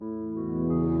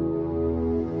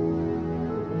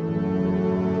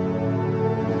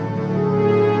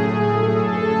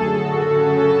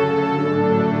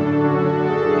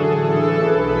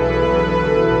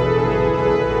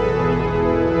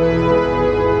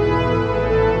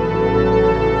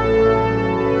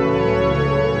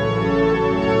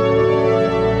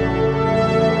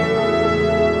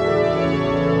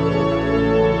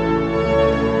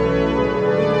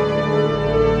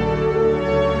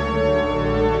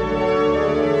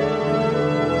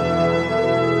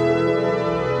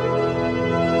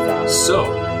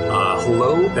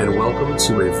and welcome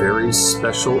to a very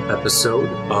special episode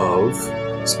of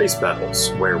Space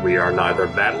Battles, where we are neither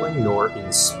battling nor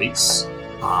in space.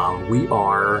 We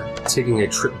are taking a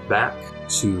trip back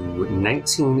to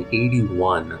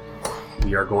 1981.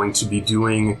 We are going to be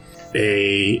doing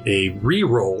a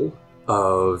re-roll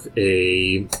of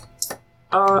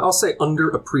I'll say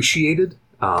underappreciated,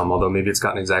 although maybe it's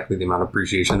gotten exactly the amount of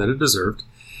appreciation that it deserved,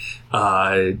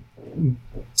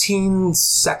 teen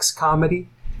sex comedy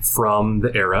from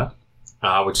the era,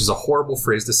 which is a horrible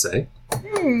phrase to say.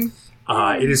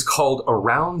 It is called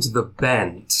Around the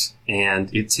Bend,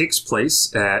 and it takes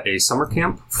place at a summer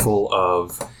camp full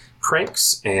of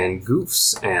pranks and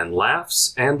goofs and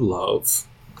laughs and love.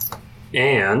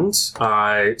 And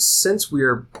since we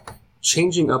are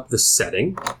changing up the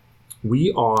setting,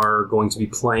 we are going to be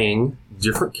playing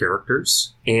different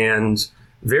characters, and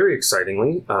very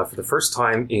excitingly, for the first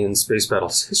time in Space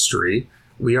Battles history,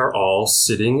 we are all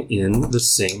sitting in the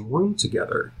same room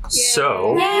together. Yay.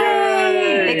 So,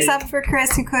 Yay! Except for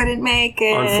Chris, who couldn't make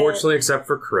it. Unfortunately, except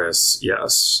for Chris,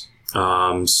 yes.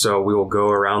 So we will go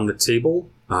around the table,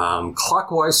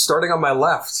 clockwise, starting on my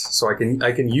left, so I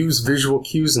can use visual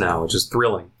cues now, which is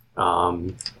thrilling.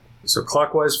 So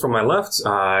clockwise from my left,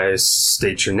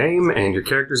 state your name and your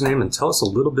character's name, and tell us a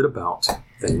little bit about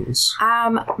things.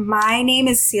 My name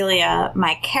is Celia.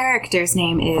 My character's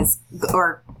name is,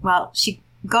 she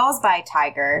goes by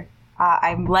Tiger.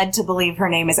 I'm led to believe her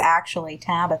name is actually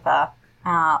Tabitha,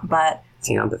 but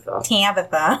Tabitha,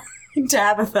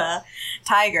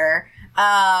 Tiger.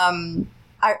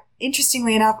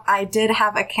 Interestingly enough, I did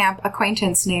have a camp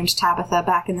acquaintance named Tabitha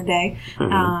back in the day,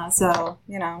 so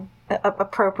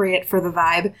appropriate for the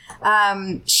vibe.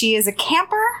 She is a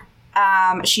camper.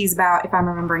 She's about, if I'm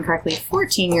remembering correctly,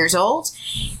 14 years old,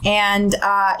 and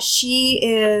she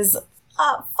is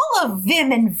full of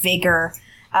vim and vigor.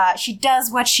 She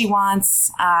does what she wants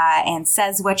and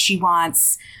says what she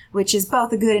wants, which is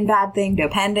both a good and bad thing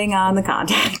depending on the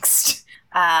context.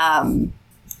 That's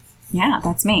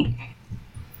me.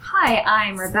 Hi,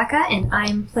 I'm Rebecca, and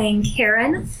I'm playing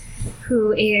Karen,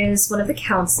 who is one of the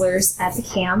counselors at the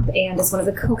camp and is one of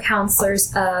the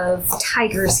co-counselors of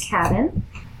Tiger's Cabin.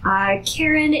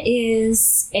 Karen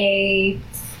is a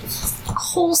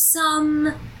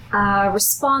wholesome,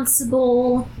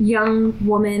 responsible young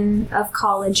woman of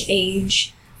college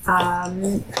age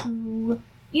who,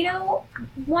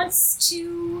 wants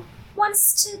to,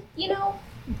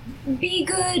 be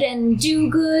good and do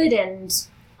good and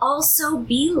also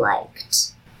be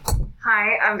liked.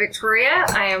 Hi, I'm Victoria.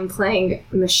 I am playing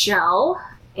Michelle,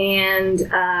 and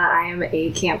I am a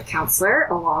camp counselor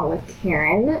along with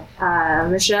Karen.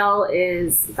 Michelle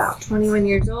is about 21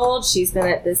 years old. She's been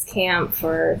at this camp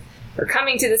or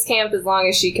coming to this camp as long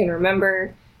as she can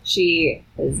remember. She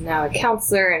is now a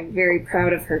counselor and very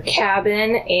proud of her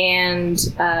cabin, and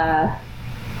I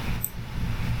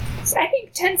think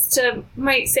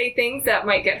might say things that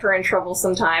might get her in trouble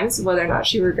sometimes. Whether or not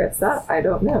she regrets that, I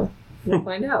don't know. We'll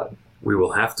find out. We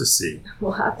will have to see.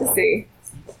 We'll have to see.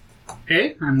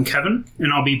 Hey, I'm Kevin,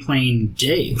 and I'll be playing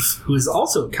Dave, who is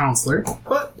also a counselor,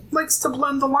 but likes to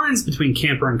blend the lines between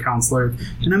camper and counselor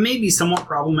in a maybe somewhat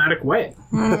problematic way.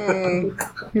 No.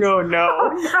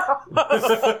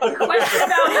 The question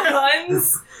about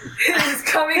guns is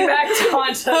coming back to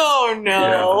haunt us. Oh,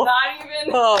 no. Not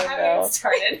even having it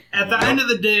started. At the end of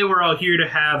the day, we're all here to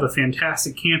have a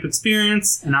fantastic camp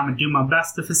experience, and I'm going to do my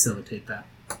best to facilitate that.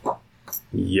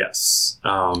 Yes.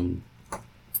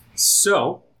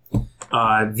 So,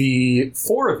 the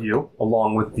four of you,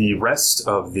 along with the rest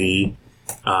of the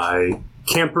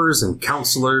campers and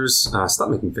counselors, stop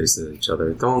making faces at each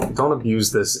other. Don't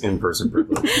abuse this in-person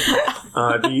privilege.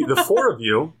 The four of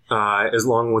you, as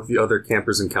along with the other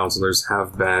campers and counselors,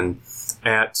 have been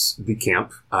at the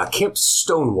camp. Camp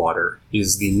Stonewater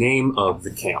is the name of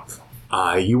the camp.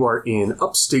 You are in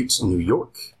upstate New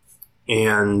York,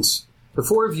 and the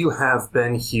four of you have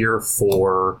been here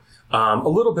for a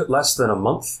little bit less than a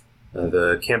month.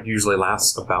 The camp usually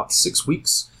lasts about 6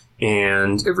 weeks,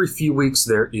 and every few weeks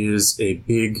there is a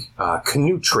big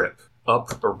canoe trip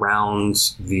up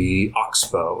around the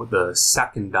Oxbow, the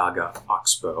Sacandaga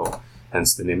Oxbow,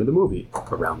 hence the name of the movie,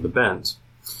 Around the Bend.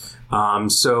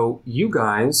 So you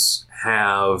guys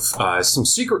have some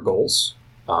secret goals.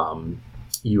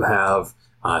 You have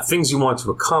things you want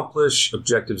to accomplish,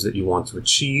 objectives that you want to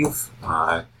achieve,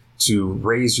 to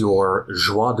raise your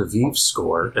joie de vivre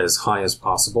score as high as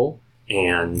possible.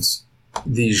 And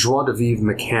the joie de vivre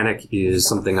mechanic is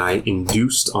something I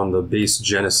induced on the base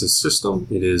Genesis system.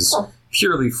 It is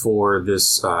purely for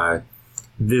this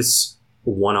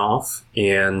one-off,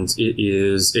 and it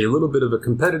is a little bit of a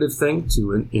competitive thing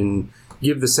to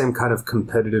give the same kind of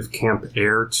competitive camp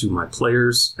air to my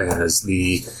players as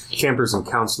the campers and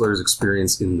counselors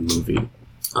experience in the movie.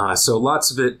 So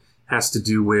lots of it has to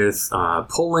do with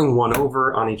pulling one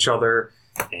over on each other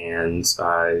and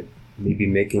maybe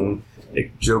making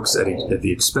jokes at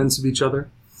the expense of each other.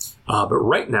 But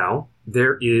right now,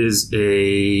 there is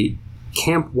a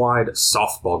camp-wide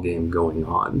softball game going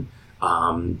on.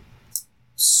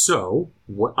 So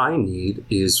what I need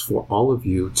is for all of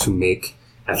you to make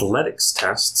athletics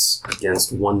tests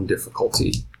against 1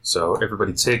 difficulty. So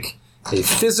everybody take a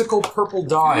physical purple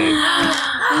die.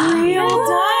 Real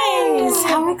dice!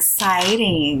 How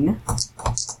exciting.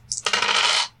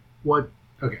 What?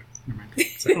 Okay, never mind.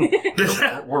 We're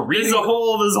There's reading. a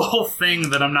whole thing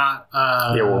that I'm not.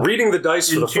 We're reading the dice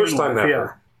for in the first tune time with,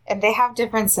 ever. And they have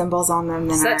different symbols on them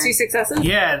than Is that ours. 2 successes?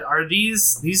 Yeah, are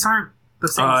these aren't the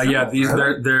same? Yeah, symbols, these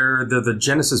are they're the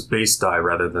Genesis base die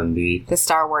rather than the The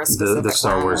Star Wars specific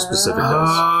Star Wars one. specific they?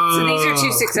 dice. So these are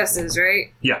 2 successes,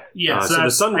 right? Yeah, Yeah, so the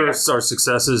that's- sunbursts are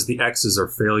successes, the X's are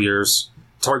failures,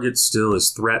 target still is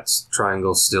threats,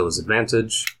 triangle still is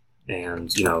advantage,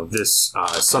 and this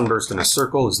sunburst in a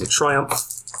circle is the triumph,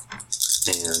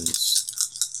 and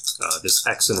this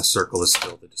X in a circle is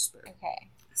still the despair. Okay.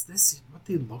 Is this what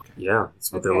they look at? Yeah,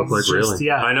 that's what they Okay. look like, It's just- really.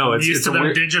 Yeah, I know I'm it's used it's to a them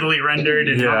weird. digitally rendered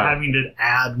and Yeah. not having to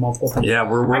add multiple things. Yeah,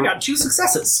 we're I got 2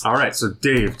 successes. all right. So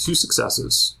Dave, 2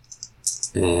 successes,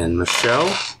 and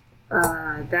Michelle,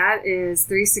 That is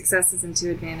 3 successes and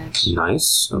 2 advantage.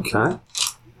 nice. Okay.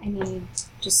 I need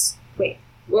just wait.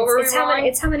 What were we It's how rolling? many?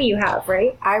 It's how many you have,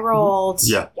 right? I rolled.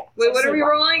 Yeah. Wait, what are we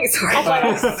rolling? Sorry.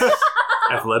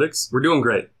 Athletics. We're doing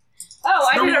great. Oh,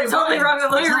 I did Normally it totally one.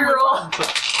 wrong. Let me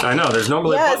reroll. I know. There's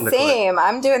normally a Yeah, button to click. same.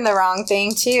 I'm doing the wrong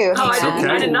thing too. Oh, It's Hang on.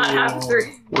 okay. I did not have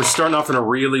 3. We're starting off in a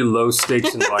really low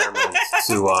stakes environment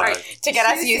to To get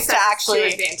us used to actually.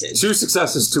 advantage. 2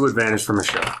 successes, 2 advantage for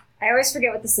Michelle. I always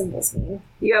forget what the symbols mean.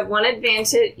 You have 1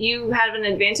 advantage. You have an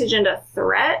advantage and a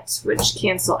threat, which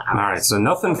cancel out. All right, so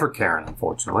nothing for Karen,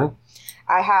 unfortunately.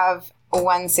 I have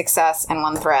 1 success and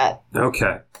 1 threat.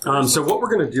 Okay. So what we're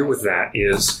going to do with that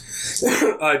is,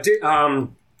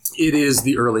 it is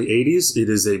the early 80s. It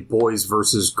is a boys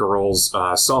versus girls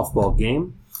softball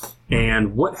game.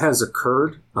 And what has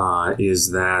occurred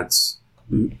is that,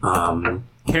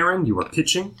 Karen, you are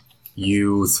pitching.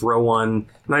 You throw one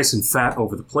nice and fat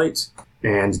over the plate,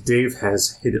 and Dave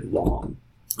has hit it long.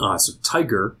 So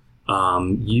Tiger,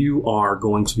 you are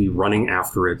going to be running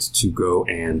after it to go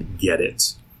and get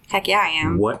it. Heck yeah, I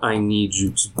am. What I need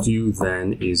you to do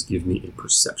then is give me a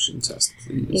perception test,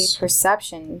 A please.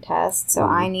 perception test. So Mhm.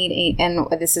 I need and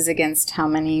this is against how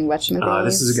many whatchamacallits?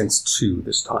 This is against 2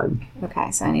 this time.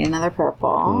 Okay, so I need another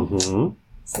purple. Mm-hmm.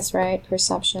 Is this right?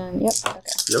 Perception. Yep. Okay.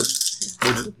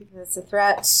 Yep. That's a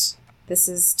threat. This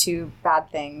is 2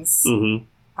 bad things. Mm-hmm.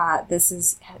 This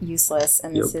is useless,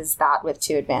 and this is that with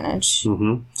 2 advantage.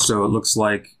 Mm-hmm. So it looks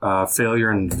like failure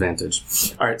and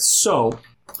advantage. All right, so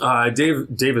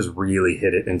Dave has really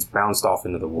hit it and it's bounced off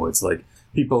into the woods. Like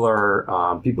people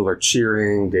are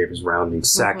cheering. Dave is rounding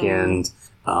second.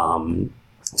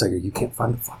 Tiger, you can't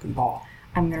find the fucking ball.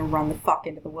 I'm gonna run the fuck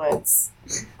into the woods.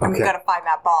 I'm Okay. gonna find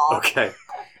that ball. Okay.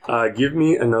 Give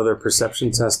me another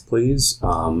perception test, please.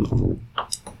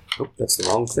 Oh, that's the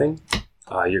wrong thing.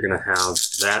 You're going to have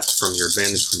that from your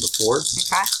advantage from before.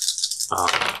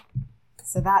 Okay.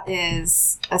 So that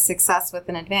is a success with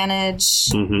an advantage,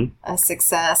 Mm-hmm. a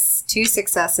success, 2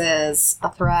 successes,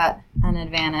 a threat, an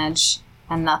advantage,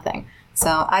 and nothing.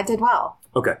 So I did well.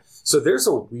 Okay. So there's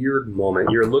a weird moment.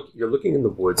 You're looking in the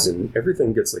woods and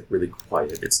everything gets like really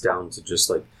quiet. It's down to just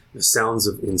like the sounds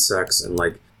of insects and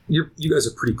like you guys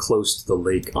are pretty close to the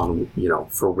lake on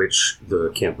for which the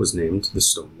camp was named, the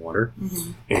Stonewater.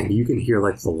 Mm-hmm. And you can hear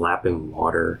like the lapping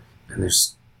water and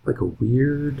there's like a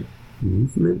weird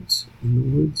movement in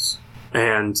the woods.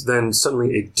 And then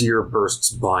suddenly a deer bursts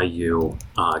by you,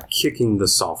 kicking the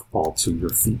softball to your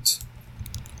feet.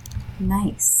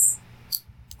 Nice.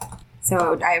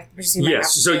 So I presume I have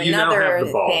Yes, to so do you now another have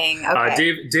the ball. thing.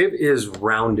 Okay. Dave is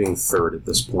rounding third at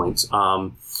this point.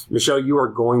 Michelle, you are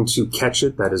going to catch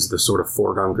it. That is the sort of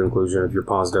foregone conclusion of your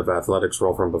positive athletics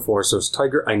roll from before. So,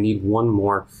 Tiger, I need one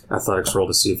more athletics roll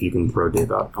to see if you can throw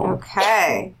Dave out.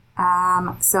 Okay.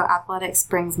 So athletics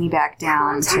brings me back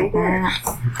down to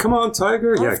that. Come on,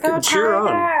 Tiger. Let's go, cheer on.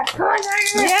 Tiger. Come on,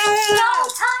 Tiger! Yeah. Go,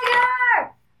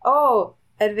 Tiger! Oh,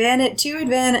 advantage, 2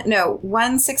 advantage. No,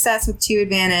 1 success with 2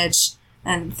 advantage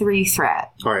and 3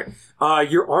 threat. All right.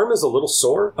 Your arm is a little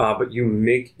sore, but you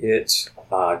make it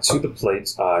to the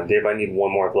plate. Dave, I need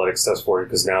one more athletics test for you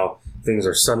because now things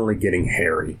are suddenly getting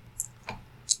hairy.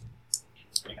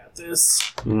 I got this.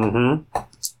 Mm-hmm.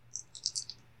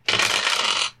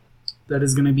 That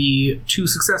is going to be 2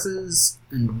 successes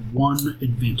and 1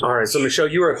 advantage. All right, so Michelle,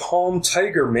 you are at home.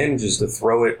 Tiger manages to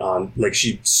throw it on, like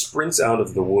she sprints out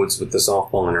of the woods with the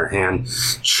softball in her hand,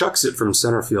 chucks it from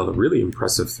center field. A really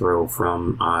impressive throw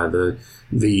from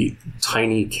the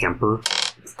tiny camper,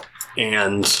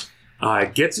 and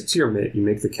gets it to your mitt. You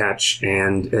make the catch,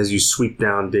 and as you sweep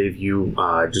down, Dave, you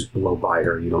just blow by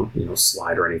her. You don't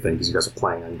slide or anything because you guys are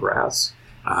playing on grass.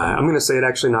 I'm going to say it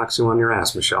actually knocks you on your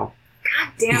ass, Michelle.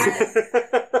 God damn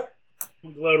it.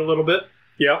 Gloat a little bit.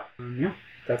 Yeah. Yeah,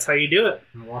 that's how you do it.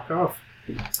 And walk off.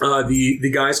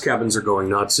 The guys' cabins are going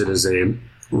nuts. It is a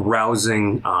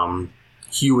rousing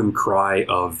hue and cry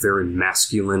of very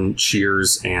masculine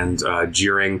cheers and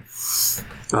jeering.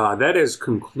 That has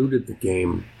concluded the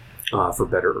game, for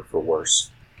better or for worse.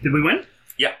 Did we win?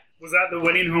 Yeah. Was that the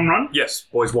winning home run? Yes,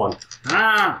 boys won.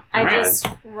 Ah, I alright. just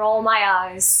roll my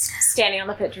eyes, standing on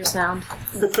the pitcher's mound.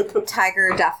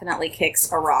 Tiger definitely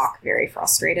kicks a rock very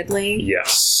frustratedly.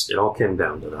 Yes, it all came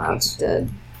down to that. Did.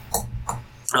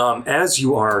 As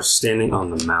you are standing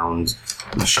on the mound,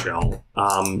 Michelle,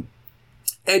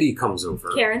 Eddie comes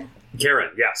over. Karen.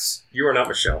 Karen, yes. You are not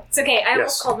Michelle. It's okay. I Yes.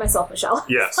 almost called myself Michelle.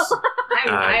 Yes.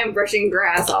 I am brushing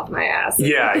grass off my ass.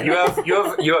 Yeah,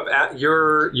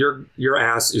 your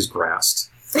ass is grassed.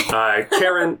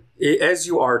 Karen, as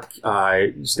you are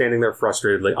standing there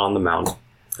frustratedly on the mound,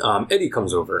 Eddie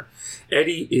comes over.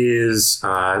 Eddie is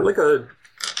like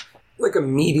a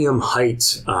medium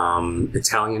height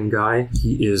Italian guy.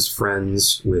 He is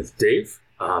friends with Dave.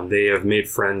 They have made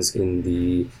friends in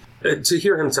the. To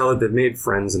hear him tell it, they've made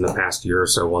friends in the past year or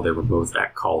so while they were both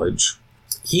at college.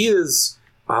 He is.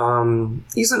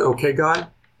 He's an okay guy.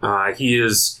 He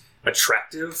is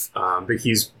attractive, but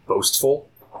he's boastful.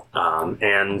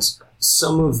 And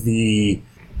some of the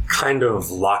kind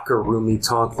of locker roomy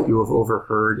talk that you have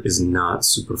overheard is not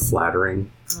super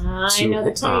flattering. I know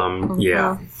the tape.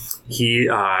 Yeah.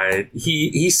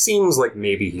 He seems like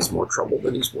maybe he's more trouble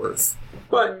than he's worth.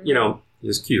 But,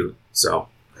 he's cute. So,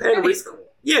 and He's cool.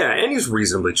 yeah, and he's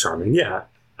reasonably charming. Yeah.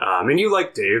 And you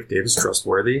like Dave. Dave is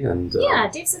trustworthy. And Yeah,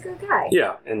 Dave's a good guy.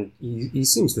 yeah, and he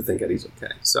seems to think Eddie's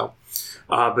okay. So,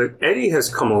 but Eddie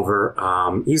has come over.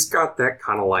 He's got that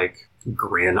kind of like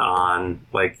grin on.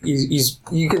 Like he's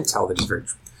you can tell that he's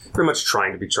very much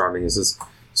trying to be charming. He says,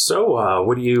 "So,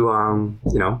 what do you what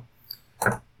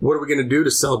are we going to do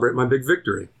to celebrate my big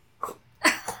victory?"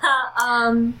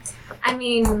 I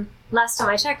mean, last time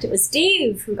I checked, it was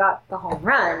Dave who got the home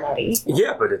run, Eddie.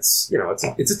 Yeah, but it's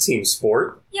it's a team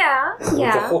sport. Yeah, The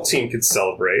yeah, whole team could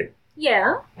celebrate.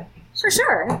 yeah, for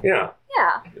sure. Yeah.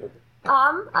 Yeah.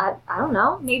 I don't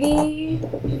know.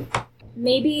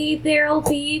 Maybe there'll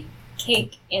be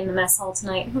cake in the mess hall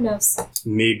tonight. Who knows?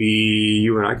 Maybe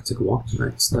you and I could take a walk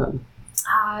tonight instead.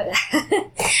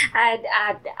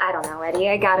 I don't know, Eddie.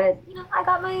 I got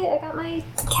my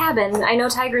cabin. I know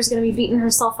Tiger's gonna be beating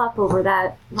herself up over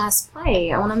that last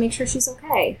play. I want to make sure she's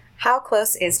okay. How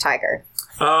close is Tiger?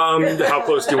 How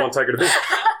close do you want Tiger to be?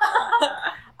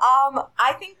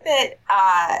 I think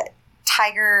that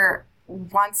Tiger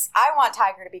I want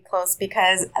Tiger to be close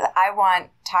because I want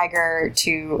Tiger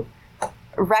to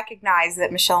recognize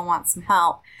that Michelle wants some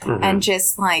help Mhm. and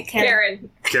just like Karen.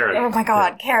 Karen. Oh my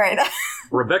God, Karen.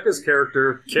 Rebecca's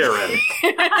character, Karen. Is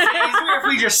it easier if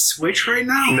we just switch right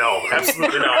now? No,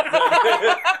 absolutely not.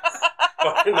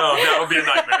 No, that would be a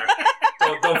nightmare.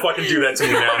 Don't fucking do that to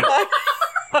me, man.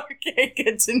 Okay,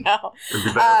 good to know. It'd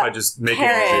be better if I just make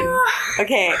Karen. it.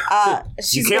 Okay, You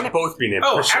she's can't gonna both be named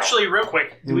Oh, Michelle. actually, real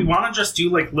quick, do we want to just do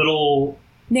like little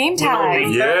name tag.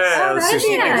 Little- Yeah, Oh, let's that'd just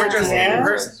be nice. We're just Yeah. in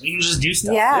person. We can just do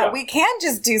stuff. Yeah, Yeah. we can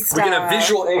just do stuff. we can have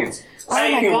visual aids. Oh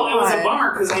my Well, it was a God.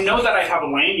 bummer because I know that I have a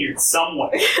lanyard somewhere.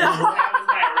 That was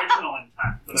my original intent.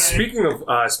 But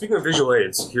Speaking of visual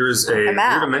aids, here's a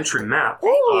map. rudimentary map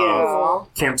Thank you.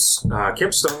 of Camp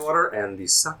Stonewater and the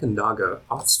Sakandaga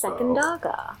Oxbow.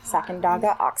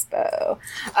 Sakandaga Oxbow.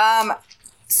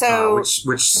 So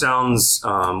which sounds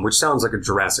like a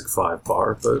Jurassic 5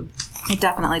 bar, but it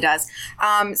definitely does.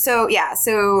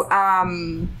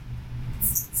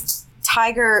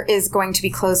 Tiger is going to be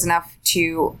close enough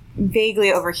to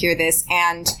vaguely overhear this,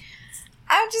 and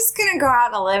I'm just gonna go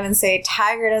out on a limb and say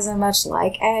Tiger doesn't much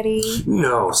like Eddie.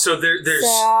 no. So there's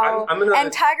So, I'm gonna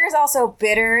and Tiger's also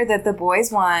bitter that the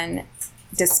boys won,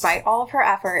 despite all of her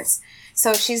efforts.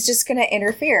 So she's just gonna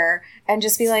interfere and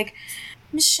just be like,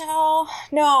 Michelle,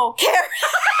 no, Karen.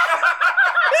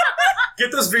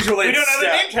 get those visual we aids. don't have the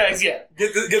name tags yet.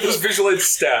 Get those visual aids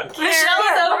stat. Michelle's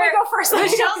Let over. me go first.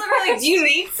 Michelle's over like, do you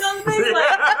need something? Like,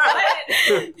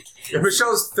 what? And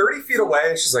Michelle's 30 feet away,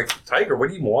 and she's like, "Tiger, what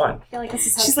do you want?" I feel like this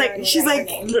is how She's Karen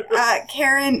like, would write her name.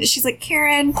 Karen. She's like,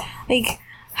 Karen, like,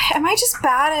 Am I just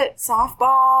bad at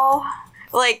softball?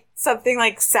 Like something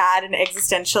like sad and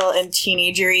existential and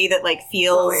teenagery that like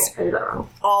feels I did that wrong.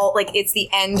 all like it's the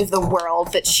end of the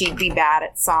world that she'd be bad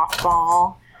at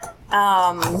softball.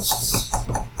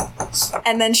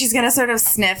 And then she's gonna sort of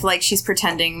sniff like she's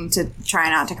pretending to try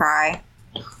not to cry.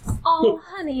 Oh,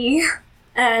 honey.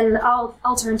 And I'll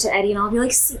turn to Eddie and I'll be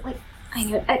like, see, like, I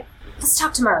know, let's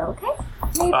talk tomorrow, okay?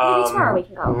 Maybe tomorrow we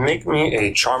can go. Make me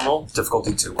a charm roll,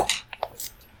 difficulty 2.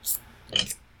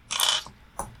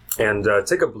 And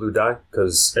take a blue die,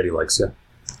 because Eddie likes you.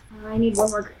 I need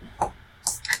one more green.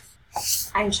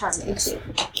 I'm charming too.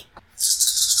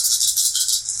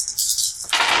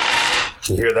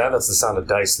 You hear that? That's the sound of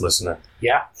dice, listener.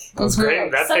 Yeah, that's great.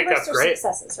 Some That's rest are great.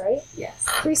 successes, right? Yes.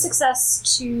 3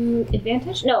 success, 2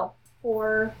 advantage? No,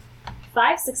 4,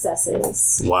 5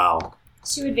 successes, Wow.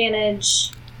 2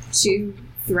 advantage, 2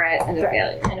 threat and a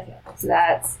failure. and a fail. So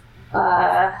that's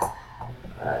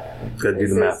Good, do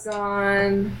this the math. is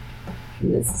gone.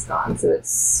 And this is gone. So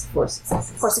it's 4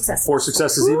 successes. 4 successes. 4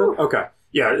 successes even? Okay.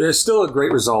 Yeah, it's still a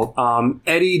great result.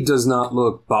 Eddie does not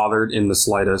look bothered in the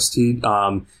slightest. He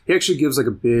actually gives like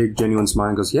a big, genuine smile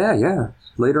and goes, yeah,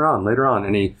 later on.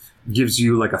 And he gives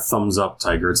you like a thumbs up,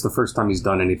 Tiger. It's the first time he's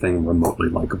done anything remotely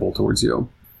likable towards you.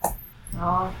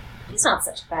 Oh, he's not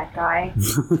such a bad guy.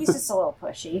 He's just a little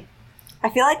pushy. I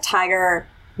feel like Tiger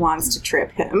wants to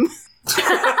trip him.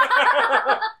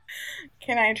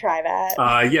 Can I try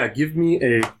that? Yeah, give me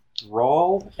a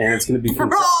brawl, and it's going to be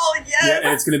Roll, yes! Yeah, and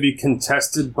it's going to be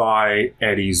contested by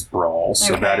Eddie's brawl.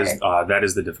 So Okay. that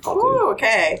is the difficulty. Ooh,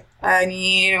 okay. I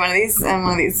need one of these and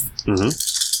one of these.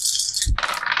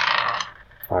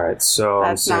 All right, so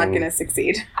That's I'm not seeing- going to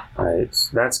succeed. All right,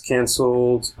 that's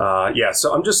canceled. Yeah,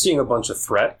 so I'm just seeing a bunch of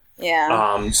threat.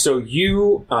 Yeah. So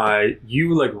you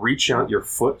like reach out your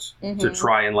foot to Mhm.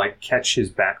 try and like catch his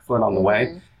back foot on the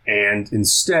way, and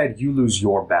instead you lose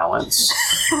your balance,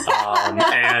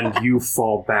 and you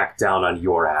fall back down on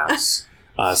your ass.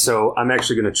 So I'm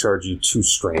actually going to charge you 2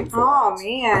 strain for Oh, that.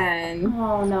 man.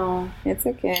 Oh, no. It's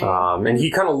okay. And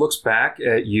he kind of looks back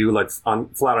at you like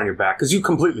flat on your back because you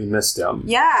completely missed him.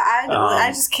 Yeah, I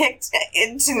Um, just kicked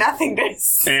into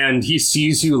nothingness. And he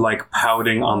sees you like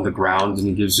pouting on the ground, and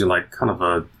he gives you like kind of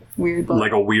a Weird look.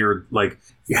 like a weird like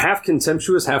half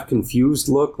contemptuous, half confused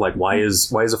look. Like why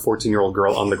is a 14-year-old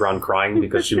girl on the ground crying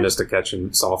because she missed a catch in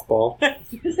softball?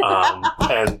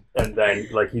 And then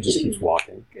like he just keeps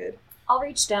walking. Good. I'll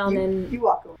reach down and You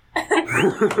walk away.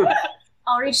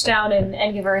 I'll reach down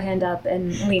and give her a hand up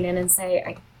and lean in and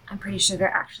say, I'm pretty sure there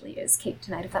actually is cake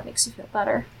tonight, if that makes you feel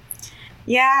better.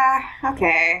 Yeah,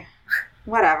 okay.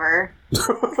 Whatever.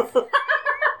 Oh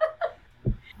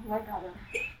my god.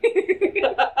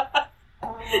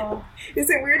 Oh. Is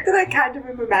it weird that I kind of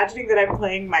am imagining that I'm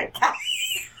playing my cat?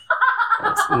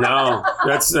 No,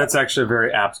 that's actually a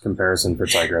very apt comparison for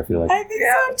Tiger. I feel like. I think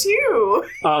so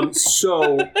too.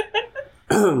 So,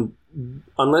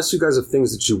 unless you guys have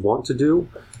things that you want to do,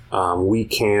 we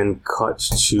can cut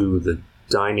to the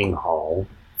dining hall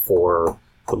for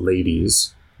the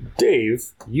ladies.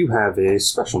 Dave, you have a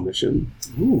special mission.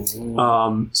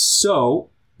 So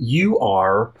you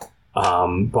are,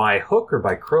 by hook or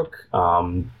by crook,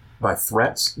 by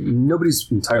threat, nobody's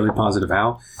entirely positive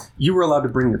how, you were allowed to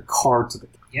bring your car to the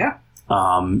Yeah.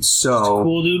 So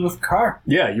Cool dude with a car.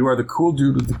 yeah, you are the cool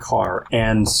dude with the car.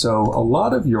 And so a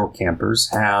lot of your campers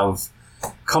have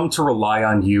come to rely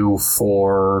on you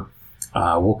for,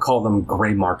 we'll call them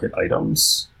gray market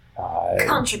items.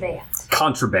 Contraband.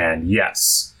 Contraband,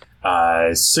 yes.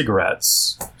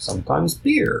 Cigarettes, sometimes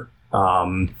beer.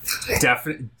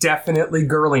 Definitely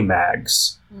girly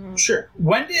mags. Sure.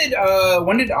 When did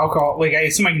alcohol? Like, I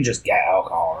assume I can just get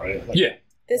alcohol, right? Like, Yeah.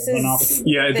 This Enough. is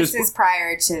Yeah, this is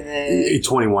prior to the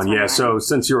 21, yeah. 21. So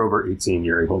since you're over 18,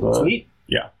 you're able to... Sweet.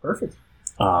 Yeah. Perfect.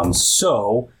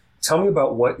 So tell me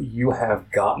about what you have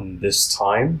gotten this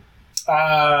time.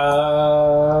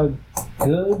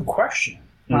 Good question.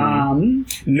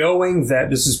 Knowing that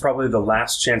this is probably the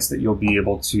last chance that you'll be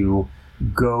able to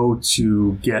go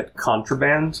to get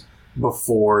contraband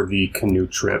before the canoe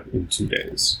trip in 2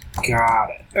 days. Got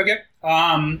it. Okay.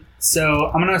 So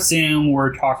I'm gonna assume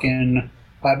we're talking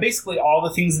basically all the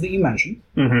things that you mentioned.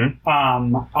 Mm-hmm.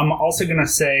 I'm also gonna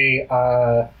say,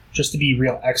 just to be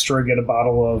real extra, get a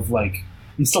bottle of like,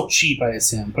 I'm still cheap, I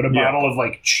assume, but a Yeah. bottle of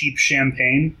like cheap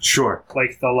champagne, Sure.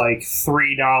 like the like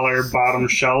 $3 bottom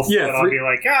shelf. Yeah, that I'll be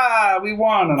like, we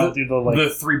won, and I'll do the like The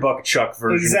 $3 Chuck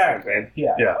version. exactly. Of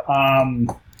Yeah. Yeah.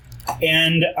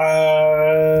 And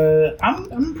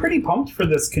I'm pretty pumped for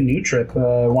this canoe trip.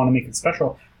 Want to make it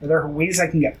special. Are there ways I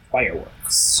can get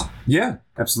fireworks? Yeah,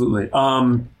 absolutely.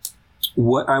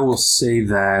 What I will say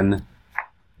then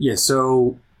Yeah.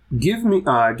 So give me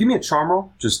a charm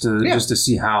roll just to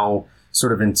see how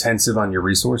sort of intensive on your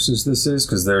resources this is,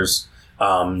 because there's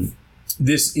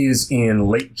this is in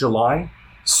late July,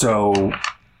 so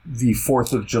the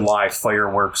 4th of July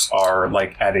fireworks are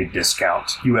like at a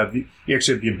discount. You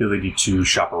actually have the ability to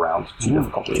shop around to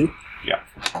difficulty. Yeah.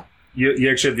 You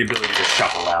actually have the ability to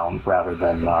shop around rather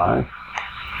than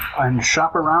And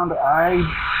shop around,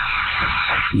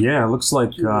 Yeah, it looks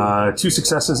like 2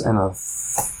 successes and a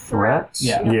threat.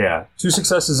 Yeah, 2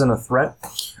 successes and a threat.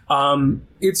 I'm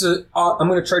going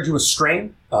to charge you a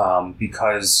strain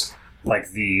because like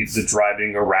the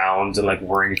driving around and like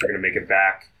worrying if you're going to make it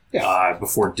back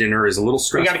before dinner is a little I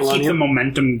stressful. gotta keep the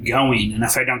momentum going, and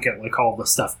if I don't get like all the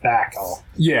stuff back,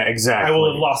 exactly. I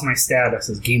will have lost my status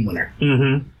as game winner.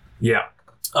 Mm-hmm. Yeah.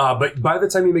 But by the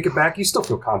time you make it back, you still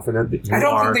feel confident that you I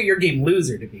don't are... think that you're game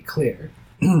loser, to be clear.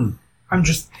 I'm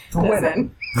just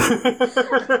winning.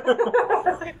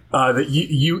 That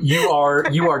you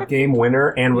are game winner,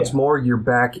 and what's more, you're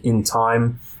back in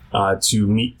time to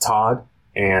meet Todd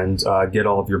and get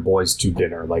all of your boys to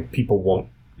dinner. Like, people won't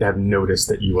have noticed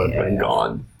that you have been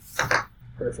gone.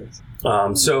 Perfect.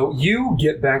 So you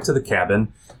get back to the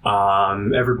cabin.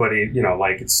 Everybody,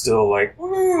 it's still like,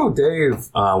 woo, Dave,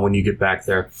 when you get back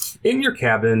there. In your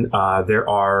cabin, there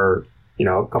are,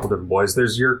 a couple different boys.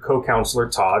 There's your co-counselor,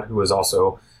 Todd, who is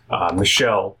also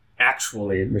Michelle's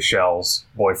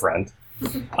boyfriend.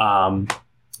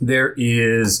 There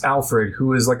is Alfred,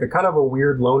 who is like a kind of a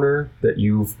weird loner that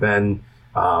you've been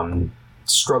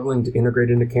struggling to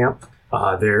integrate into camp.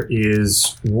 There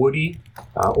is Woody,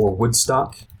 or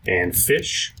Woodstock, and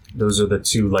Fish. Those are the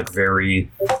 2 like very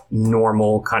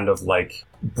normal kind of like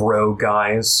bro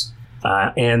guys.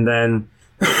 And then,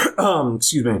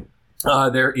 excuse me,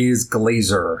 there is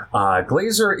Glazer.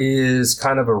 Glazer is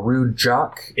kind of a rude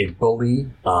jock, a bully.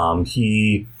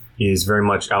 He is very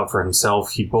much out for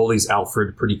himself. He bullies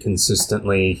Alfred pretty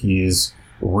consistently. He's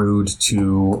rude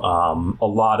to a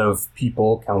lot of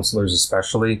people, counselors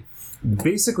especially.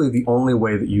 Basically, the only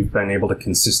way that you've been able to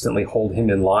consistently hold him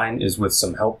in line is with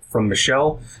some help from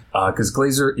Michelle, because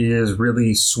Glazer is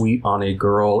really sweet on a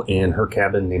girl in her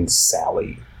cabin named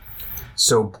Sally.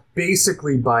 So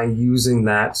basically, by using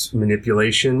that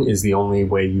manipulation is the only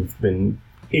way you've been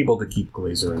able to keep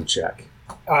Glazer in check.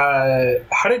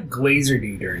 How did Glazer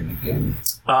do during the game?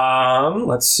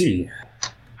 Let's see.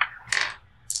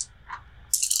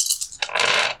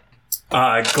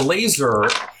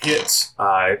 Glazer hit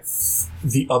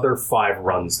the other 5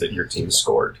 runs that your team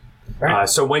scored. Right.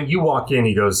 So when you walk in,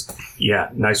 he goes, "Yeah,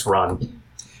 nice run."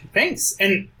 Thanks.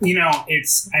 And,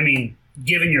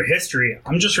 given your history,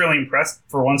 I'm just really impressed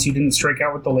for once you didn't strike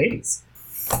out with the ladies.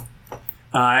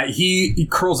 He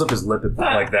curls up his lip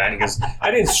like that, and he goes, "I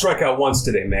didn't strike out once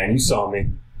today, man. You saw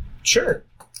me." Sure.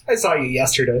 I saw you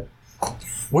yesterday.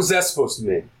 What's that supposed to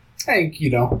mean? Hey,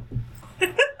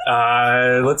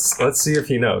 Let's see if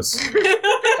he knows.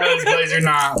 Is Glazer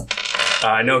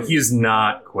not? No, he is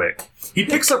not quick. He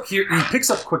picks up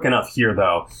quick enough here,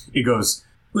 though. He goes,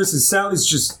 "Listen, Sally's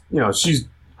just, she's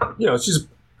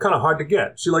kind of hard to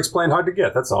get. She likes playing hard to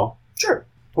get. That's all." Sure.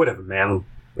 Whatever, man.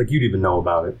 Like, you'd even know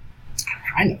about it.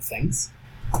 I know things.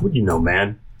 What do you know,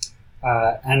 man?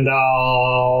 And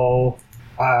I'll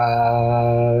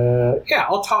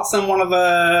toss in one of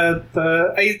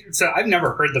so I've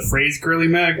never heard the phrase "girly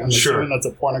mag." I'm assuming that's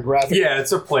a pornographic. Yeah,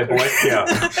 it's a Playboy. Yeah,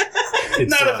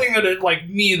 it's not a thing that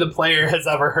me, the player, has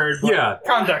ever heard. But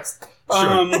context.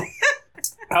 Sure.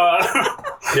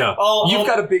 Yeah, you've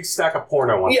got a big stack of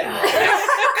porno on. Yeah,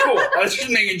 cool. I was just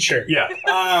making sure. Yeah.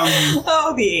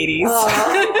 The 80s.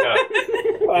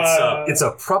 It's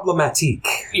a problematique.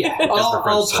 Yeah,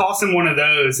 I'll toss in one of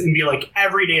those and be like,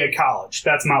 every day at college.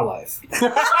 That's my life.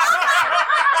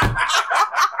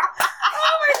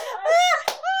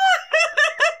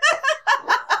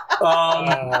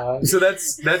 So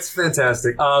that's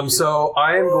fantastic. So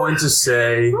I am going to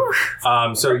say,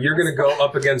 so you're going to go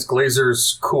up against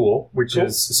Glazer's Cool, which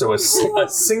is a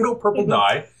single purple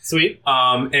die. Sweet.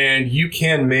 And you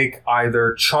can make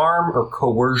either charm or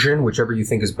coercion, whichever you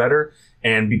think is better.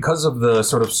 And because of the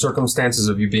sort of circumstances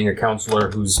of you being a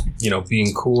counselor who's,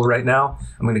 being cool right now,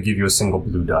 I'm going to give you a single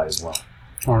blue die as well.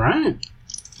 All right.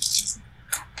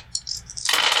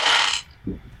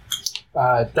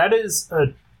 That is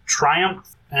a triumph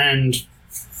and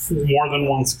more than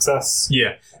one success.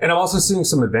 Yeah, and I'm also seeing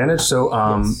some advantage. So,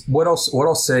 what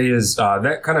I'll say is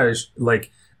that kind of like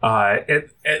at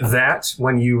that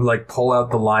when you like pull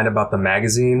out the line about the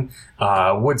magazine,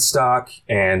 Woodstock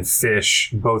and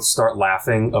Fish both start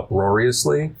laughing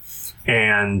uproariously,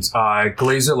 and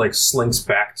Glazer like slinks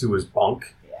back to his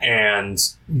bunk and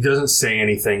he doesn't say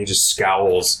anything. He just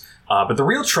scowls. But the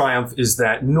real triumph is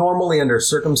that normally under a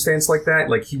circumstance like that,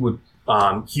 like he would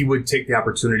take the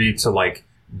opportunity to like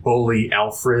bully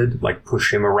Alfred, like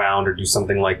push him around or do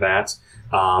something like that.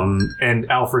 And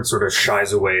Alfred sort of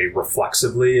shies away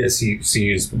reflexively as he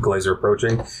sees Glazer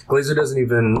approaching. Glazer doesn't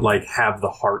even like have the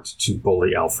heart to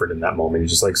bully Alfred in that moment. He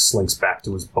just like slinks back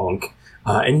to his bunk.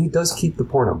 And he does keep the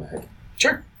porno bag.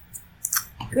 Sure.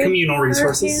 Good Communal for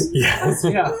resources. him. Yeah.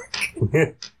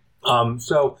 Yeah.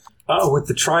 So with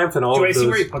the triumph and all Do of I see those,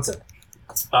 where he puts it?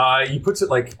 he puts it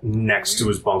like next to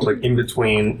his bunk, like in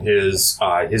between his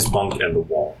bunk and the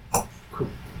wall.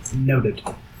 Noted.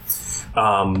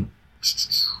 What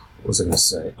was I going to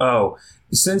say? Oh,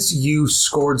 since you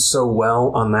scored so well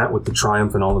on that with the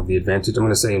triumph and all of the advantage, I'm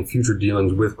going to say in future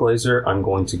dealings with Glazer, I'm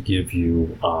going to give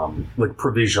you, like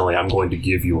provisionally, I'm going to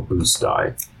give you a boost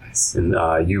die. Nice. And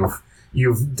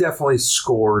you've definitely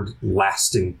scored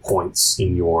lasting points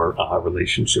in your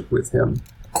relationship with him.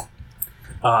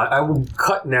 I will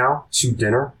cut now to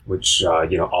dinner, which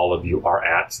all of you are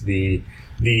at. The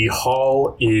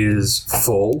hall is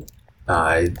full.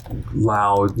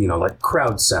 Loud, like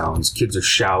crowd sounds. Kids are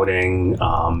shouting.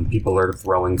 People are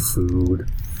throwing food.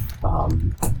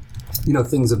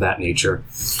 Things of that nature.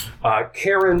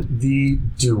 Karen, the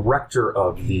director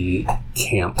of the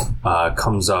camp,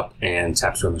 comes up and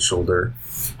taps her on the shoulder.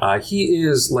 He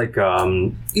is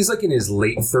he's like in his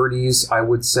late 30s, I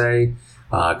would say.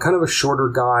 Kind of a shorter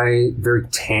guy, very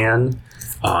tan.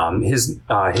 His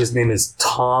name is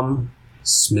Tom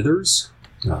Smithers.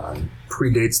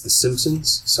 Predates The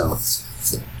Simpsons, so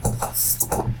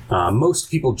most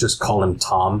people just call him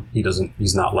Tom.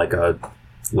 He's not like a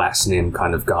last name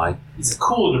kind of guy. He's a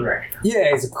cool director. Yeah,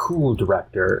 he's a cool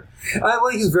director. Well,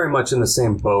 he's very much in the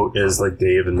same boat as like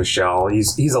Dave and Michelle.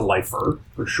 He's a lifer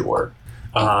for sure.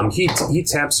 He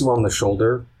taps you on the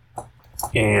shoulder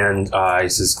and he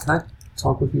says, "Can I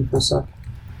talk with you for a sec?"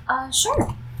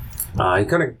 Sure. He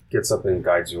kind of gets up and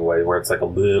guides you away where it's like a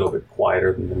little bit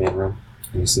quieter than the main room.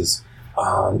 And he says,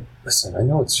 "Listen, I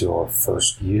know it's your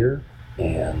first year,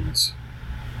 and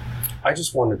I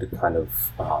just wanted to kind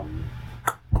of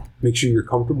make sure you're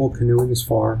comfortable canoeing as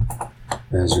far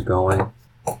as you're going."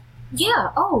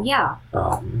 Yeah. Oh, yeah.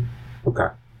 Okay.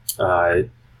 The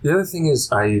other thing is,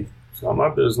 it's not my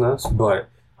business, but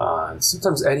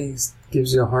sometimes Eddie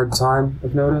gives you a hard time,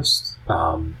 I've noticed.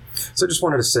 So I just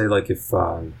wanted to say, like, if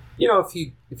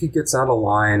he gets out of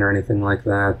line or anything like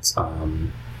that,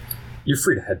 you're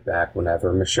free to head back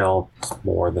whenever. Michelle is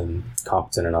more than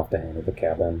competent enough to handle the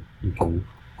cabin. You can.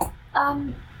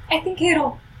 I think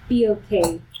it'll be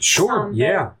okay. Sure.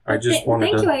 Yeah. I just wanted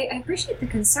thank to. you. I appreciate the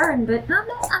concern, but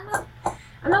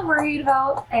I'm not worried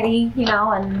about Eddie.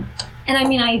 And I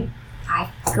mean, I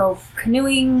go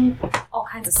canoeing all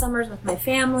kinds of summers with my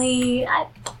family. I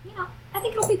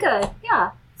think it'll be good.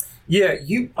 Yeah. Yeah.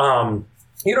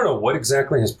 You don't know what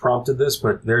exactly has prompted this,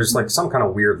 but there's like some kind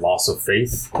of weird loss of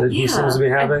faith that he seems to be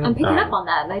having. I'm picking up on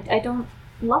that, and I don't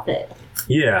love it.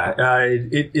 Yeah,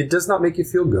 it does not make you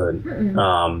feel good.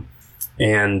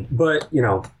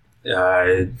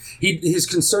 His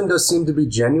concern does seem to be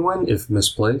genuine, if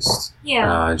misplaced.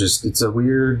 Yeah. It's a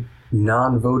weird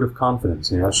non-vote of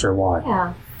confidence. You're not sure why.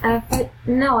 Yeah. But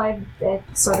no, I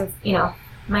sort of,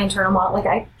 my internal model,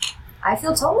 like I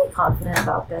feel totally confident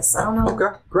about this. I don't know.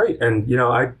 Okay, great. And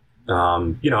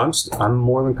I'm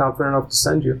more than confident enough to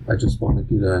send you. I just wanted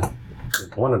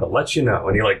to let you know.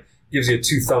 And he like gives you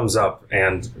 2 thumbs up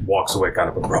and walks away kind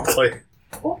of abruptly.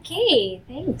 Okay,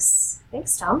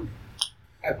 thanks, Tom.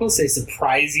 I will say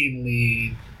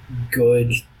surprisingly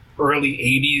good early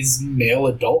 80s male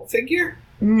adult figure.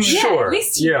 Sure. At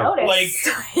least you noticed.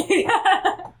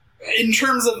 In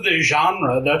terms of the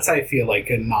genre, that's I feel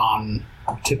like a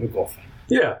non-typical thing.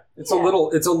 Yeah, it's a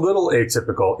little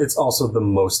atypical. It's also the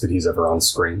most that he's ever on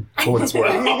screen. Is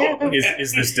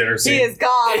this dinner scene? He is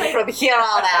gone from here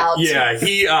on out. Yeah,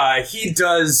 he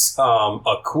does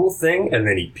a cool thing and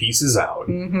then he pieces out.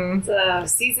 Mm-hmm. It's a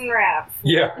season wrap.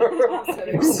 Yeah.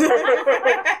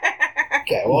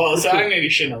 Okay, well, so I maybe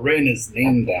shouldn't have written his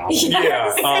name down.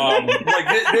 Yeah, like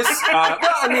this. Well,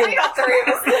 I mean, We got 3 of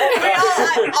us.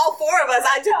 All 4 of us.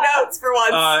 I took notes for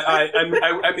once.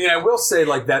 I mean, I will say,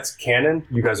 like, that's canon.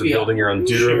 You guys are building your own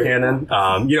Deutero canon.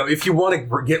 If you want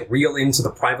to get real into the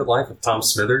private life of Tom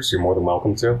Smithers, you're more than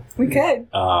welcome to. We could.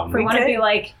 We want to be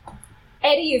like,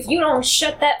 Eddie, if you don't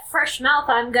shut that fresh mouth,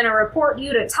 I'm going to report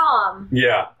you to Tom.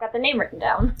 Yeah. Got the name written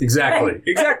down. Exactly.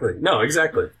 No,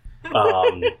 exactly.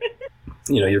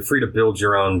 You're free to build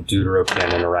your own Deutero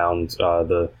canon around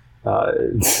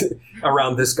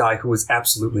around this guy who is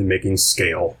absolutely making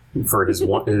scale for his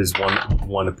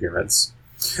one appearance.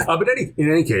 But in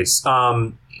any case,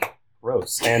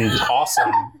 gross and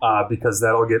awesome because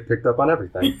that'll get picked up on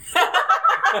everything.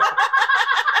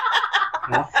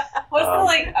 What's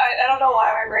the I don't know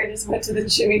why my brain just went to the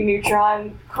Jimmy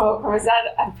Neutron quote from his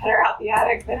dad. I'm better out the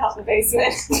attic than out the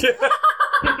basement.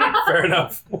 Fair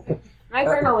enough. My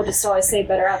grandma would just always say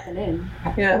better out than in.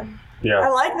 Yeah. Yeah. I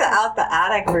like the out the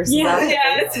attic versus Yeah. out the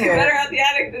It's basement. better out the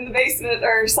attic than the basement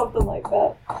or something like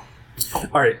that.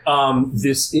 All right.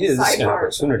 This is an Sidebar.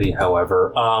 opportunity,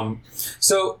 however.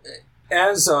 So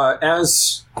as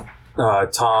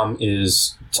Tom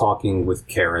is talking with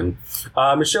Karen,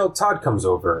 Michelle, Todd comes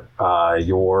over.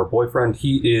 Your boyfriend.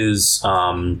 He is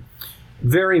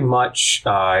very much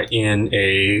in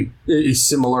a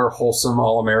similar wholesome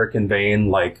all-American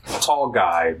vein, like tall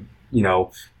guy.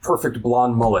 Perfect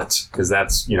blonde mullet, because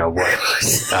that's what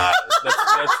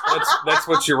that's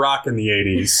what you rock in the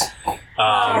 80s.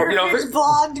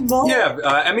 Blonde mullet. Yeah,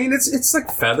 I mean it's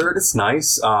like feathered. It's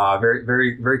nice. Very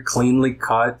very very cleanly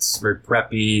cut. Very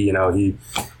preppy. He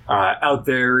out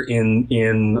there in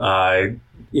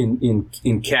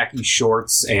khaki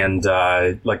shorts and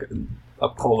like a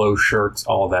polo shirt,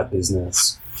 all that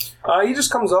business. He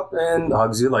just comes up and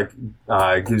hugs you, like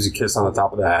gives you a kiss on the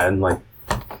top of the head, and like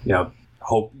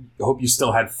hope you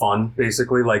still had fun.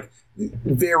 Basically, like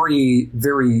very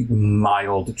very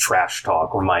mild trash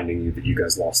talk, reminding you that you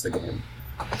guys lost the game.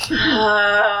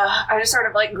 I just sort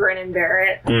of grin and bear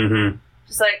it. Mm-hmm.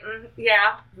 Just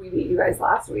yeah, we beat you guys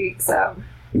last week, so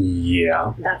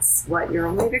Yeah. that's your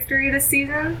only victory this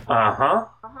season. Uh-huh.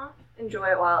 Enjoy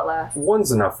it while it lasts.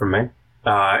 One's enough for me.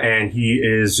 And he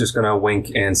is just going to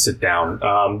wink and sit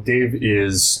down. Dave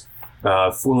is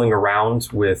fooling around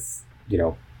with,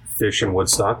 fish and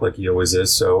Woodstock like he always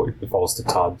is. So it falls to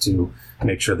Todd to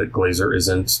make sure that Glazer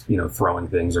isn't, throwing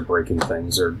things or breaking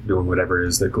things or doing whatever it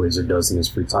is that Glazer does in his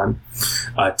free time.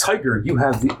 Tiger, you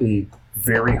have a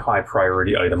very high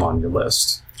priority item on your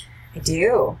list. I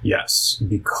do. Yes,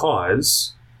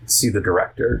 because see the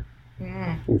director,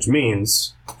 which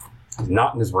means he's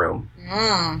not in his room,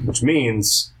 which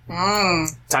means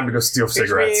time to go steal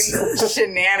cigarettes. Which means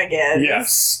shenanigans.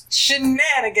 Yes.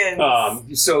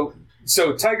 Shenanigans.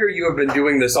 So Tiger, you have been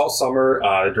doing this all summer.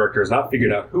 The director has not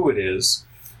figured out who it is.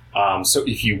 So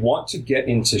if you want to get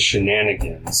into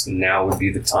shenanigans, now would be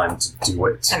the time to do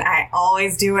it. And I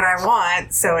always do what I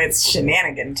want, so it's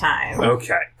shenanigan time.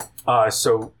 Okay.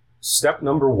 So step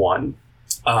number 1,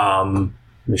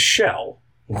 Michelle,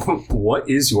 what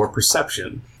is your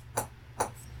perception?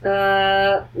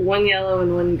 1 yellow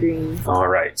and 1 green. All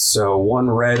right. So 1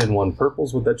 red and 1 purple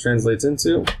is what that translates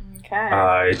into.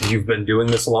 Okay. You've been doing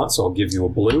this a lot, so I'll give you a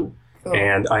blue. Cool.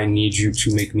 And I need you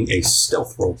to make me a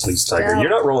stealth roll, please, Tiger. Stealth. You're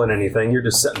not rolling anything. You're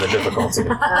just setting the difficulty.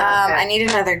 I need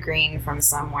another green from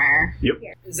somewhere.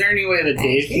 Is there any way that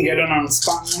Dave can get in on the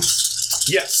spot now?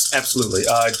 Yes, absolutely.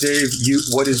 Dave,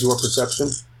 what is your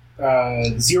perception?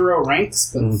 0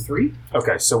 ranks, but 3.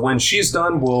 Okay, so when she's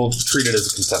done, we'll treat it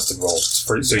as a contested roll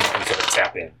so you can sort of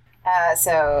tap in.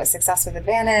 So success with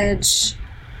advantage,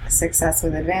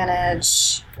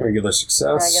 Regular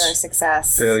success. regular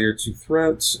success, Failure to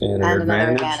threat, and and an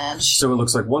another advantage. advantage. So it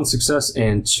looks like 1 success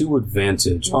and 2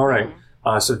 advantage. All right.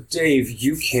 So Dave,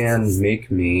 you can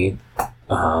make me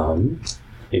a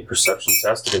perception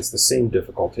test against the same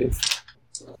difficulty.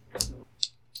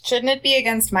 Shouldn't it be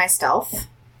against my stealth?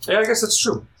 Yeah, I guess that's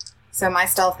true. So my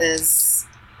stealth is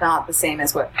not the same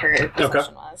as what her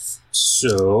perception was.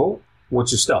 So,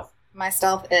 what's your stealth? My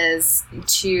stealth is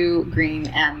 2 green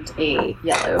and a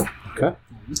yellow. Okay.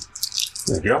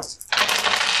 There you go.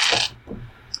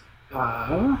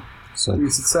 So, 3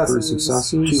 successes, 3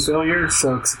 successes. 2 failures,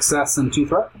 so success and 2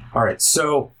 threat. all right.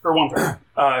 So, Or 1 threat.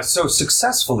 so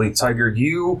successfully, Tiger,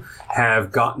 you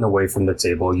have gotten away from the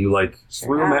table.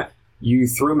 You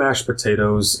threw mashed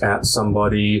potatoes at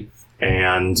somebody,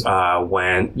 and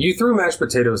you threw mashed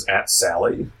potatoes at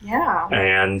Sally. Yeah.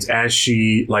 And as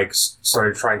she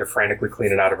started trying to frantically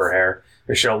clean it out of her hair,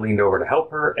 Michelle leaned over to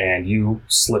help her, and you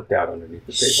slipped out underneath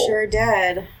the table.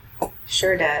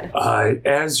 Sure did.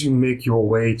 As you make your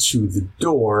way to the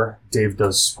door, Dave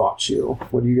does spot you.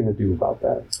 What are you going to do about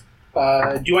that?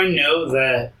 Do I know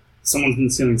that someone's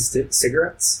consuming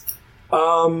cigarettes?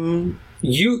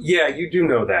 You do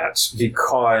know that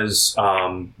because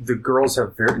the girls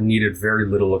have needed very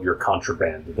little of your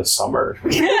contraband this summer.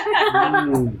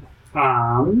 I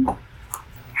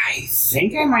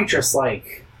think I might just I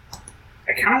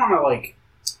kind of want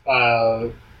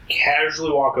to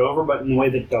casually walk over, but in a way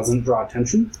that doesn't draw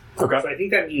attention. Okay. So I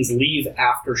think that means leave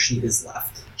after she has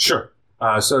left. Sure.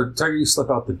 So Tiger, you slip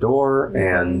out the door,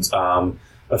 and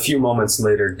a few moments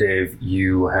later, Dave,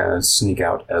 you sneak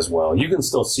out as well. You can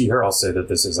still see her. I'll say that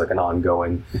this is like an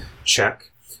ongoing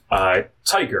check.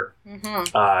 Tiger.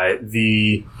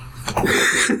 The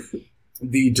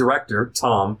the director,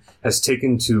 Tom, has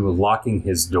taken to locking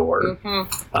his door.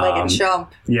 Like a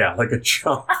chump. Yeah, like a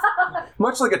chump.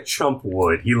 Much like a chump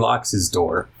would. He locks his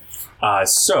door.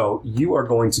 So you are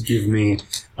going to give me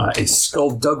a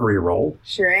skullduggery roll.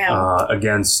 Sure am.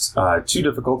 Against 2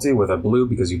 difficulty with a blue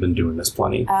because you've been doing this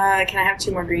plenty. Can I have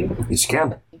 2 more green? Yes, you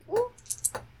can.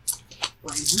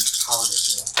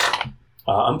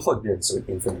 I'm plugged in, so we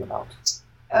can figure them out.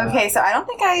 Okay, so I don't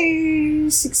think I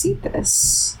succeed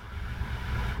this.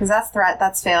 Because that's threat,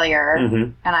 that's failure.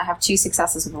 And I have 2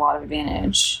 successes with a lot of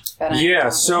advantage.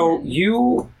 But so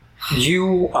you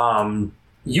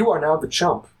are now the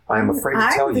chump. I'm afraid to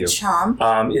tell you. I'm the chump.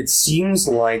 It seems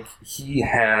like he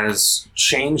has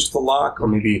changed the lock, or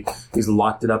maybe he's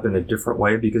locked it up in a different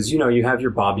way because, you have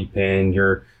your bobby pin,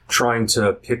 you're trying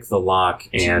to pick the lock,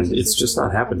 and it's just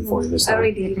not happening for you this time.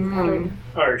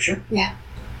 Are you sure? Yeah.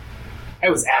 I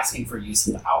was asking for use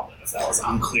of the outlet if that was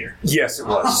unclear. Yes, it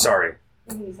was. Sorry.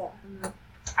 Sorry,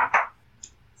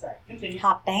 continue.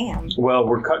 Hot damn. Well,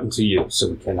 we're cutting to you, so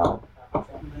we cannot.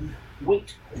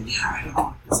 Wait. Yeah, I don't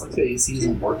know. It's like the AC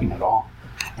isn't working at all.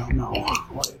 I don't know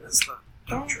what it is. The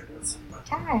temperature is.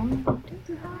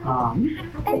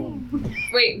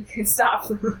 Wait, stop.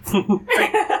 That's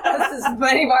as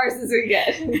many bars as we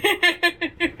get.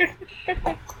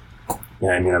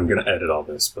 Yeah, I mean, I'm going to edit all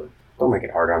this, but don't make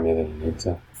it harder on me than you need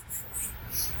to.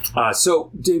 So,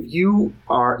 Dave, you've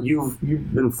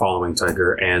been following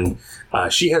Tiger, and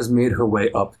she has made her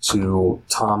way up to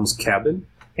Tom's cabin,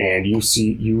 and you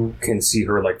can see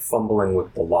her like fumbling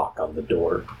with the lock on the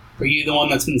door. Are you the one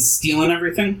that's been stealing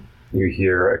everything? You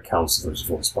hear a counselor's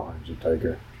voice behind you,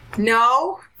 Tiger.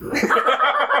 No.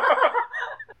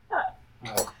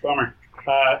 Bummer.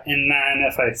 And then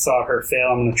if I saw her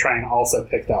fail, I'm going to try and also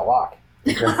pick that lock.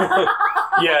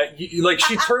 Yeah, like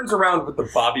she turns around with the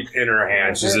bobby pin in her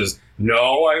hand. She says,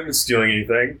 "No, I haven't stealing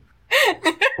anything."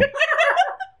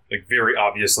 Like very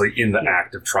obviously in the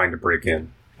act of trying to break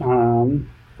in.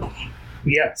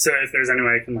 Yeah. So if there's any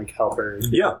way I can like help her.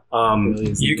 Yeah.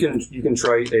 You can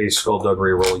try a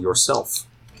skullduggery roll yourself.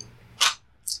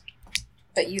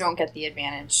 But you don't get the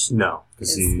advantage. No,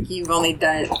 because you've only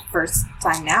done it first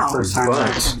time now.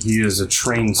 But he is a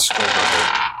trained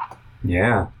skulldugger.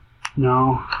 Yeah.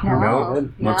 No.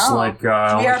 Looks like we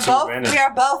are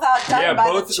both outdone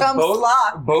by the chump's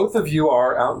lock. Both of you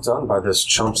are outdone by this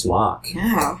chump's lock.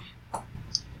 Yeah.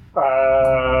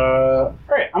 All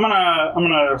right, I'm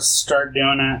gonna start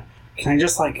doing it. Can I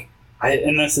just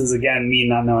and this is again me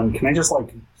not knowing. Can I just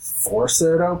force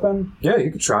it open? Yeah, you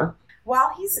could try.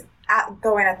 While he's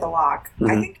going at the lock,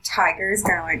 I think Tiger's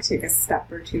gonna take a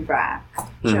step or 2 back,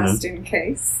 just in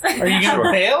case. Are you gonna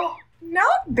bail?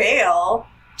 Not bail.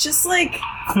 Just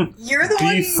you're the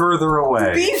one. Be further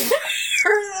away. Be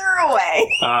further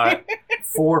away.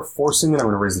 For forcing it, I'm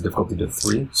going to raise the difficulty to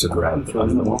 3. So grab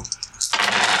the wall.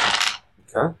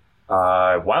 Okay.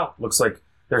 Wow. Looks like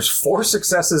there's 4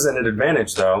 successes and an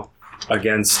advantage though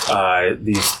against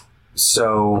these.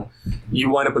 So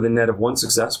you wind up with a net of 1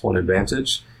 success, 1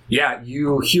 advantage. Yeah,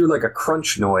 you hear a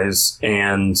crunch noise,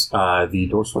 and the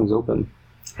door swings open.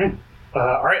 Okay.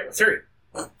 All right. Let's hear it.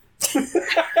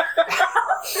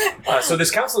 So this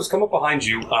counselor's come up behind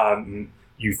you.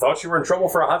 You thought you were in trouble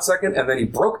for a hot second, and then he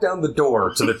broke down the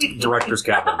door to the director's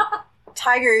cabin.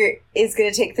 Tiger is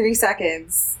going to take 3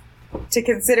 seconds to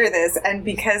consider this, and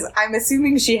because I'm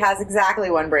assuming she has exactly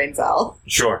 1 brain cell,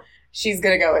 Sure. she's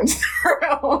going to go into her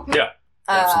room. Yeah,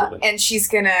 absolutely. And she's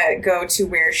going to go to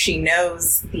where she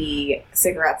knows the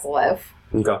cigarettes live,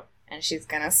 Okay. and she's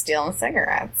going to steal the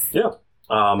cigarettes. Yeah.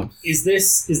 Is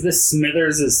this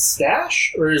Smithers'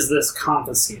 stash or is this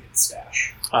confiscated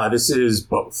stash? This is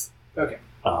both. Okay.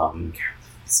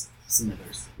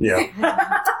 Smithers. Yeah.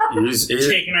 he's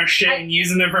taking our shit and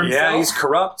using it for himself. Yeah, he's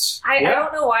corrupt. I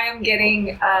don't know why I'm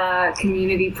getting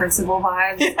community principal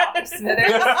vibes off of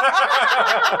Smithers.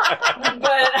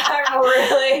 But I'm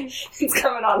really, it's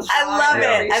coming on strong. I love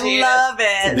it. I love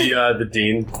it. The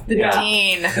dean. The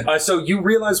dean. So you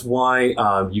realize why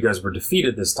you guys were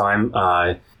defeated this time.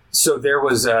 So there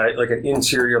was an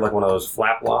interior, one of those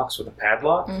flap locks with a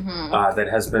padlock that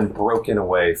has been broken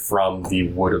away from the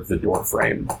wood of the door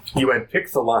frame. You had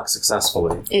picked the lock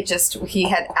successfully. He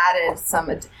had added some.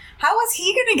 How was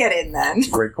he going to get in then?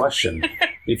 Great question.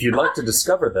 If you'd like to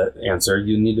discover that answer,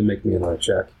 you need to make me another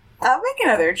check. I'll make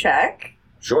another check.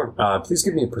 Sure. Please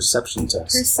give me a perception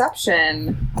test.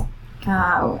 Perception.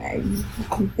 I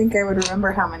think I would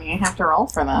remember how many I have to roll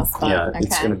for this. But,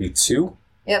 It's going to be 2.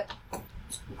 Yep.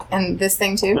 And this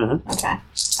thing too? Mhm. Okay.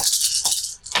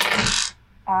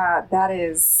 That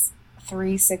is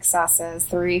 3 successes,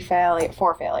 4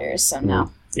 failures, so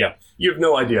no. Yeah, you have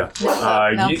no idea.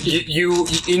 No. You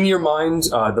in your mind,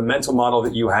 the mental model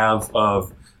that you have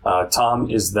of Tom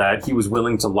is that he was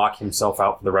willing to lock himself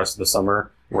out for the rest of the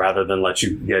summer rather than let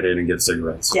you get in and get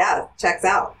cigarettes. Yeah, checks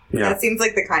out. Yeah. That seems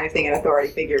like the kind of thing an authority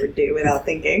figure would do without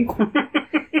thinking.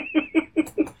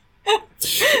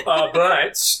 But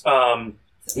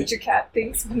What your cat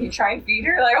thinks when you try and feed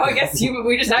her? Like, oh, I guess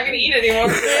we're just not going to eat anymore.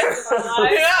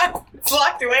 Yeah, it's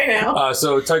locked away now.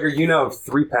 so Tiger, you now have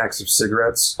 3 packs of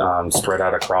cigarettes spread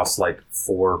out across like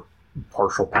 4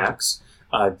 partial packs.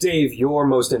 Dave, your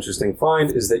most interesting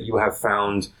find is that you have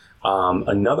found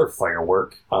another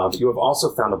firework. But you have also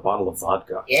found a bottle of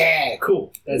vodka. Yeah,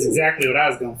 cool. That's exactly what I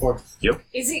was going for.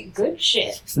 Is it good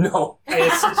shit? No,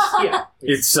 It's just, yeah.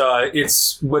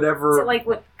 it's whatever. Is it like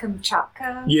what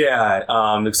Kamchatka?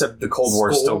 Yeah, except the Cold War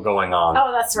is Skull. still going on.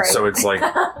 Oh, that's right. So it's like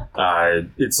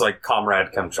Comrade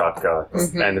Kamchatka,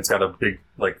 and it's got a big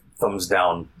like thumbs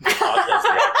down. As the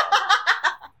icon.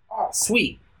 Oh,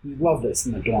 sweet. We love this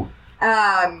in the dorm.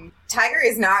 Tiger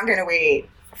is not going to wait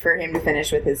for him to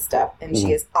finish with his stuff, and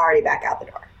she is already back out the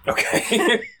door.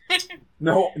 Okay.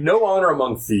 No honor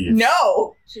among thieves.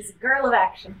 No, She's a girl of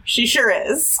action. she sure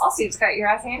is. Also, you just got your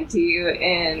ass handed to you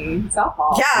in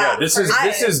softball. Yeah, this is the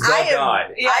guy.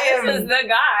 Yeah, I this is the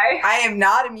guy. I am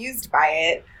not amused by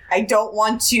it. I don't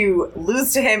want to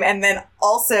lose to him and then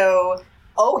also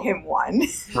owe him one.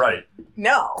 Right.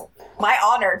 No. My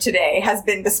honor today has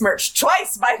been besmirched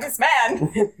twice by this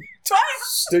man. Twice!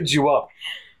 Stood you up.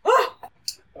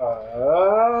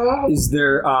 Is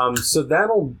there so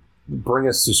that'll bring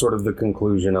us to sort of the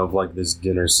conclusion of like this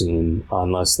dinner scene,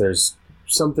 unless there's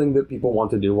something that people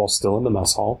want to do while still in the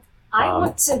mess hall. I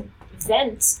want to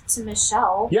vent to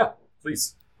Michelle. Yeah,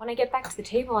 please. When I get back to the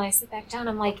table and I sit back down,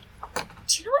 I'm like,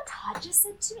 do you know what Todd just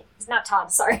said to me? It's not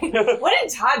Todd, sorry. What did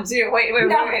Todd do? Wait,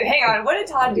 No. hang on. What did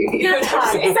Todd do? Not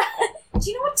Todd. Do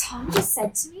you know what Tom just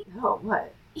said to me? No,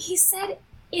 what? He said,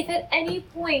 if at any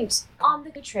point on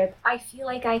the trip I feel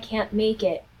like I can't make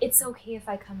it, it's okay if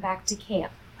I come back to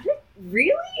camp.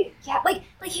 Really? Yeah, like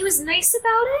he was nice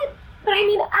about it, but I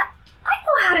mean, I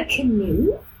know how to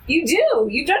canoe. You do.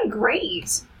 You've done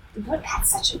great. But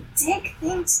that's such a dick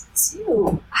thing to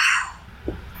do.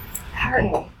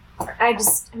 Okay.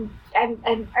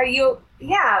 I'm Are you?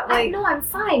 Yeah. Like, no, I'm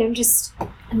fine. I'm just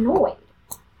annoyed.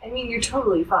 I mean, you're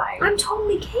totally fine. I'm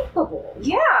totally capable.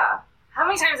 Yeah. How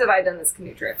many times have I done this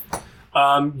canoe trip?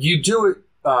 You do it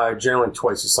generally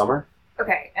twice a summer,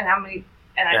 Okay, and how many?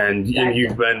 and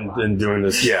you've been doing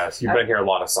this. Yes, you've been here a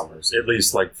lot of summers, at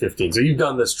least like 15. So you've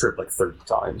done this trip like 30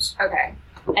 times. Okay.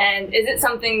 And is it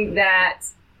something that,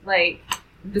 like,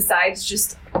 besides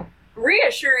just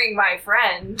reassuring my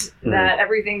friend that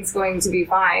everything's going to be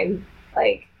fine,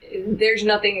 like, there's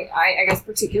nothing, I guess,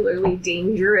 particularly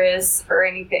dangerous or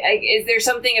anything? Like, is there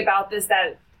something about this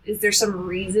that, is there some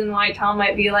reason why Tom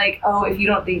might be like, oh, if you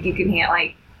don't think you can handle,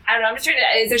 like, I don't know, I'm just trying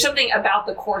to, is there something about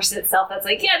the course itself that's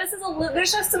like, yeah, this is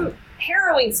there's just some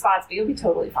harrowing spots, but you'll be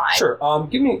totally fine. Sure.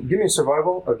 Give me a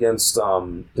survival against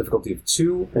difficulty of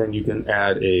 2, and you can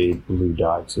add a blue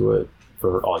die to it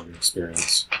for all your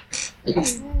experience.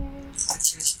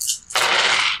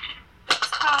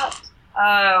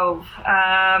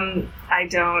 I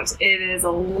don't. It is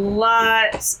a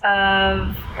lot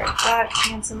of that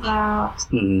cancels out.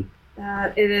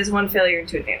 It is 1 failure and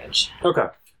 2 advantage. Okay.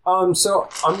 So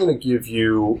I'm going to give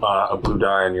you a blue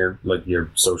die on your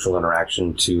social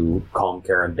interaction to calm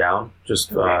Karen down,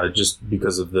 just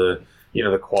because of the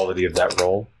the quality of that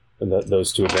roll and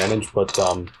those 2 advantage. But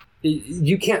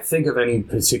you can't think of any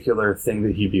particular thing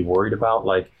that he'd be worried about.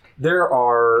 Like, there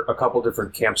are a couple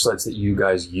different campsites that you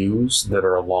guys use that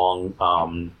are along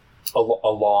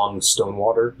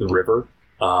Stonewater, the river,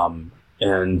 and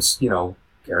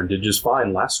Karen did just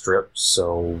fine last trip,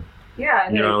 so. Yeah,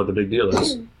 You don't know what the big deal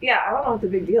is. Yeah, I don't know what the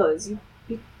big deal is.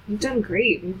 You've done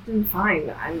great. You've done fine.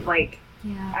 I'm like,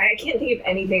 Yeah. I can't think of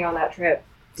anything on that trip.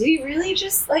 Did he really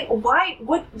just, like, why?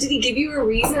 What, did he give you a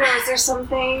reason, or is there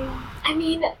something? I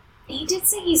mean, he did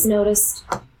say he's noticed,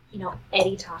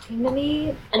 Eddie talking to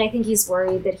me, and I think he's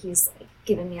worried that he's, like,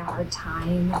 giving me a hard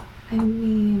time. I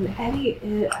mean, Eddie,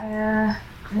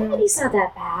 Eddie's not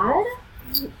that bad.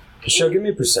 Michelle, give me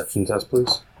a perception test,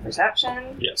 please.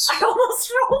 Perception? Yes. I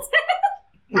almost rolled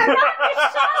it. I'm not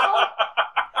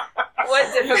Michelle.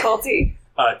 What difficulty?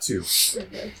 2.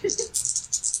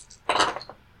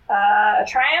 A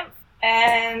triumph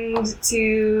and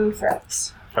 2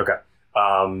 threats. Okay.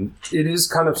 It is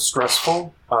kind of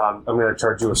stressful. I'm going to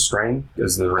charge you a strain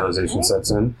as the realization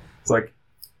sets in. It's like,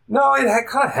 No, it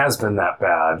kind of has been that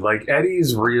bad. Like,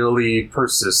 Eddie's really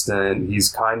persistent. He's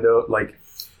kind of, like,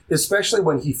 especially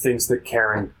when he thinks that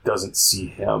Karen doesn't see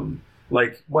him.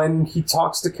 Like, when he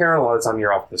talks to Karen, a lot of the time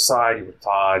you're off to the side, you're with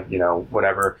Todd,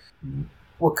 whatever.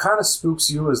 What kind of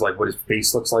spooks you is, like, what his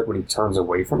face looks like when he turns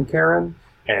away from Karen.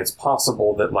 And it's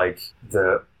possible that, like,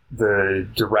 the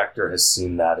director has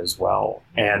seen that as well.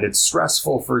 And it's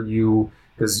stressful for you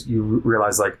because you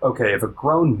realize, like, okay, if a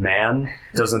grown man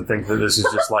doesn't think that this is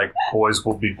just, like, boys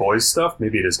will be boys stuff,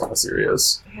 maybe it is kind of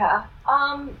serious. Yeah.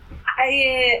 I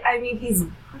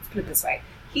mean, let's put it this way.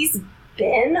 He's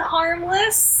been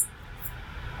harmless.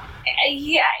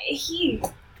 Yeah, he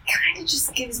kind of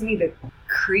just gives me the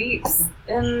creeps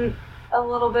in a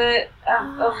little bit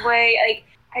of way. Like,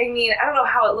 I mean, I don't know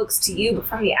how it looks to you, but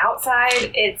from the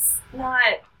outside, it's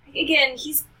not... Again,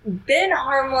 he's been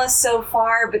harmless so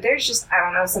far, but there's just, I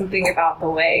don't know, something about the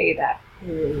way that...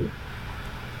 Did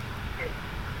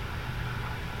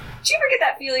you ever get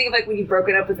that feeling of, like, when you've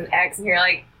broken up with an ex and you're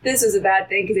like, this was a bad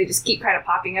thing because they just keep kind of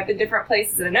popping up in different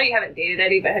places? And I know you haven't dated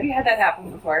Eddie, but have you had that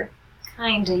happen before?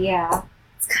 Kinda, yeah.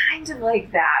 It's kind of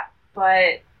like that,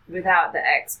 but without the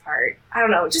ex part. I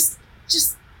don't know, just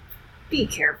be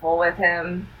careful with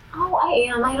him. Oh,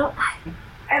 I am. I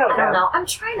don't know. I'm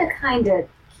trying to kind of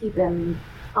keep him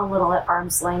a little at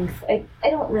arm's length. I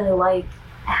don't really like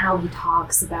how he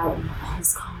talks about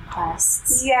his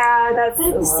conquests. Yeah, that's But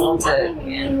at the same time, I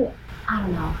yeah. mean, I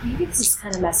don't know. Maybe this is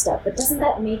kind of messed up, but doesn't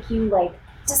that make you, like,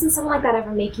 doesn't something like that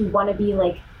ever make you want to be,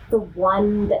 like, the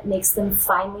one that makes them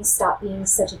finally stop being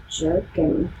such a jerk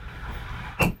and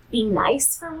be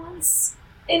nice for once?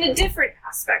 In a different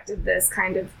aspect of this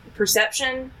kind of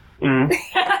perception. Mm.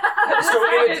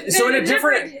 So in a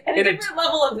different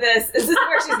level of this, is this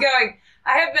where she's going?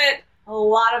 I have met a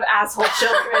lot of asshole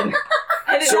children,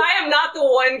 and I am not the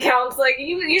one counseling.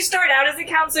 You start out as a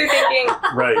counselor thinking,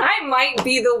 right. I might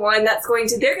be the one that's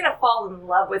they're going to fall in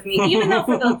love with me, even though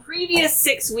for the previous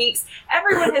 6 weeks,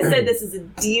 everyone has said this is a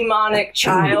demonic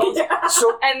child.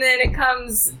 So, and then it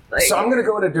comes like... So I'm going to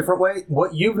go in a different way.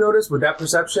 What you've noticed with that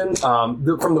perception, from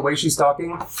the way she's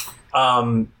talking,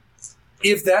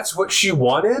 if that's what she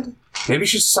wanted, maybe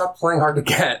she should stop playing hard to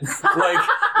get.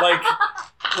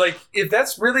 Like, if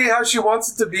that's really how she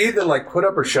wants it to be, then, like, put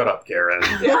up or shut up, Karen.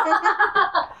 Okay.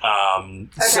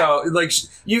 So, like,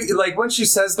 when she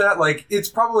says that, like, it's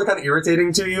probably kind of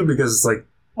irritating to you because it's like,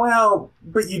 well,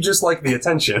 but you just like the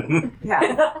attention.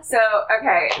 Yeah. So,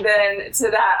 okay, then to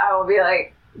that I will be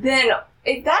like, then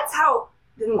if that's how,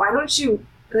 then why don't you,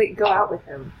 like, go out with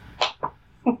him?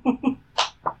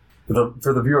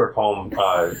 For the viewer at home,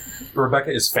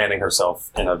 Rebecca is fanning herself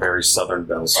in a very Southern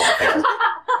Belle sort of thing,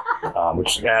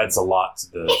 which adds a lot to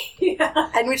the... Yeah.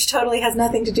 And which totally has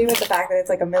nothing to do with the fact that it's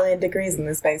like 1,000,000 degrees in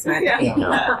this basement.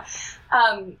 Yeah.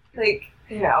 Like,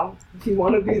 if you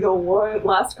want to be the one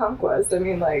last conquest, I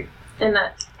mean, like... And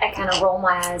I kind of roll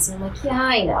my eyes and I'm like, yeah,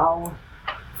 I know.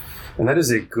 And that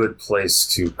is a good place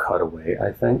to cut away,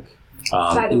 I think.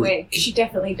 By the way, she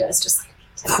definitely does just like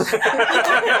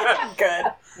Good.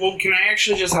 Well, can I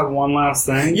actually just have one last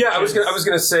thing? Yeah, I was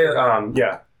gonna say,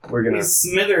 we're gonna... Is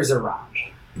Smithers around?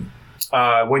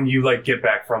 When you, like, get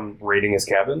back from raiding his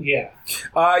cabin? Yeah.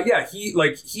 He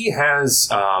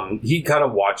kind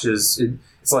of watches,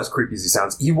 it's not as creepy as he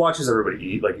sounds, he watches everybody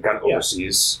eat, like, he kind of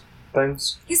oversees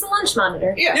things. He's the lunch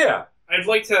monitor. Yeah. I'd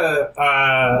like to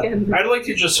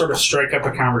just sort of strike up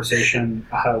a conversation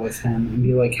with him and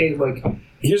be like, hey, like...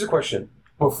 Here's a question.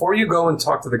 Before you go and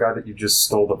talk to the guy that you just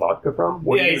stole the vodka from,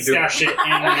 what are you going to do?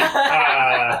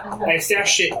 I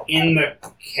stashed it in the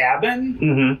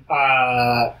cabin,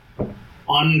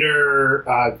 under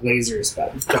Glazer's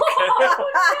bed.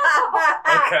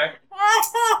 Okay.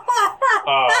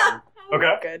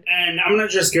 Okay. Good. And I'm going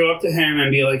to just go up to him and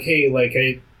be like, hey, like,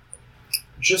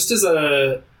 just as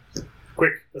a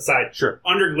quick aside, Sure.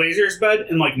 under Glazer's bed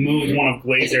and, like, moved one of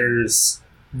Glazer's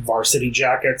varsity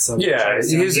jackets. Of he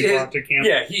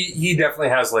definitely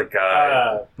has like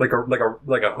a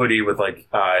hoodie with like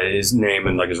his name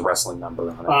and like his wrestling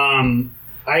number on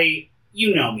it.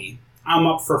 You know me. I'm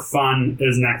up for fun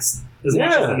as much as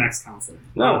the next counselor.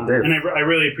 No, Dave. And I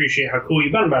really appreciate how cool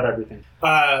you've been about everything.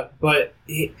 But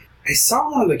I saw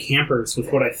one of the campers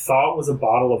with what I thought was a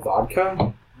bottle of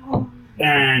vodka,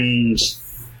 and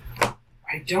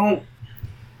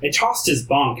I tossed his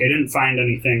bunk. I didn't find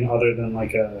anything other than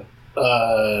like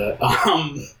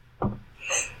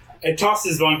I tossed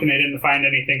his bunk and I didn't find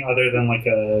anything other than like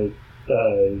a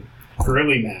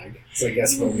Grilly mag. So I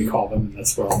guess what we call them in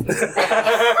this world.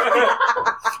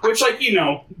 Which, like,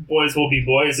 boys will be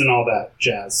boys and all that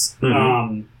jazz.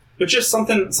 Mm-hmm. But just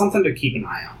something to keep an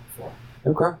eye out for.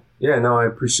 Okay. Yeah, no, I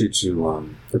appreciate you. I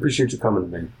appreciate you coming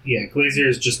to me. Yeah,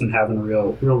 Glazier's just been having a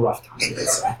real rough time with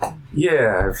this.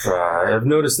 Yeah, I've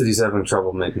noticed that he's having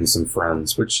trouble making some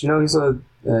friends. Which I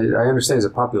understand he's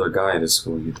a popular guy at his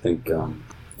school. You'd think,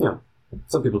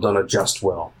 some people don't adjust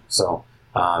well. So,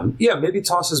 maybe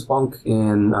toss his bunk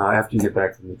in after you get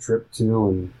back from the trip too,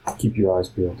 and keep your eyes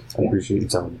peeled. I appreciate you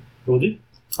telling me. Will do.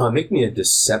 Make me a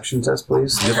deception test,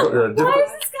 please. Why is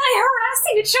this guy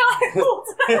harassing a child?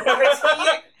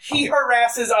 He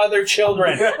harasses other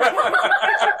children.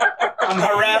 I'm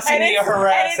harassing the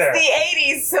harasser. And it's the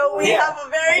 80s, so we have a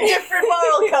very different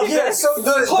moral compass. Yeah, so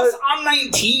Plus, I'm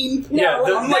 19.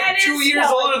 I'm like 2 years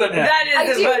older than him. That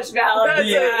is much valid.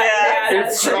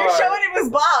 It's, You're showing him his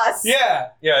boss. Yeah.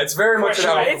 it's very much an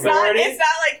It's not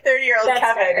like 30-year-old That's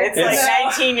Kevin. fair. It's like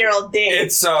 19-year-old Dave.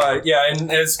 It's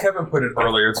and as Kevin put it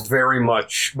earlier, it's very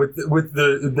much with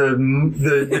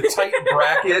the tight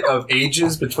bracket of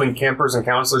ages between campers and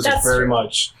counselors. It's That's very true.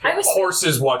 much I was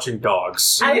horses watching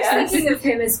dogs. I was thinking of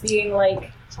him as being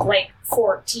like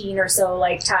 14 or so,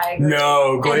 like Tiger.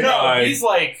 No, He's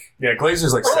like,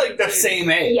 Glazer's like we're like the 17. same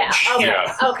age. Yeah. Okay.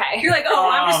 Yeah. Okay. You're like,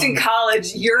 I'm just in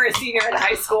college. You're a senior in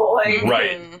high school. Like,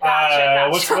 Right. Gotcha.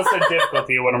 What's the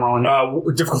difficulty of what I'm rolling?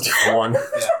 Difficulty 1.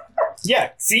 Yeah.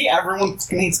 See, everyone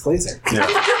hates Glazer. Yeah.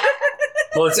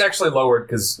 Well, it's actually lowered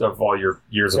because of all your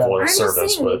years of loyal I'm just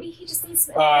service. saying, But maybe he just needs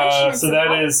some attention. So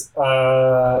that is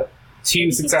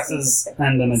 2 successes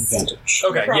and an advantage.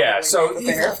 okay, yeah. So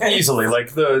easily,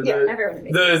 like everyone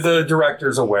makes the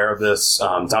director's aware of this.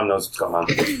 Tom knows what's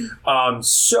going on.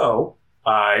 So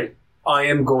I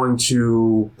am going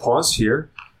to pause here.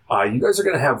 You guys are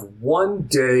going to have one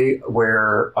day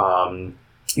where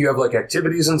you have like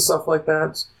activities and stuff like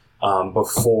that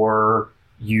before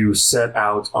you set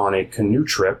out on a canoe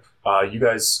trip. You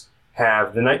guys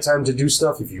have the nighttime to do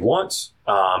stuff if you want.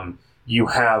 You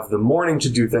have the morning to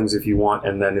do things if you want,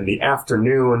 and then in the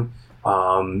afternoon,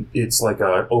 it's like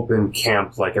an open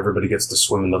camp, like everybody gets to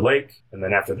swim in the lake, and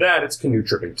then after that, it's canoe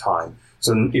tripping time.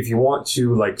 So if you want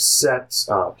to like set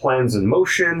plans in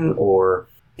motion or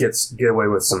get away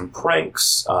with some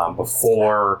pranks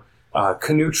before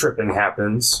canoe tripping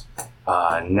happens,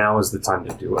 now is the time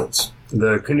to do it.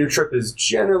 The canoe trip is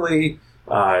generally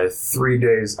 3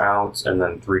 days out and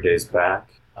then 3 days back.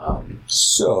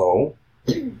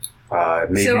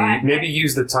 Maybe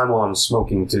use the time while I'm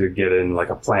smoking to get in like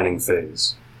a planning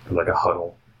phase, like a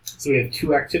huddle. So we have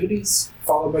 2 activities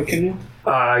followed by canoe.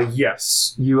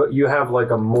 Yes, you have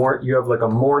like a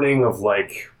morning of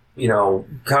like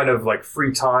kind of like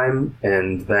free time,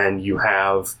 and then you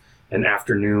have an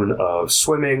afternoon of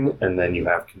swimming, and then you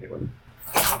have canoeing.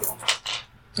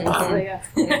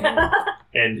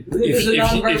 And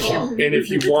if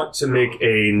you want to make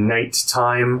a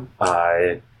nighttime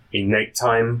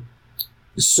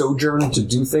sojourn to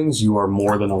do things, you are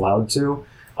more than allowed to.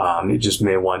 It just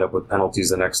may wind up with penalties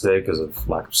the next day because of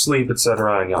lack of sleep,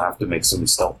 etc., and you'll have to make some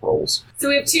stealth rolls. So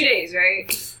we have 2 days,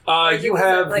 right? You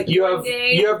have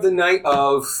the night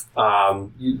of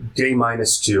day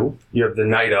 -2. You have the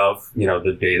night of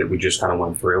the day that we just kind of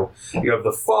went through. You have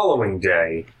the following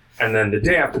day, and then the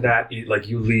day after that,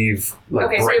 you leave like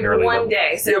Okay, so bright we and have early. 1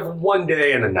 day. So you have 1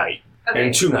 day and a night. Okay.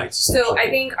 And 2 nights. So I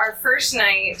think our first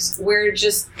night, we're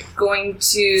just going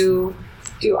to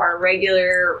do our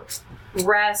regular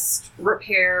rest,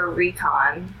 repair,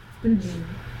 recon.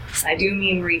 I do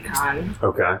mean recon.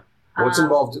 Okay. What's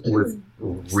involved with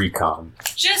recon?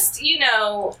 Just,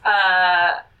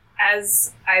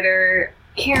 as either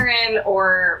Karen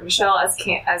or Michelle as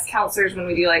counselors, when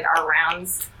we do like our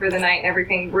rounds for the night and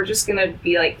everything, we're just gonna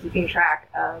be like keeping track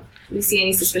of if we see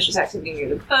any suspicious activity near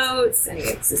the boats, any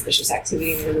suspicious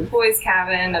activity near the boys'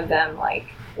 cabin, of them like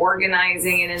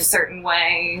organizing it in a certain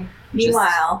way.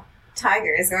 Meanwhile,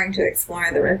 Tiger is going to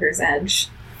explore the river's edge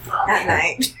at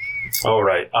night. All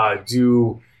right.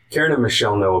 Do Karen and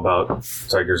Michelle know about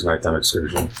Tiger's nighttime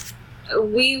excursion?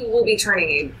 We will be turning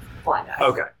a blind eye.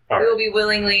 Okay. All We right. will be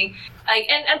willingly,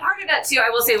 and part of that too, I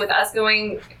will say with us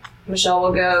going, Michelle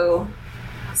will go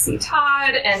see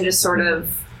Todd and just sort of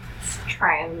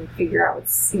try and figure out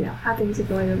what's, how things are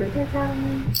going over their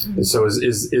cabin. So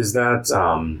is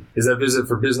that visit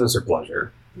for business or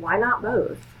pleasure? Why not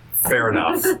both? Fair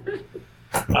enough.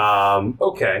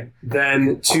 Okay.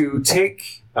 Then to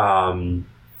take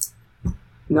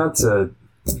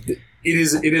it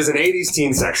is an 80s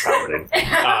teen sex comedy.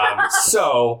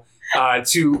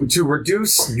 To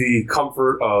reduce the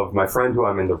comfort of my friend who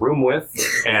I'm in the room with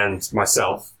and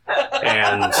myself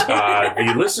and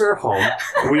the listener at home,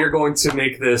 we are going to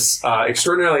make this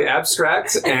extraordinarily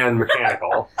abstract and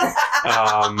mechanical.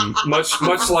 Much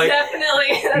like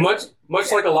Definitely. Much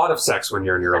like a lot of sex when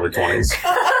you're in your early 20s. That's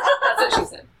what she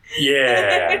said.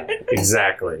 Yeah,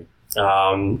 exactly.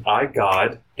 I,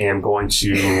 God, am going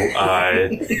to.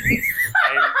 I,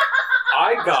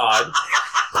 God,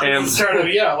 am. Start of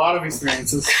a lot of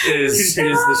experiences. Is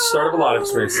the start of a lot of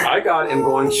experience. I, God, am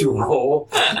going to roll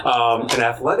an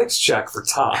athletics check for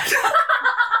Todd.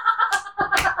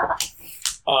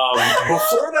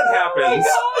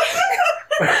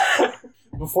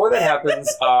 Before that happens,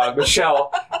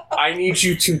 Michelle, I need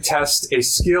you to test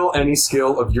any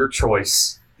skill of your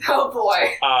choice. Oh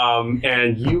boy.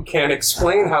 And you can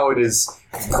explain how it is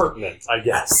pertinent, I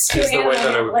guess, is the way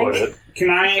that I would put it. Can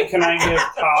I give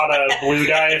Todd a blue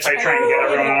die if I try and get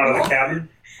everyone out of the cabin?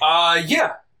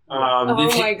 Yeah.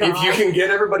 If you can get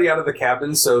everybody out of the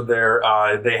cabin so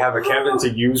they have a cabin to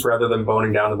use rather than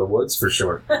boning down in the woods, for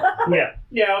sure.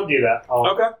 Yeah, I'll do that.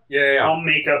 Okay. Yeah. I'll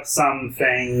make up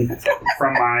something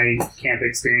from my camp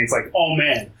experience, like, oh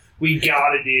man, we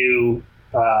gotta do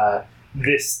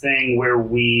this thing where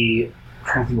we... I'm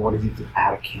trying to think what is it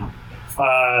at a camp.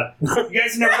 You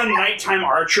guys never done nighttime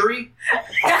archery?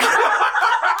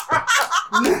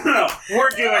 No, we're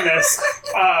doing this.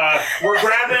 We're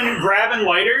grabbing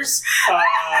lighters,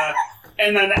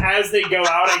 and then as they go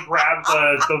out, I grab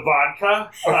the vodka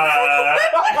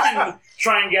and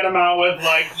try and get them out with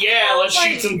let's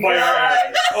shoot some fire.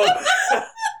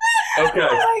 Okay.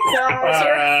 Oh my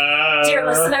god. Dear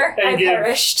listener, I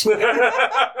perished.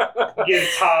 Give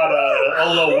Todd a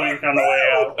little wink on the way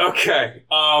out. Okay.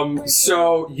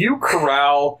 So you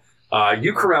corral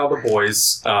the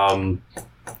boys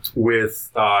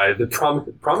with the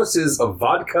promises of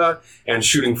vodka and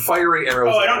shooting fiery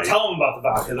arrows. Oh, I don't tell them about the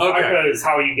vodka. The vodka is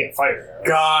how you get fire arrows.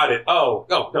 Got it. Oh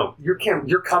no, your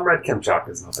Comrade Kemchak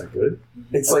is not that good.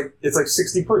 It's like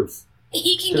 60 proof.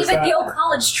 He can give it the old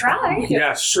college try.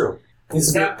 Yeah, it's true.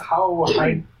 Is that how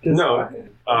high? No.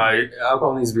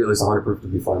 Alcohol needs to be at least 100 proof to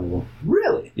be flammable.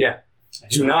 Really? Yeah.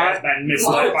 Do not... Been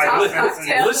misled by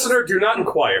this. Listener, do not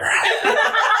inquire.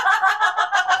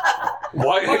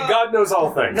 Why? God knows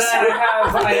all things. I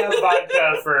have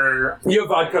vodka for... You have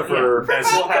vodka for... You for can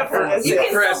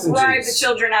S still and bribe Gs. the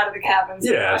children out of the cabins.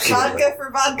 Yeah, Vodka for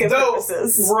vodka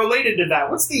purposes. Related to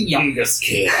that, what's the youngest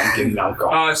kid I'm getting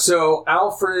alcohol? So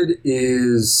Alfred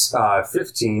is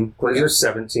 15, Glazer's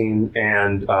 17,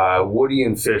 and Woody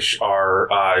and Fish are...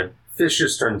 Fish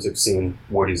just turned 16.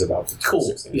 Woody's about to turn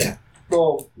 16. Yeah.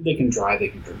 Well, they can drive, they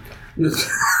can drink.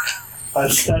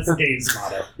 That's Dave's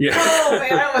motto. Yeah. Oh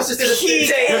man, I was just gonna say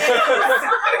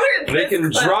They can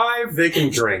drive, they can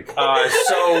drink.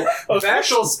 So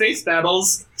official Space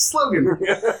Battles slogan.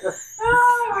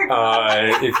 Oh my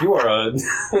god. If you are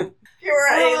If you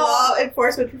are a law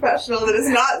enforcement professional that is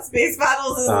not Space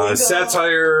Battles is legal.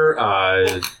 satire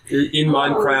in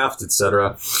Minecraft,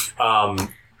 etc.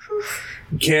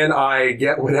 Can I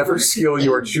get whatever skill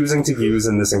you are choosing to use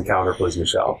in this encounter, please,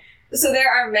 Michelle? So there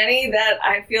are many that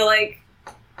I feel like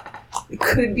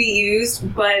could be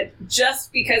used, but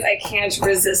just because I can't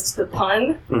resist the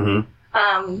pun,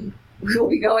 we'll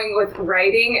be going with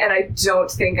writing, and I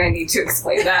don't think I need to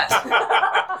explain that.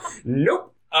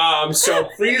 Nope. So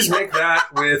please make that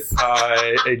with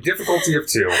a difficulty of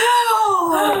 2.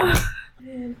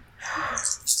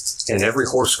 And every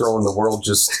horse girl in the world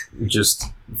just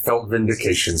felt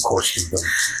vindication coursed through them.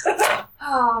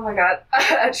 Oh my god.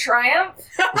 A triumph?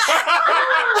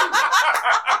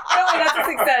 Really, that's a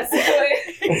success.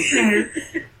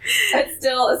 It's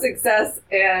still a success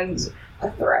and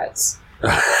a threat.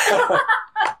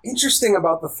 Interesting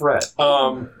about the threat.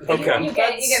 Okay. You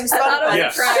get I thought it was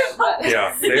Yes. a triumph, but...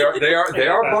 Yeah, they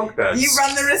are bunk beds. You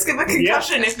run the risk of a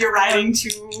concussion if you're riding to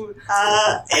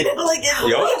Yup. I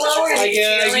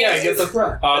get the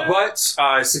threat. But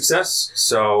success.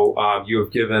 So you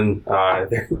have given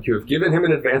him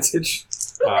an advantage.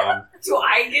 Do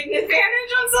I get an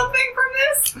advantage on something from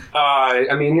this?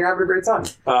 I mean, you're having a great time.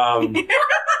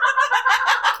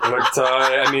 But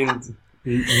I mean,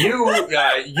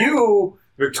 you,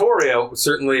 Victoria,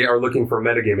 certainly are looking for a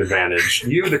metagame advantage.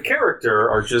 You, the character,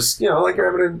 are just like you're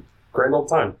having a grand old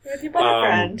time. with your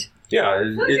boyfriend. Yeah, I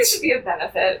feel like there should be a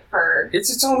benefit for... it's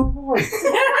its own reward.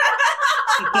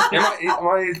 Am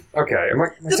I okay? Am I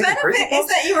The taking crazy benefit is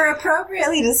that you were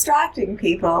appropriately distracting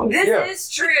people. This Yeah. is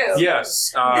true.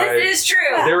 Yes. This is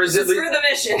true. There is This at is least for the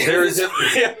mission. there is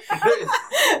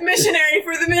Missionary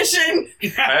for the mission.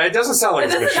 it doesn't sound like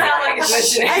It it's doesn't mission. sound like a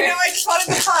missionary. I know, I just wanted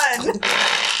the fun.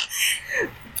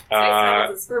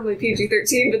 It's firmly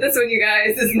PG-13, but this one, you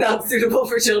guys, is not suitable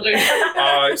for children.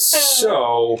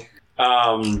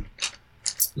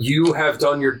 You have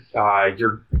done your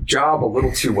job a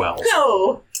little too well.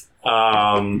 No.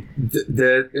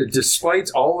 that despite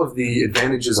all of the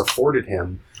advantages afforded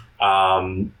him,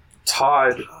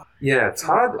 Todd,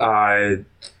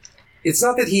 it's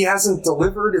not that he hasn't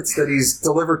delivered, it's that he's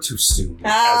delivered too soon,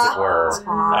 as it were.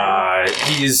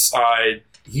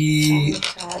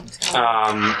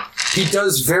 He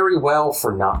does very well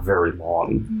for not very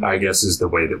long, I guess is the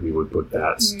way that we would put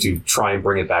that, to try and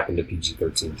bring it back into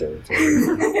PG-13 territory.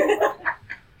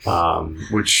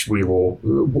 Which we will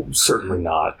certainly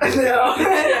not. No.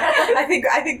 I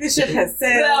think the ship has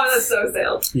sailed. No, that's so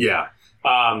sailed. Yeah.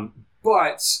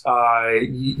 But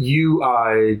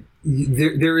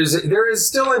there is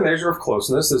still a measure of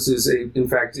closeness. This is in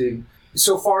fact,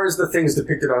 so far as the things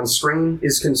depicted on screen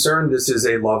is concerned, this is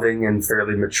a loving and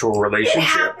fairly mature relationship.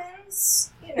 It happens.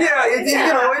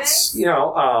 It's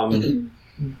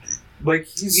like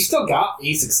You still got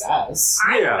a success.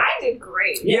 I did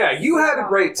great. Yeah, you had a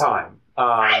great time.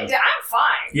 I'm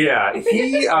fine. Yeah,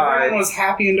 Everyone was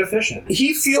happy and efficient.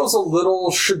 he feels a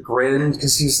little chagrined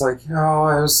because he's like, it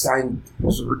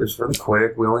was really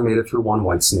quick. We only made it through one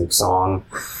Whitesnake song.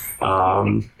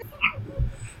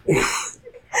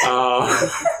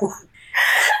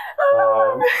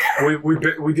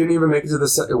 We didn't even make it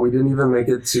to we didn't even make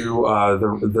it to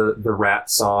the rat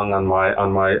song on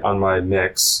my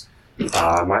mix,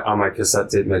 on my cassette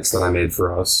tape mix that I made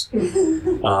for us.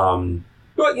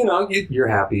 But you're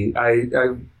happy. It's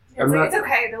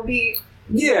okay. There'll be.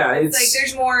 Yeah, it's like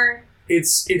there's more.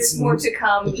 There's more to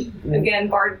come. Again,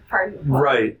 pardon the pun.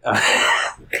 Right.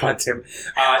 God damn.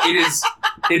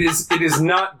 It is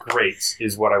not great,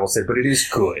 is what I will say, but it is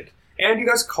good. And you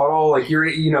guys cuddle like you're,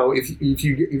 if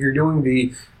you're doing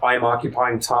the I am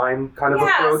occupying time kind of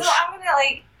approach. So I'm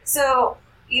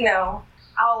gonna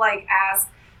I'll ask.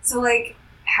 So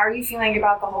how are you feeling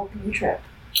about the whole canoe trip?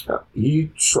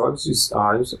 He shrugs his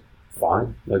eyes.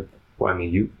 Fine.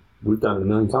 We've done it a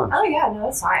million times. Oh yeah, no,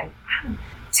 it's fine.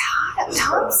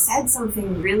 Tom said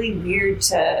something really weird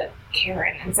to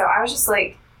Karen, and so I was just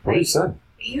like, what did he say?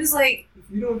 He was like, if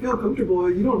you don't feel comfortable,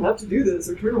 you don't have to do this,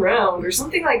 or turn around, or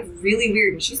something really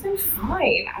weird. And she's been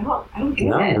fine. I don't get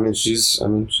it. She's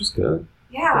good.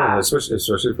 Yeah. Especially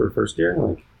for the first year.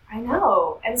 I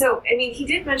know. And so, he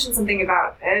did mention something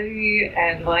about Eddie,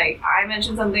 and I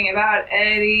mentioned something about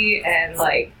Eddie, and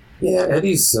yeah,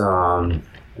 Eddie's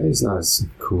not as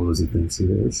cool as he thinks he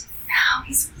is. No,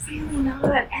 he's really not.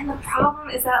 And the problem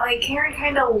is that Karen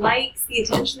kind of likes the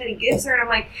attention that he gives her, and I'm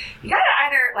like, you gotta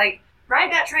either ride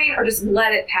that train or just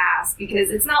let it pass, because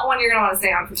it's not one you're gonna want to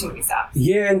stay on for too many stops.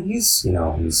 Yeah, and he's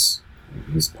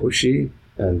pushy,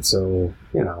 and so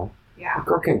Yeah. the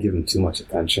girl can't give him too much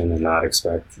attention and not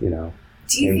expect Do you him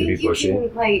think to be pushy. You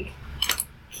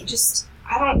can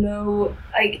I don't know,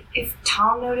 if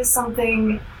Tom noticed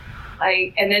something,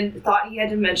 and then thought he had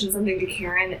to mention something to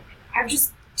Karen,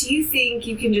 do you think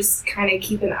you can just kind of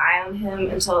keep an eye on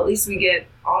him until at least we get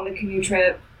on the canoe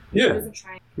trip? Yeah. He doesn't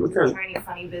try any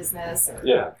funny business.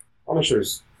 Yeah. I'll make sure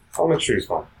he's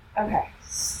fine. Okay.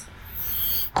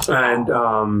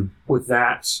 And with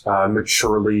that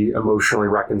maturely, emotionally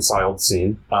reconciled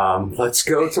scene, let's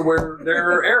go to where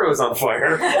there are arrows on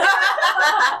fire.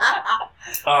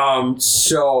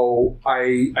 So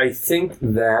I think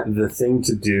that the thing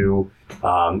to do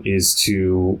is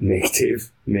to make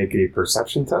Dave make a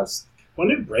perception test. When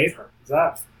did Braveheart? Was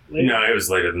that later? No, it was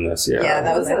later than this. Yeah, Yeah,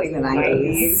 that was in the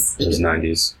 90s. It was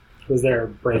 90s. Was there a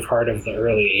Braveheart of the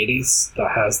early 80s that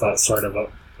has that sort of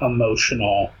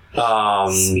emotional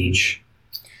speech?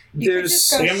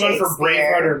 There's. I think I'm going for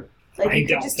Braveheart or Like, I you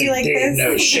could don't just think do like Dave this.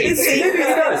 knows Shakespeare. Maybe he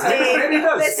does. Maybe he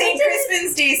does. The St.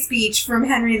 Crispin's Day speech from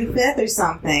Henry V or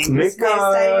something. Make Just when I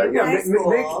studied in high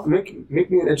school. make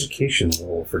me an education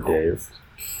roll for Dave.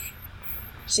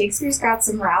 Shakespeare's got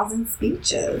some rousing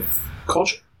speeches.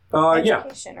 Culture. Yeah,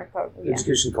 Education or yeah.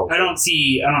 education culture. I don't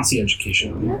see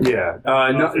education. Yeah,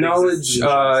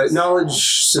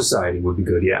 knowledge society would be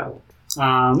good. Yeah,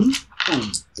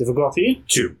 Difficulty?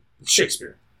 2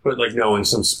 Shakespeare, but like knowing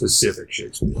some specific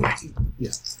Shakespeare.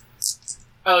 Yes.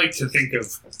 I like to think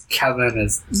of Kevin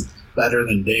as better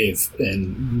than Dave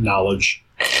in knowledge.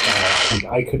 And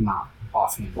I could not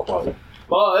offhand quote.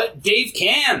 But Dave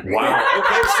can. Wow.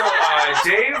 Okay, so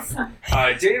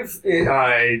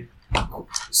Dave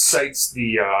cites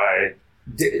the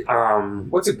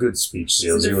what's a good speech,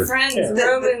 Seals? The friends, Yeah.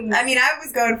 Roman. I mean, I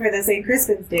was going for the St.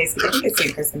 Crispin's Day speech. I think it's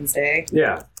St. Crispin's Day.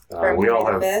 Yeah. From We all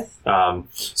Henry have. V.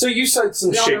 So you cite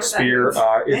some We all know what that Shakespeare.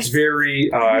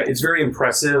 It's very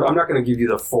impressive. I'm not going to give you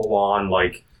the full on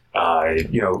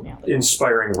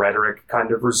inspiring rhetoric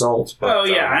kind of result. But, Oh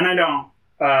yeah, and I don't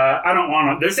I don't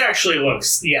want to. This actually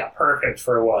looks, perfect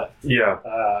for what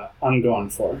I'm going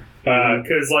for.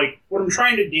 Because, what I'm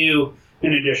trying to do,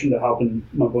 in addition to helping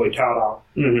my boy Todd out,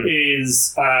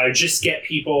 is just get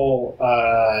people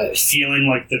feeling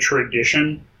like the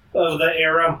tradition of the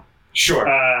era. Sure.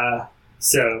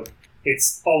 So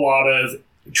it's a lot of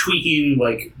tweaking,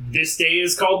 this day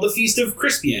is called the Feast of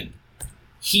Crispian.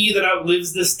 He that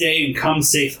outlives this day and comes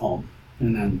safe home.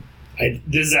 And then,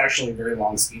 this is actually a very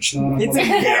long speech. It's a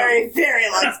very, very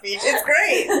long speech. It's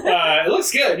great. It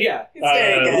looks good, yeah. It's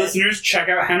very good. Listeners, check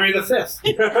out Henry V.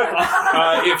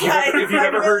 If you've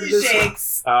ever heard of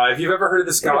this, if you've ever heard of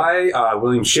this guy,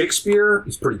 William Shakespeare,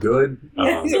 he's pretty good.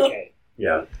 Okay.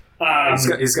 Yeah.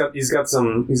 He's got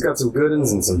some good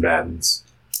ones and some bad ones.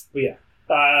 Yeah.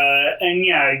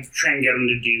 I try and get him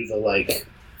to do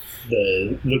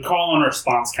the call and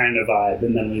response kind of vibe,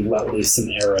 and then we let loose some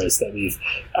arrows that we've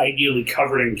ideally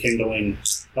covered in kindling,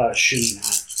 shooting at.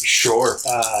 Sure.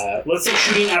 Let's say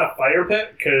shooting at a fire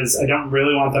pit, because I don't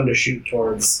really want them to shoot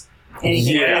towards.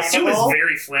 Anything Yeah. I assume it's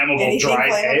very flammable, Anything dry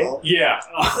hay. flammable? Yeah.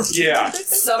 Yeah.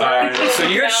 Summer. So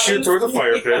you guys shoot toward the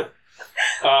fire pit.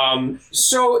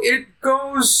 So it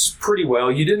goes pretty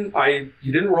well. You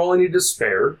didn't roll any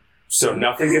despair, so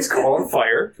nothing gets caught on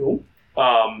fire. Cool.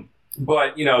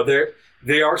 But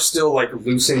they are still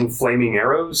loosing flaming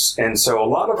arrows, and so a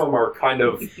lot of them are kind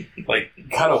of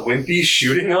wimpy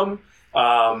shooting them.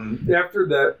 After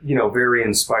that, very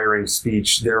inspiring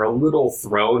speech, they're a little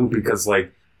thrown because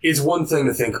it's one thing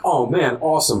to think, oh man,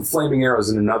 awesome, flaming arrows,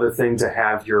 and another thing to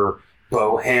have your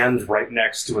bow hand right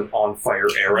next to an on-fire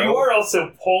arrow. You are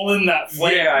also pulling that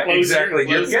flame closer, exactly.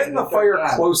 You're getting the fire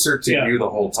closer to Yeah. you the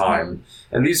whole time.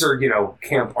 And these are,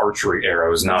 camp archery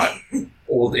arrows, not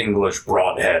Old English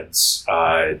broadheads.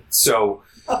 So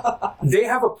they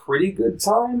have a pretty good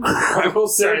time, I will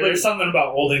say. Sorry, there's something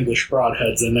about Old English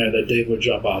broadheads in there that Dave would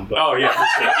jump on. But Oh, yeah. For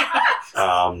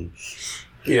sure.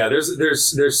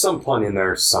 There's some pun in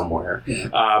there somewhere.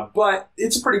 Yeah. But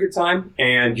it's a pretty good time,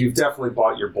 and you've definitely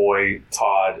bought your boy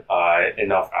Todd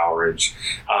enough hourage.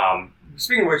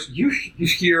 Speaking of which, you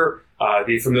hear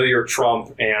the familiar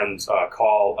trump and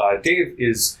call. Dave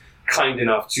is kind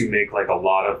enough to make a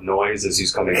lot of noise as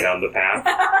he's coming down the path,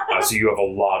 so you have a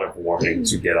lot of warning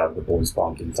to get out of the boy's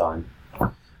bump in time.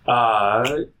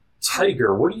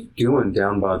 Tiger, what are you doing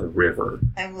down by the river?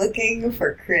 I'm looking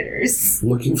for critters.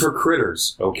 Looking for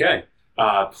critters. Okay.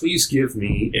 Please give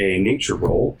me a nature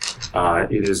roll.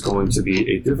 It is going to be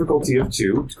a difficulty of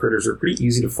 2. Critters are pretty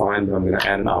easy to find, but I'm going to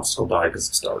add an obstacle die because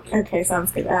it's dark. Okay,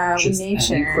 sounds good. Just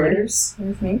Nature. critters?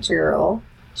 Where's nature roll?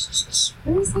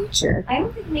 Where's nature? I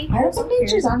don't think I don't think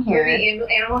nature's on here. Maybe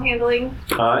animal handling.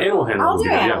 Animal handling. I'll would do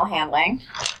be good, animal handling.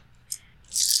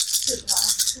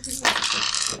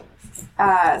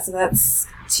 So that's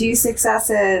 2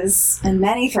 successes and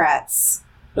many threats.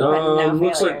 Yeah. no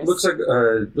Looks like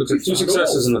failures. 2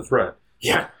 successes and a threat.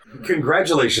 Yeah.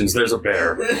 Congratulations. There's a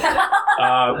bear.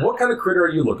 What kind of critter are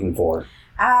you looking for?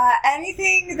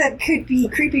 Anything that could be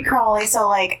creepy crawly,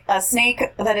 so a snake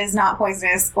that is not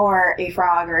poisonous, or a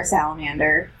frog or a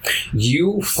salamander.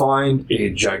 You find a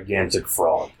gigantic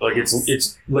frog.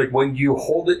 It's like when you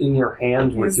hold it in your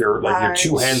hand with It's your 2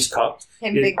 large. hands cupped.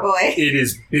 Him big boy. It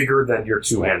is bigger than your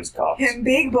 2 hands cupped. Him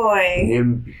big boy.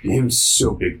 Him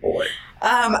so big boy.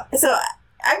 So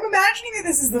I'm imagining that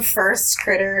this is the first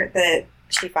critter that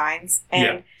she finds,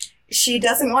 and she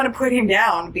doesn't want to put him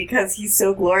down because he's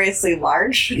so gloriously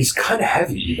large. He's kind of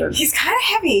heavy even. He's kind of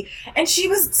heavy, and she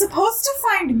was supposed to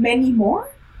find many more.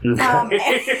 But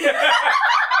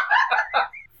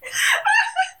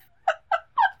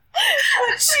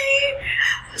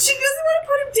she doesn't want to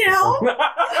put him down.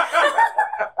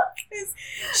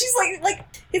 She's like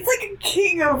it's like a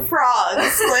king of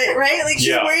frogs, right?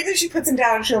 She's worried that if she puts him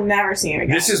down, she'll never see him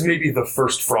again. This is maybe the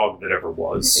first frog that ever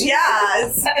was. Yeah,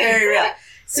 it's very real.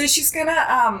 So she's gonna,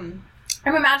 I'm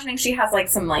imagining she has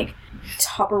some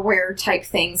Tupperware type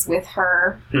things with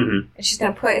her. Mm-hmm. And she's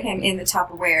gonna put him in the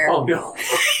Tupperware. Oh no.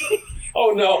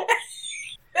 Oh no.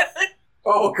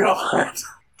 Oh god.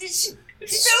 Did she fill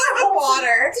it with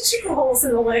water? Did she put holes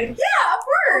in the lid? Yeah, of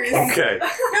course. Okay.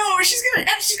 No, she's gonna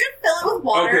fill it with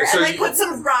water Okay, so and put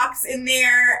some rocks in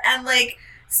there and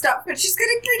stuff, but she's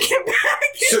gonna bring him back.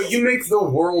 So you make the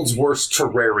world's worst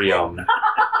terrarium.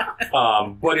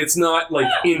 But it's not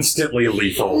instantly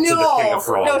lethal to the King of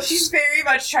Frogs. No, she's very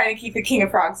much trying to keep the King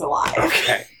of Frogs alive.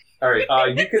 Okay. All right.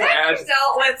 You can add. I've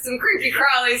dealt with some creepy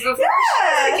crawlies before.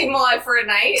 Yeah. She's keep them alive for a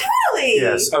night. Totally.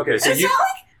 Yes. Okay. So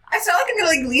It's not like I'm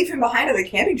gonna leave him behind on the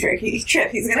camping trip. He's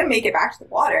gonna make it back to the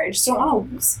water. I just don't want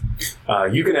to lose.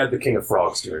 you can add the King of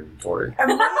Frogs to your inventory.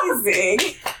 Amazing.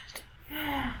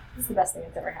 It's the best thing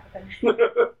that's ever happened.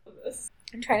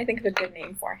 I'm trying to think of a good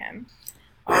name for him.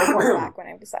 I'll report back when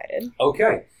I've decided.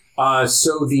 Okay.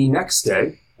 So the next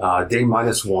day, day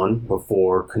 -1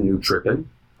 before canoe tripping,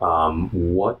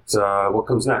 what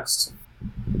comes next?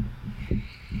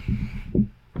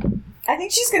 I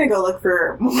think she's gonna go look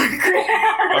for more critters.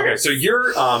 Okay, so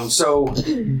you're so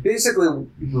basically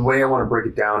the way I want to break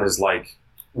it down is like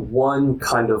one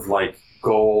kind of like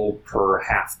goal per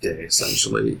half day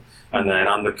essentially, and then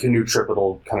on the canoe trip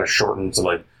it'll kind of shorten to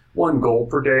like one goal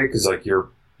per day because like you're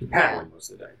paddling most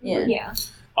of the day. Yeah.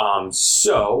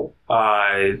 So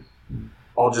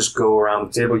I'll just go around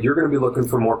the table. You're going to be looking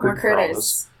for more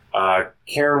critters.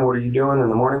 Karen, what are you doing in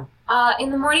the morning?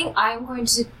 In the morning, I'm going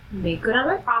to make good on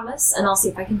my promise, and I'll see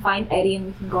if I can find Eddie, and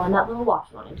we can go on that little walk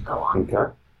you wanted to go on.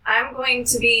 Okay. I'm going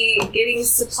to be getting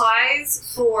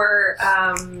supplies for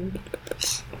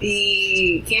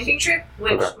the camping trip,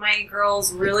 which Okay. my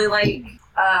girls really like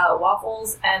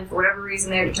waffles, and for whatever reason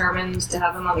they're determined to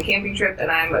have them on the camping trip, and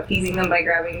I'm appeasing them by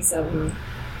grabbing some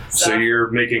So stuff. you're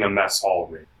making a mess hall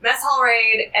raid. Mess hall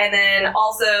raid, and then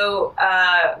also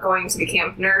going to the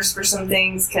camp nurse for some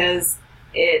things, because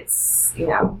it's, you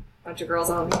know, a bunch of girls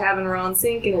out in the cabin are on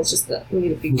sync, and it's just that we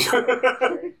need a big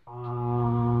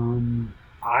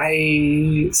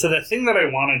So the thing that I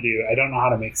want to do, I don't know how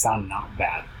to make sound not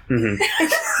bad, Mm-hmm.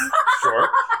 Sure.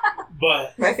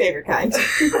 but My favorite kind.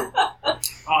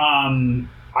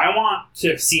 I want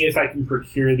to see if I can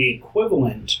procure the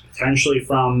equivalent, potentially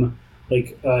from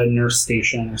like a nurse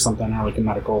station or something, or like a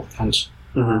medical tent.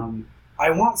 Mm-hmm. I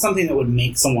want something that would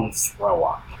make someone throw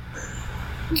up,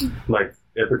 Like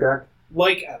Ipecac?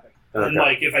 like Epic. Okay. And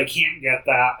like, if I can't get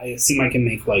that, I assume I can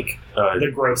make like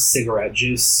the gross cigarette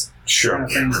juice Sure. kind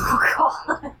of thing. Oh,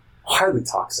 God. Highly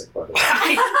toxic, by the way.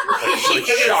 Like,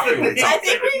 shockingly I toxic.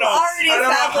 think we've No, already I don't know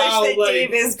established how, that like,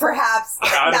 Dave is perhaps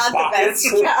out of not the pocket. best.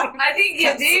 Yeah. I think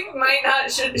Dave might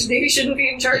not maybe shouldn't be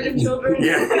in charge of children.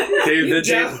 Yeah. Dave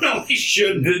Definitely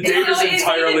should. Dave is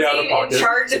entirely out of in pocket.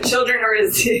 charge of children, or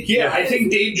is he? Yeah, I think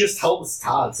Dave just helps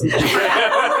Todd sometimes.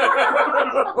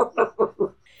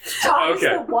 Todd Okay.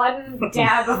 is the one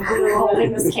dab of glue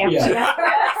holding this camp Yeah.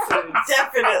 together.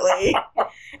 Definitely.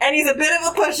 And he's a bit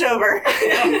of a pushover.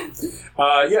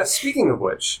 Yeah, speaking of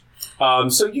which,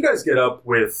 so you guys get up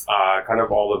with kind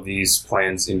of all of these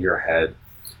plans in your head.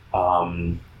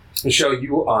 Michelle,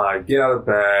 you get out of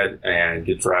bed and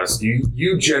get dressed.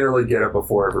 You generally get up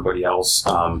before everybody else,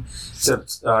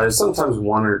 except sometimes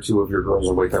one or two of your girls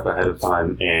will wake up ahead of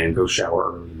time and go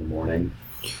shower early in the morning.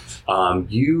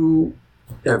 You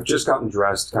have just gotten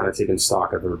dressed, kind of taken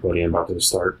stock of everybody, and about to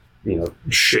start,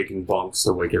 shaking bunks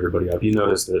to wake everybody up. You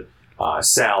notice that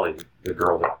Sally, the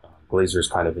girl that Glazer's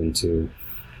kind of into,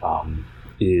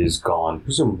 is gone,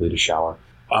 presumably to shower.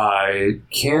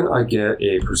 Can I get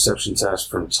a perception test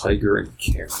from Tiger and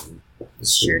Karen?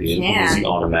 This Sure would be an can. easy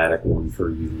automatic one for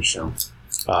you, Michelle.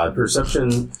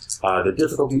 Perception, the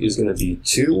difficulty is going to be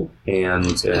 2 and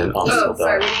an obstacle Oh,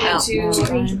 sorry, die.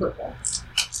 we need to. Fine.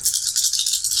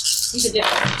 You should do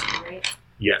it, right?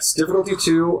 Yes, difficulty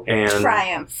 2 and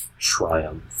Triumph.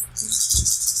 triumph.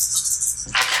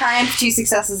 Triumph, 2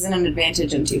 successes and an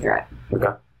advantage and 2 threat. Okay.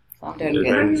 So I'm doing Good. good.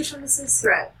 Remember which one this is?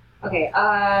 Threat. Okay,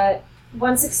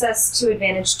 1 success, 2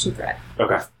 advantage, 2 threat.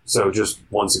 Okay, so just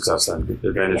 1 success then.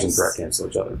 Advantage and Yes. threat cancel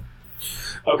each other.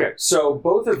 Okay, so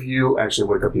both of you actually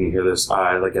wake up and you hear this,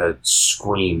 like a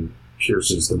scream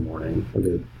pierces the morning, like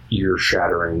a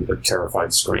ear-shattering, a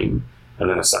terrified scream, and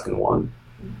then a second one.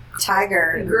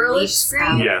 Tiger. Girlish leaps scream?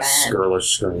 out of Yes, bed. girlish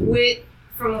scream.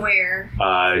 From where?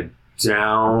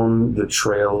 Down the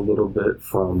trail a little bit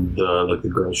from the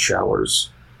girls'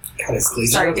 showers. God, is Glazer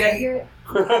Sorry, okay? Did I hear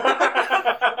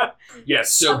it?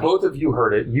 Yes, so Okay. both of you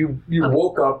heard it. You Okay.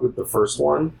 woke up with the first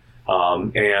one,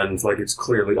 and like it's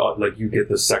clearly like you get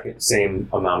the same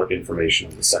amount of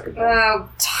information on the second one. Oh,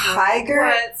 Tiger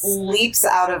What? leaps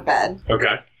out of bed.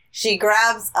 Okay. She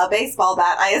grabs a baseball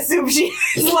bat. I assume she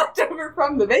has left over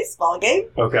from the baseball game.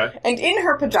 Okay. And in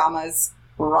her pajamas,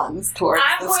 runs towards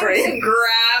I'm the going screen. to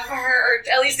grab her, or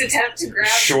at least attempt to grab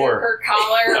Sure. her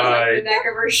collar, or like the neck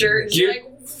of her shirt, and be give-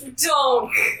 like,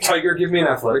 don't. Tiger, give me an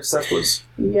athletics test, please.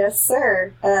 Yes,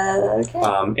 sir. Okay.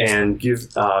 And give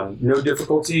no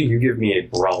difficulty. You give me a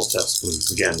brawl test,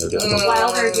 please. Again, no difficulty.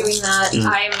 While they're doing that, Mm.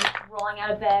 I'm rolling out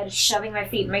of bed, shoving my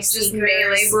feet in my Just melee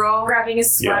sneakers, brawl. grabbing a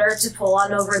sweater to pull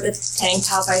on over the tank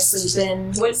top I sleep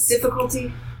in. What's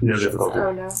difficulty? No difficulty.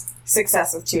 Oh no.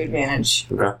 Success with 2 advantage.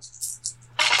 Okay.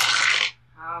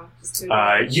 Just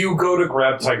You go to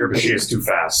grab Tiger, but she is too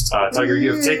fast. Tiger,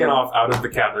 you have taken off out of the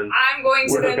cabin. I'm going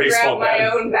to With a then grab baseball my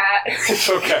bat. own bat.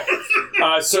 Okay.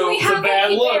 So we have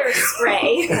bad any look. bear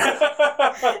spray?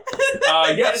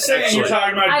 yes, You're actually.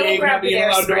 talking about I will Dave grab not being the bear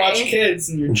allowed to watch spray. kids,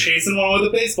 and you're chasing one with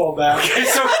a baseball bat. Okay,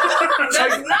 so,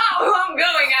 That's not who I'm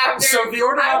going after. So the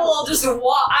order I of- will just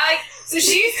walk. So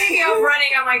she's thinking of running.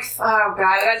 I'm like, oh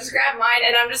god, I just grab mine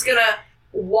and I'm just gonna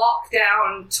walk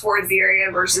down towards the area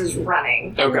versus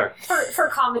running. okay. For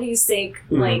comedy's sake,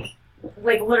 Mhm.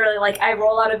 like literally, like I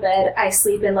roll out of bed, I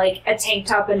sleep in like a tank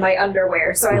top and my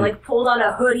underwear. So I Mhm. like pulled on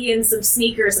a hoodie and some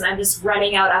sneakers, and I'm just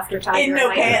running out after Tiger In no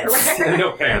my pants. underwear.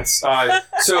 No pants.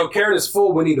 So Karen is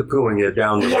full Winnie the Poohing it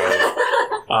down the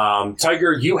road.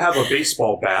 Tiger, you have a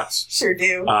baseball bat. Sure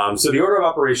do. So the order of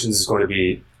operations is going to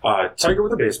be Tiger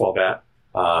with a baseball bat,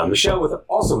 Michelle with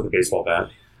a baseball bat.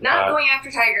 Not Uh, going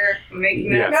after Tiger. I'm making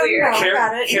that yeah. clear. No.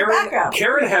 got it. Your backup.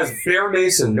 Karen has bear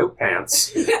mace and no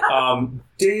pants.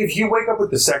 Dave, you wake up with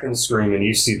the second scream and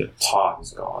you see that Todd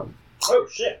is gone. Oh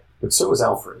shit! But so is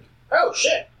Alfred. Oh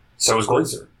shit! So is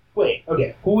Glazer. Wait,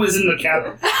 okay. Who is in the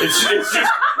cabin?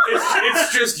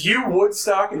 It's just you,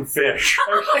 Woodstock, and Fish.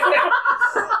 Okay.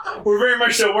 We're very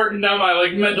much so working down my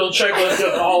mental checklist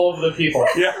of all of the people.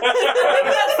 Yeah.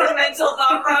 That's the mental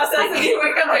thought process. And you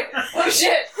wake up like, oh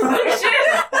shit, oh shit,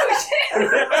 oh shit.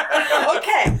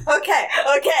 Okay.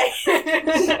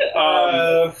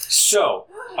 So,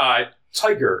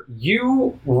 Tiger,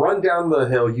 you run down the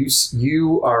hill.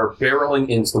 You are barreling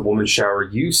into the woman's shower.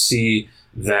 You see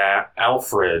that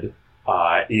Alfred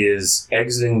is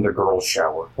exiting the girl's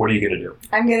shower. What are you going to do?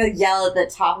 I'm gonna yell at the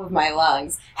top of my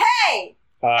lungs, "Hey!"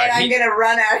 And I'm gonna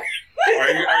run out.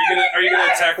 Are you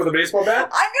gonna attack with a baseball bat?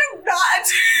 I'm gonna not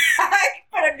attack,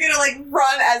 but I'm gonna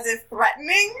run as if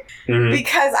threatening Mhm.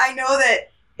 because I know that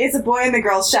it's a boy in the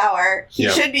girl's shower. He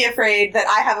Yeah. should be afraid that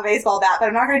I have a baseball bat, but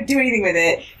I'm not gonna do anything with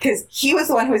it because he was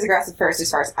the one who was aggressive first, as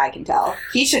far as I can tell.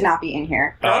 He should not be in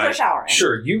here. Girls are showering.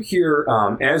 Sure. You hear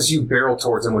as you barrel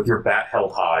towards him with your bat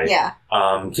held high. Yeah,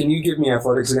 Can you give me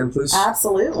athletics again, please?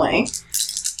 absolutely.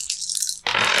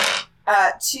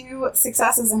 2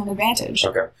 successes and an advantage.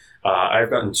 Okay. I've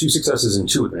gotten 2 successes and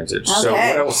 2 advantage. So Okay.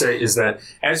 what I will say is that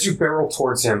as you barrel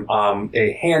towards him,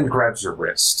 a hand grabs your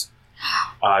wrist.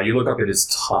 You look up, it is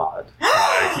Todd.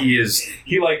 He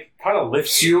kind of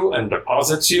lifts you and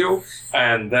deposits you,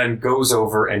 and then goes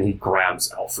over and he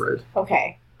grabs Alfred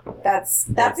Okay, that's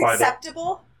By the-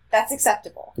 acceptable. That's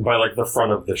acceptable. by the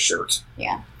front of the shirt.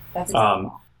 That's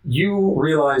acceptable. You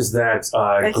realize that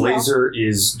Thank you. Glazer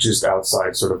is just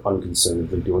outside, sort of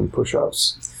unconcernedly doing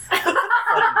push-ups.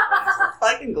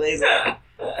 Fucking Glazer.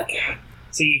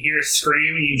 So you hear a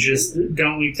scream and you just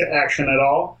don't leap to action at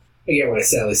all. I get why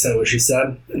Sally said what she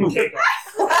said. And take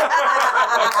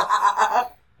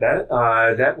off.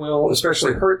 That will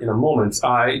especially hurt in a moment.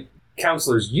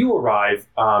 Counselors, you arrive.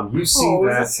 You see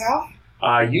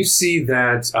You see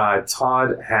that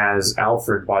Todd has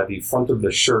Alfred by the front of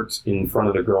the shirt in front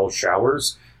of the girls'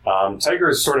 showers. Tiger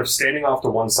is sort of standing off to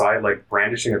one side,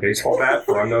 brandishing a baseball bat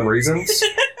for unknown reasons.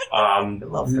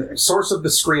 The source of the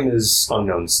scream is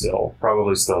unknown still.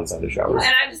 Probably still inside the showers.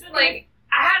 And I've just been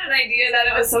I had an idea that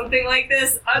it was something like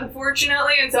this,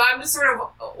 unfortunately, and so I'm just sort of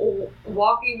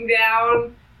walking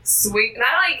down,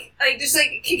 not just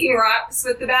kicking rocks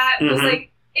with the bat, just Mhm.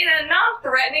 in a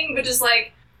non-threatening, but just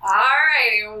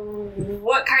alright,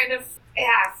 what kind of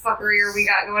fuckery are we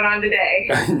got going on today?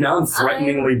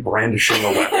 Non-threateningly brandishing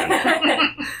a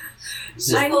weapon.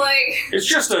 Just It's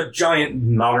just a giant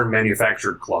modern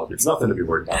manufactured club. It's nothing to be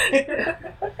worried about.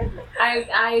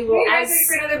 I you will, guys ready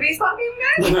for another baseball game,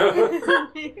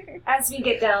 guys? as we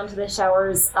get down to the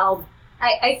showers,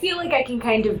 I feel like I can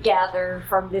kind of gather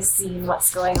from this scene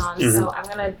what's going on, so I'm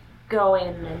gonna go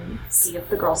in and see if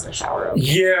the girl's in the shower. Okay.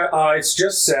 Yeah, it's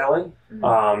just Sally.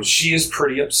 She is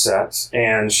pretty upset,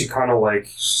 and she kind of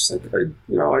she's like,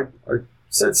 I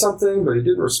said something, but he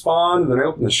didn't respond. And then I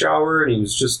opened the shower, and he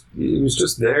was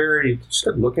just there. He just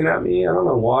kept looking at me. I don't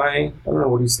know why. I don't know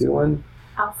what he's doing.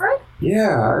 Alfred?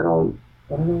 Yeah, I don't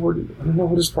know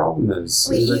what his problem is.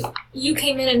 Wait, He's you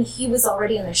came in and he was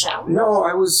already in the shower? No,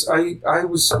 I was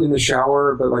in the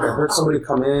shower, but I heard somebody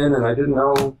come in, and I didn't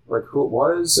know who it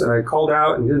was, and I called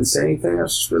out and didn't say anything. I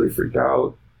was just really freaked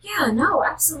out. Yeah, no,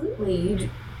 absolutely.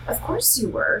 Of course you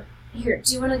were. Here,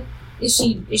 do you want to... Is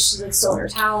she still in her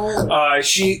towel?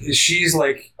 She's she has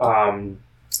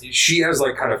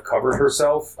kind of covered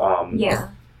herself. Yeah.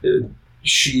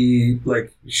 She's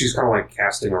kind of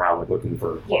casting around, looking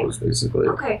for clothes, basically.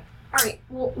 Okay. All right.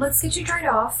 Well, let's get you dried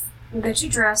off. We'll get you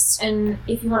dressed, and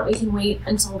if you want, we can wait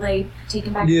until they take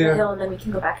him back to the hill, and then we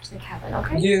can go back to the cabin,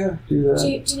 okay? Yeah, do that. Do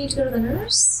you need to go to the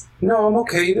nurse? No, I'm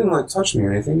okay. You didn't, touch me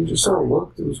or anything. You just sort of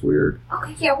looked. It was weird.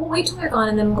 Okay, yeah, we'll wait till they're gone,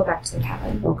 and then we'll go back to the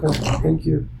cabin. Okay, thank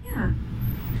you. Yeah.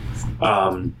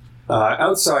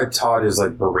 Outside, Todd is,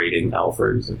 berating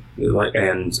Alfred.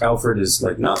 And Alfred is,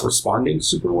 not responding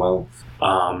super well.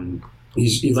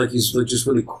 He's just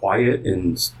really quiet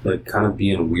and, kind of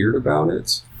being weird about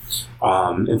it.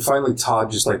 And finally,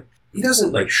 Todd just, he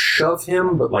doesn't, shove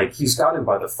him, but, he's got him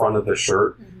by the front of the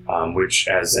shirt, which,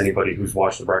 as anybody who's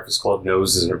watched The Breakfast Club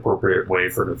knows, is an appropriate way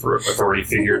for an authority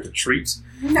figure to treat.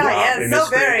 Yes, so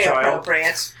very appropriate.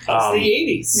 It's the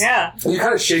 80s. Yeah. And he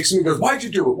kind of shakes me and goes, "Why'd you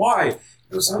do it? Why?"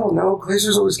 He goes, "I don't know.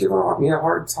 Glazer's always giving me a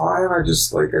hard time. I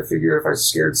just, I figured if I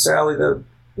scared Sally that,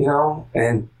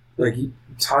 And,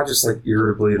 Todd just,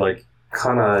 irritably,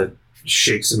 kind of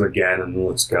shakes him again and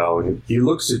lets go. And he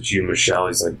looks at you, Michelle.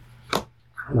 He's like, "I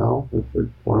don't know.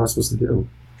 What am I supposed to do?"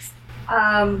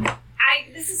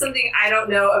 This is something I don't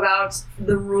know about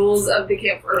the rules of the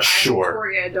camp. Or Sure.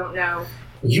 Victoria, I don't know.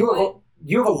 You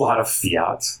have a lot of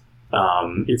fiat.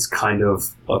 It's kind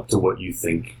of up to what you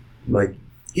think.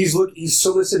 He's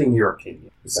soliciting your opinion,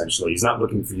 essentially. He's not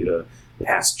looking for you to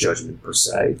pass judgment, per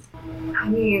se. I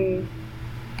mean,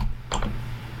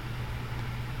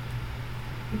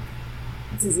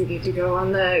 does he need to go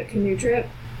on the canoe trip?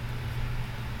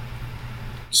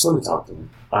 Just let me talk to him.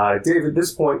 Dave, at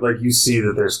this point, you see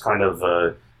that there's kind of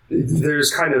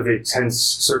a tense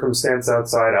circumstance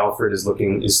outside. Alfred is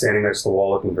standing next to the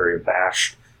wall, looking very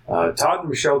abashed. Todd and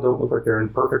Michelle don't look like they're in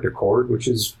perfect accord, which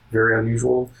is very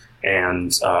unusual. And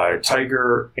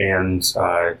Tiger and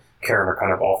Karen are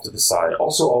kind of off to the side.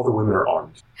 Also, all the women are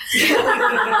armed.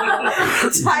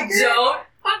 Tiger, Don't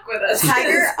fuck with us.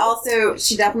 Tiger also,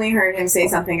 she definitely heard him say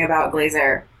something about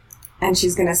Glazer, and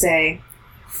she's going to say,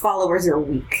 followers are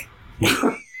weak.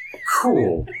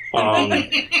 Cool.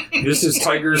 This is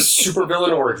Tiger's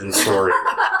supervillain origin story.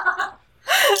 I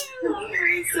love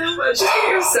her so much.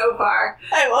 You're so far.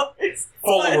 I love this.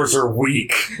 Followers are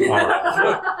weak. All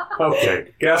right.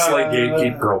 Okay. Gaslight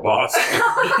gatekeep girl boss.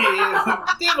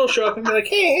 Dave will show up and be like,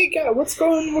 hey, guy, what's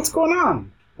going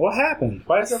on? What happened?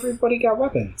 Why does everybody got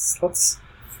weapons? Let's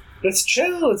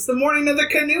chill. It's the morning of the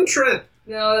canoe trip.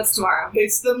 No, that's tomorrow.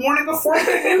 It's the morning before the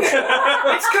canoe trip.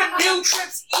 It's canoe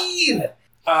trip's eve.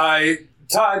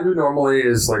 Todd, who normally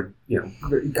is kind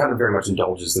of very much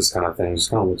indulges this kind of thing, just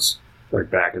kind of looks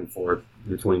back and forth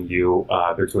between you,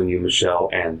 Michelle,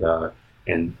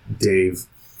 and Dave,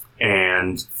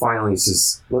 and finally he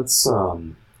says, "Let's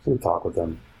talk with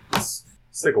them. Let's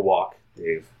take a walk,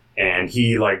 Dave." And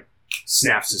he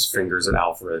snaps his fingers at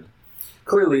Alfred,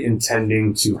 clearly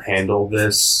intending to handle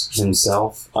this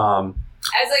himself.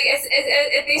 As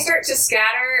if they start to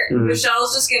scatter,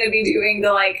 Michelle's just going to be doing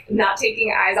the not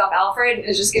taking eyes off Alfred.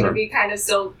 Is just going to be kind of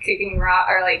still kicking rock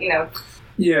or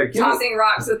tossing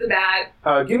rocks with the bat.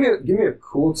 Give me a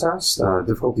cool test,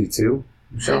 difficulty 2,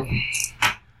 Michelle. Okay.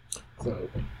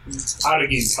 So, out of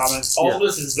game comment. All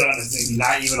this is done is maybe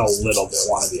not even a little bit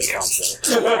want to be a counselor.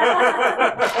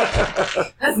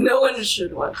 As no one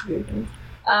should want to be.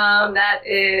 That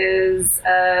is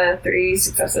 3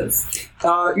 successes.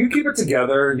 You keep it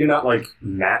together. You're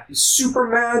not super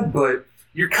mad, but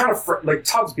you're kind of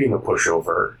Todd's being a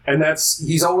pushover, and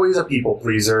he's always a people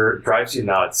pleaser. Drives you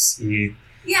nuts.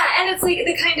 Yeah, and it's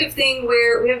the kind of thing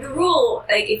where we have the rule: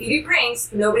 if you do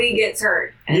pranks, nobody gets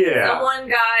hurt. And someone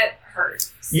got hurt.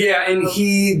 So. Yeah, and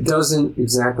he doesn't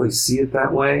exactly see it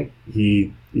that way.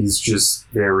 He's just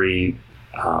very.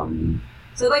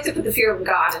 So I'd like to put the fear of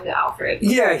God into Alfred.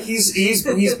 Yeah, he's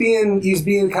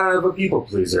being kind of a people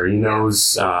pleaser. He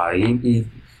knows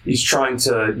he's trying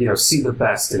to see the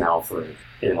best in Alfred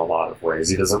in a lot of ways.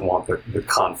 He doesn't want the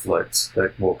conflict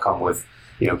that will come with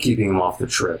keeping him off the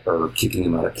trip or kicking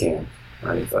him out of camp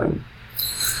or anything.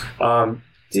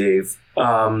 Dave,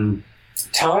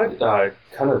 Todd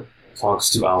kind of talks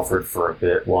to Alfred for a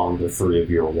bit while the three of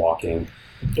you are walking.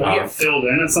 Do I get filled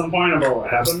in at some point about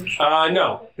what happened?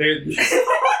 No.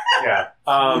 Yeah.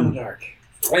 In the dark.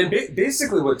 And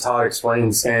basically what Todd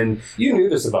explains, and you knew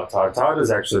this about Todd. Todd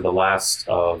is actually the last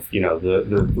of,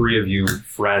 the three of you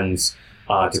friends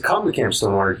to come to Camp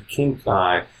Stonewater.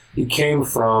 He came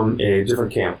from a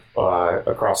different camp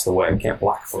across the way, Camp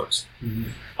Blackfoot.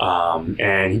 Mm-hmm.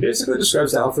 And he basically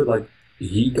describes Alfred like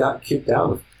he got kicked out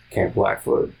of Camp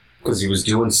Blackfoot because he was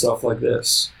doing stuff like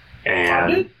this.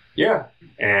 And yeah.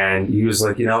 And he was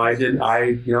like, I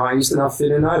used to not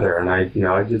fit in either. And I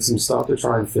did some stuff to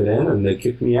try and fit in, and they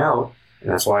kicked me out. And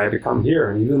that's why I had to come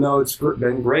here. And even though it's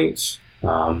been great,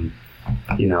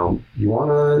 you don't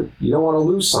want to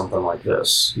lose something like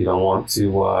this. You don't want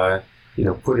to,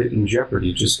 put it in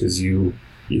jeopardy just because you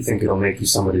think it'll make you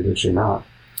somebody that you're not.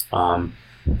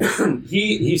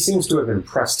 He seems to have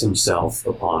impressed himself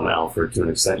upon Alfred to an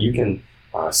extent. You can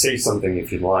say something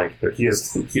if you'd like, but he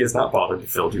has not bothered to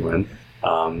fill you in.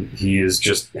 He is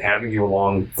just having you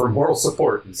along for moral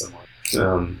support in some way.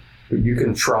 But you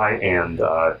can try and,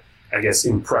 I guess,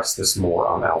 impress this more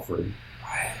on Alfred.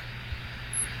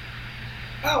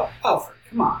 Oh, Alfred,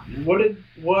 come on. What did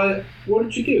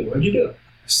you do? What did you do?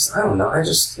 I don't know. I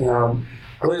just,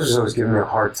 Glazer's always giving me a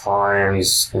hard time.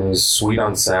 He's sweet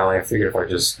on Sally. I figured if I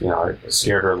just, I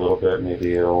scared her a little bit,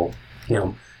 maybe it'll,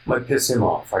 might piss him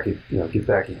off. I could, get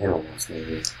back at him almost,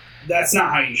 maybe. That's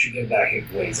not how you should get back at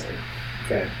Glazer.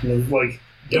 Okay? Like,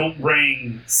 don't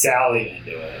bring Sally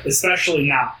into it. Especially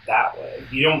not that way.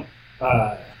 You don't,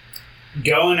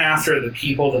 going after the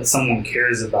people that someone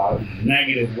cares about in a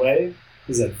negative way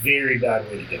is a very bad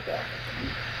way to get back at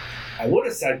them. I would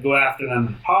have said go after them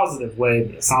in a positive way,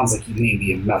 but it sounds like you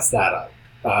maybe have messed that up.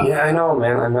 Yeah, I know,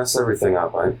 man. I mess everything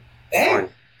up. Fine.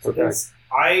 It's okay.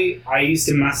 I used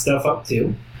to mess stuff up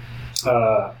too.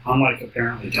 Unlike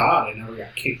apparently Todd, I never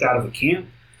got kicked out of a camp.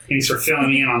 Thanks for filling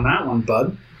me in on that one,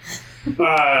 bud.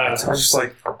 I was just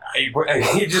like,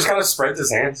 he just kind of spreads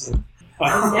his hands. It's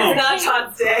not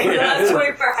Todd's day. The last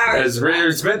 24 hours.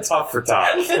 It's been tough for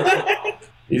Todd.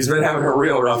 He's been having a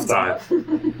real rough time.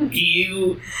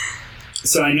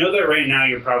 So I know that right now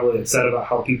you're probably upset about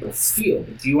how people feel,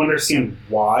 but do you understand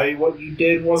why what you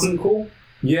did wasn't cool?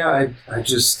 Yeah, I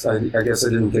guess I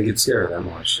didn't think it'd scare her that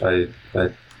much. I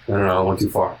don't know, I went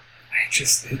too far.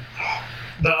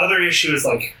 The other issue is,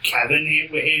 like, Kevin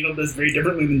handled this very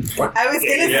differently than what I was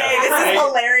going to say, this is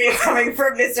hilarious coming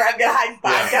from Mr. I'm going to hide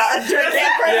vodka under a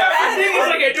camper. The thing is,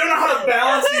 like, I don't know how to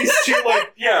balance these two.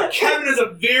 Like, Kevin has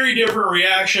a very different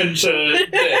reaction to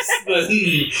this than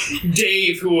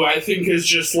Dave, who I think is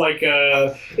just like,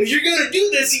 if you're going to do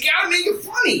this, you got to make it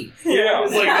funny. Yeah.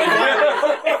 It's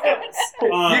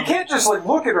like, you can't just, like,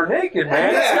 look at her naked,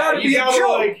 man. It's got to be a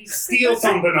joke. Like, steal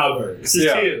something of hers,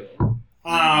 too.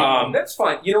 That's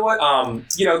fine. You know what?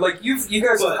 Like you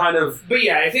guys are kind of. But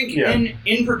yeah, I think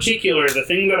in particular, the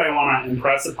thing that I want to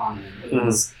impress upon him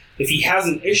is if he has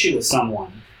an issue with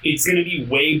someone, it's going to be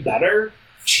way better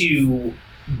to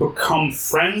become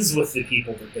friends with the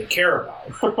people that they care about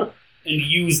and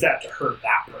use that to hurt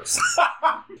that person.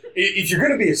 If you're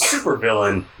going to be a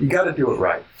supervillain, you got to do it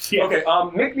right. Yeah. Okay.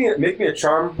 Make me a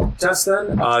charm test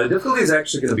then. The difficulty is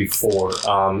actually going to be 4.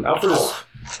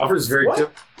 Alfred's very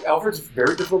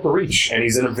difficult to reach, and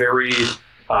he's in a very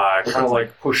kind of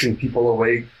like pushing people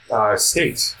away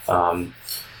state.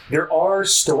 There are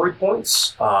story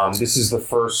points. This is the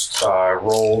first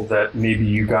role that maybe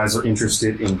you guys are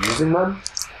interested in using them.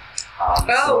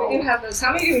 We do have those.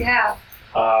 How many do we have?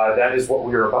 That is what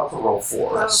we are about to roll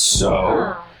for.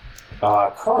 So,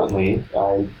 currently,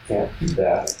 I can't do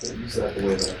that. I can't use that the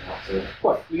way that I want to.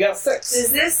 What? We got 6.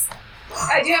 Does this...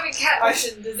 I do have a cat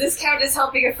question. Does this count as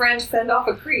helping a friend fend off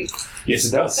a creep? Yes,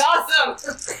 it does. Awesome!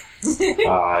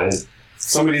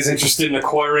 Somebody's interested in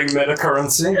acquiring meta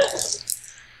currency.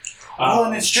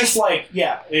 And it's just like,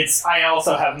 I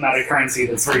also have meta currency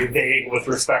that's very vague with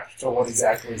respect to what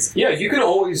exactly is. Yeah, you can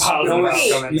always check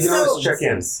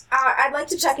in. I'd like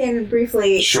to check in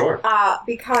briefly. Sure.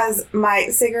 Because my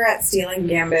cigarette stealing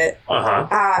gambit,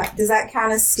 does that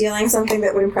count as stealing something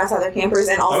that would impress other campers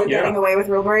and also getting away with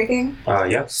rule breaking?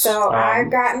 Yes. So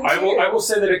I've gotten I will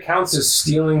say that it counts as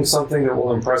stealing something that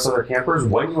will impress other campers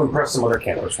when you impress some other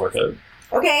campers with it.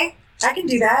 Okay, I can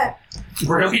do that.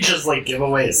 Really just, like, give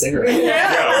away a cigarette.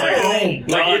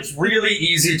 It's really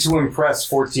easy to impress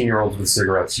 14-year-olds with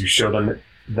cigarettes. You show them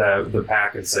the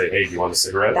pack and say, hey, do you want a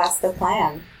cigarette? That's the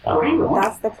plan.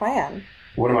 That's the plan.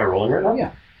 What am I rolling right now?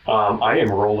 Yeah. I am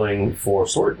rolling for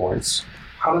story points.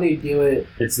 How do they do it?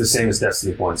 It's the same as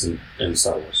Destiny points in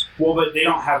Star Wars. Well, but they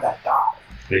don't have that die.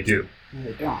 They do. No,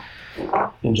 they don't.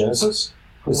 In Genesis?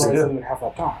 Why do they have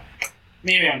that die?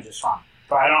 Maybe I'm just wrong.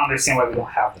 But I don't understand why we don't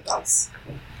have the dice.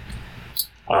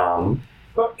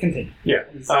 But continue. Yeah.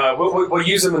 We'll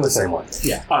use them in the same way.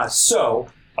 Yeah.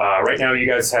 Right now you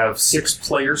guys have 6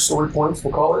 player story points,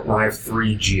 we'll call it, and I have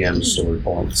 3 GM story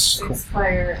points. 6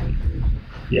 player and 3.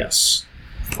 Yes.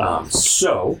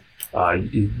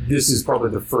 This is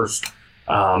probably the first.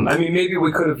 Maybe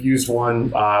we could have used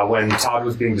one when Todd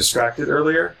was being distracted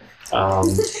earlier.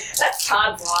 That's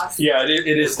Todd's loss. Yeah, it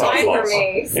is Todd's Fine loss. for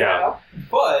me. So. Yeah.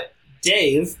 But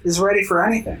Dave is ready for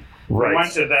anything. Right. He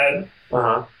went to bed,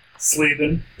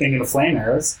 sleeping, thinking of flame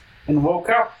arrows, and woke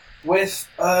up with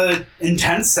an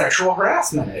intense sexual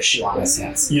harassment issue on his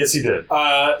hands. Yes, he did.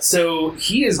 So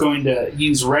he is going to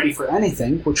use Ready for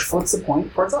Anything, which flips the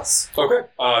point towards us. Okay.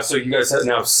 So you guys have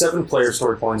now 7 player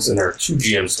story points, and there are 2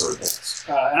 GM story points.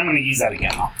 And I'm going to use that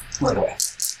again now, right away.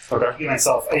 Okay. Give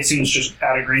myself, I assume it's just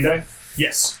add a green die.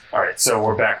 Yes. All right. So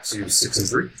we're back to 6 and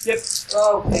 3. Yep.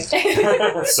 Oh,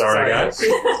 okay. Sorry, guys.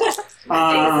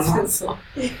 I'm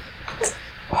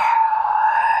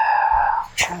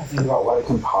trying to think about what I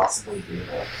can possibly do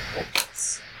with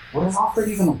this. What does Alfred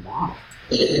even want?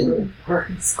 Where are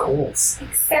his goals?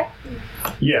 Except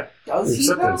Yeah. Does he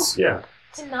though? Acceptance. Yeah.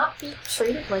 to not be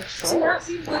treated like shit. To not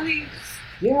be bullied.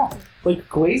 Yeah. Like,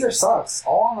 Glazer sucks.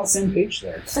 All on the same page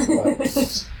there.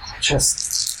 But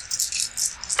just...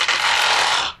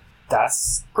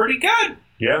 That's pretty good.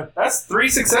 Yeah. That's 3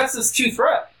 successes, 2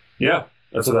 threat. Yeah.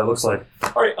 That's what that looks like.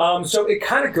 All right. So it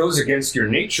kind of goes against your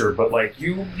nature, but like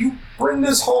you bring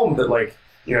this home that like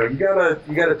you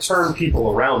gotta turn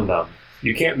people around them.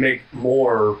 You can't make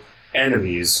more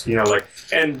enemies.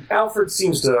 And Alfred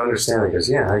seems to understand. He goes,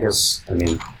 yeah, I guess. I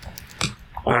mean,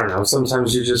 I don't know.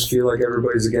 Sometimes you just feel like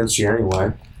everybody's against you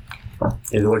anyway.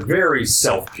 And like very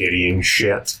self-pitying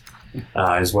shit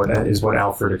is what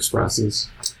Alfred expresses.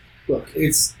 Look,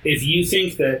 it's if you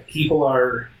think that people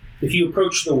are... If you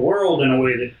approach the world in a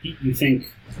way that you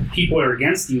think people are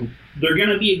against you, they're going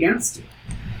to be against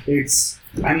you.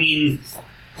 I mean,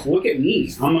 look at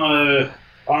me. I'm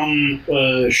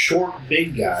a short,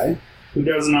 big guy who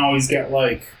doesn't always get,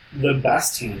 like, the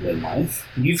best hand in life.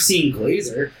 You've seen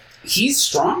Glazer. He's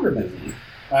stronger than me.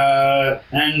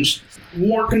 And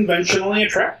more conventionally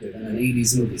attractive in an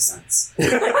 80s movie sense.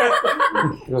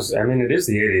 I mean, it is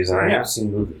the 80s, and I have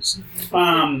seen movies.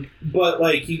 But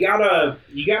like you gotta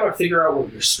figure out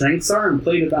what your strengths are and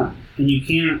play to them. And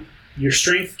your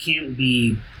strength can't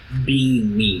be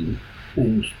being mean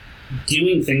and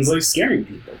doing things like scaring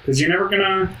people, because you're never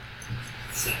gonna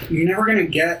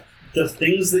get the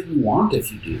things that you want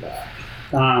if you do that.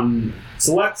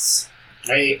 So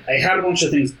I had a bunch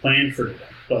of things planned for today,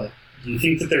 but do you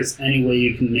think that there's any way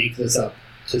you can make this up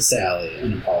to Sally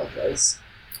and apologize?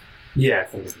 Yeah, I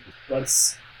think.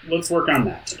 Let's work on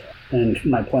that today. And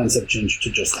my plans have changed to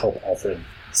just help Alfred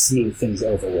smooth things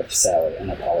over with Sally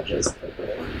and apologize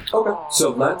appropriately. Okay.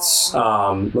 So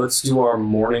let's do our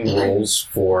morning rolls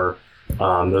for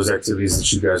those activities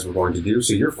that you guys were going to do.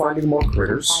 So you're finding more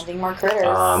critters. Finding more critters.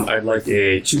 I'd like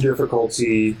a 2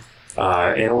 difficulty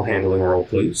animal handling roll,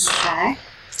 please. Okay.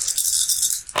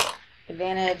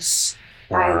 Advantage.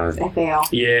 Uh, I fail.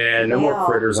 Yeah, no more Fail.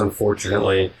 critters,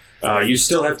 unfortunately. You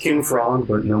still have King Frog,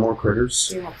 but no more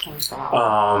critters. You have King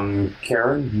Frog.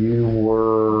 Karen, you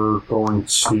were going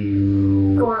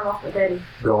to Go on a walk with Eddie.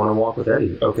 go on a walk with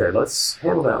Eddie. Okay, let's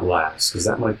handle that last, because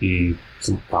that might be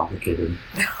some complicated.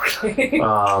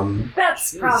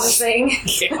 That's promising.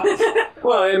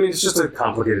 Well, I mean, it's just a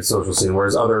complicated social scene,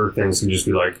 whereas other things can just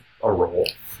be like a roll.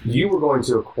 You were going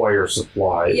to acquire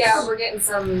supplies. Yeah, we're getting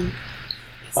some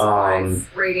supplies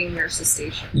raiding Nurse's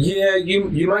station. Yeah,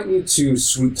 you might need to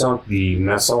sweet talk the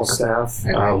mess hall staff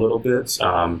a little bit.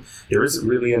 There isn't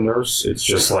really a nurse; it's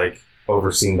just like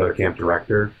overseen by the camp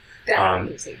director. That I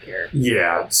can take care of.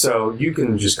 Yeah, so you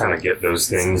can just kind of get those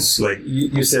things. Like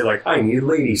you say, like I need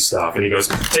lady stuff, and he goes,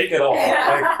 "Take it all."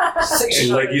 And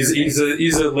like he's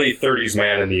a late 30s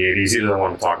man in the 80s. He doesn't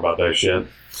want to talk about that shit.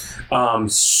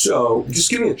 So just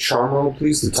give me a charm roll,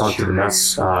 please, to talk to the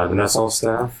mess hall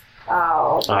staff.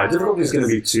 Oh. Difficulty is going to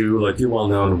be 2. Like you're well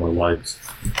known and well liked.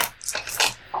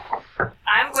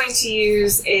 I'm going to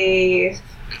use a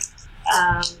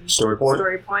Story point.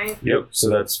 story point. Yep. So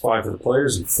that's 5 for the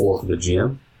players and 4 for the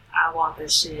GM. I want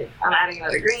this shit. I'm adding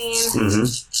another green. Mm-hmm.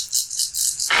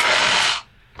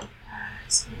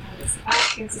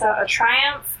 Cancels out a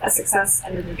triumph, a success,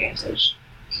 and an advantage.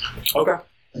 Okay.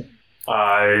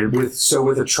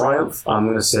 With a triumph, I'm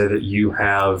going to say that you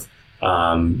have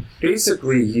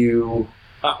basically you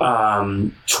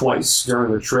twice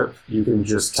during the trip you can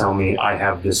just tell me I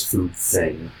have this food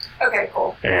thing, Okay,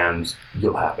 cool. and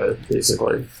you'll have it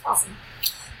basically. Awesome.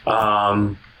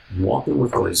 Walking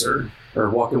with Glazer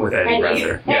or walking with Eddie, Eddie.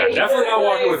 rather. Yeah, Eddie. definitely not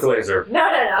walking with Glazer.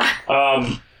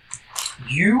 No.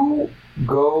 You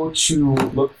go to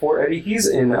look for Eddie. He's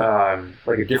in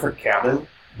like a different cabin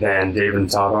than Dave and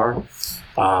Todd are.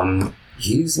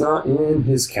 He's not in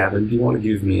his cabin. Do you want to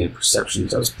give me a perception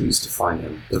test, please, to find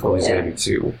him? Difficulty's going to be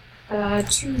 2.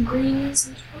 2 greens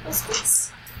and 2 purples,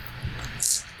 please.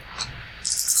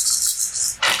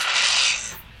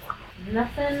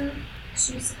 Nothing.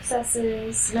 2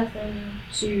 successes. Nothing.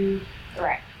 2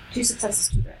 threat. 2 successes,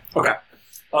 2 threat. Okay.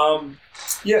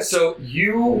 Yeah, so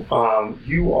you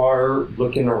are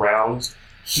looking around,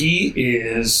 He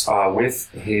is with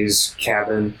his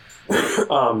cabin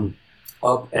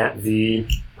up at the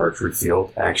archery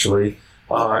field, actually.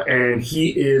 And he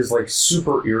is like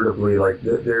super irritably like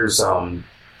there's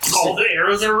All the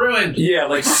arrows are ruined. yeah,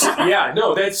 like yeah,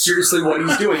 no, that's seriously what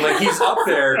he's doing. Like he's up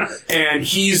there and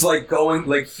he's like going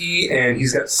like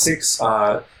he's got six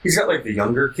he's got like the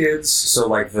younger kids, so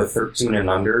like the 13 and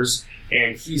unders,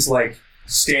 and he's like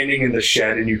standing in the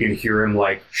shed and you can hear him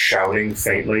like shouting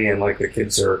faintly, and like the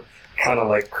kids are kind of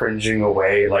like cringing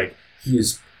away, like he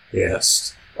is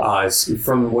pissed.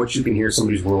 From what you can hear,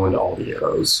 somebody's ruined all the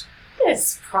arrows.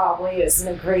 This probably isn't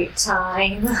a great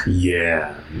time.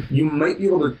 Yeah. You might be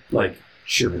able to, like,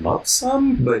 cheer him up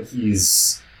some, but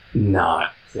he's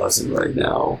not pleasant right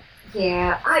now.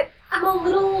 Yeah, I'm a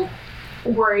little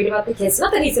worried about the kids.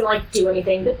 Not that he's gonna, like, do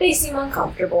anything, but they seem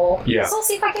uncomfortable. Yeah. So I'll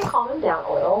see if I can calm him down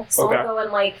a little. So Okay. I'll go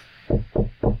and, like,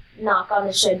 knock on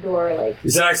the shed door, like, He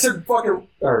said, I said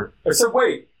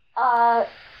wait.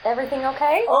 everything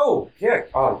okay? Oh, yeah.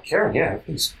 Karen, yeah.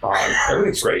 Everything's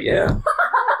great, yeah.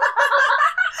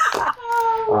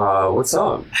 What's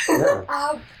up?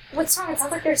 Yeah. What's wrong? It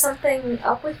sounds like there's something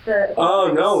up with the...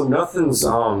 Oh, no, nothing's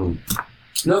wrong.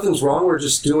 We're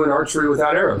just doing archery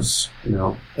without arrows. You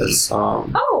know, it's,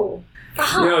 Oh!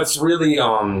 Uh-huh. you know, it's really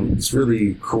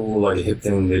cool, like a hip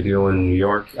thing they do in New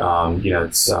York.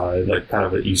 It's like kind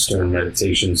of an Eastern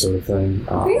meditation sort of thing.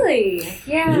 Really?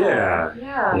 Yeah.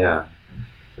 Yeah. Yeah,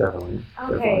 definitely.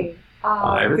 Okay.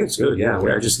 Everything's good. Yeah,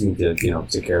 I just need to,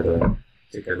 take care of the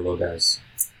little guys.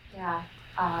 Yeah.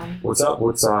 What's up?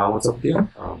 What's up with you?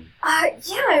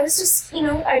 Yeah, it was just,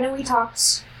 I know we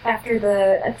talked after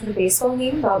the baseball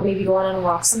game about maybe going on a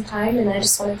walk sometime, and I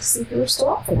just wanted to see if you were still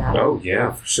up for that. Oh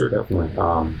yeah, for sure, definitely.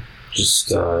 I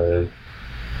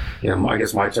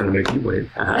guess my turn to make you wait.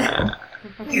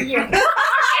 Yeah.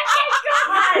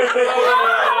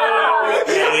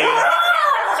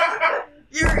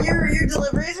 Your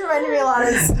deliveries remind me a lot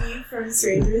of Steve from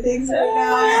Stranger Things right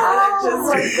now. I'm just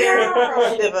like very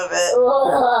appreciative of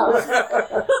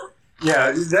it.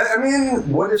 Yeah,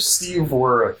 what if Steve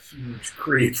were a huge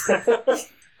creep?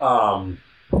 I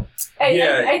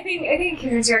think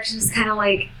Karen's reaction is kind of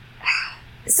like,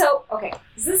 so okay,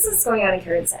 this is going on in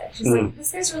Karen's head. She's like,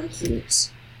 this guy's really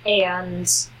cute, and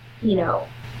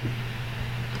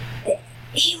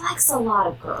he likes a lot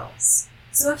of girls.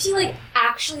 So if he like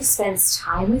actually spends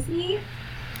time with me,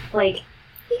 like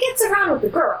he gets around with the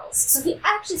girls. So if he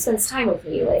actually spends time with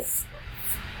me, like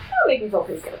that'll make me feel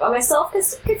pretty good about myself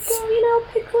because he could go,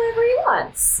 pick whoever he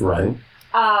wants. Right.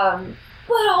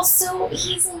 But also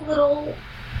he's a little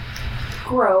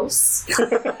gross.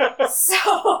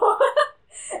 So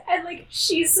and like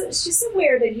she's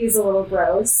aware that he's a little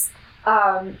gross.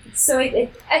 So I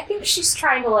think she's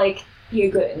trying to like be a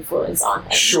good influence on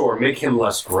him. Sure, make him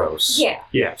less gross. Yeah.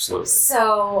 Yeah, absolutely.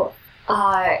 So,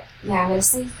 I'm gonna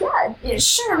say, yeah,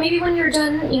 sure. Maybe when you're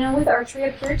done, with archery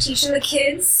up here, teaching the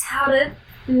kids how to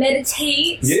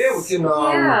meditate. Yeah, we can.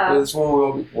 That's when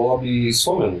we'll all be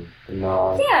swimming. And,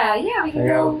 yeah, we can hang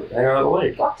go out at the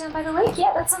lake. walk down by the lake.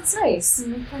 Yeah, that sounds nice.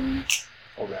 And we can...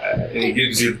 Okay. And he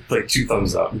gives you like 2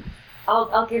 thumbs up.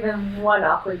 I'll give him one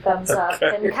awkward thumbs up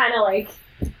and kind of like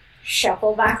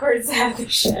shuffle backwards out of the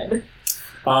shed.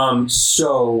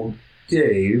 So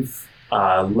Dave,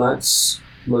 let's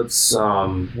what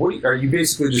are you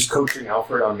basically just coaching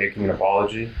Alfred on making an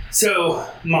apology? So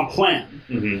my plan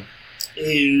Mm-hmm.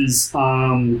 is,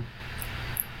 I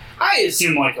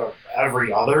assume like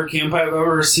every other camp I've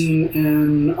ever seen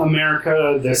in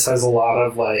America, this has a lot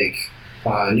of like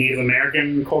Native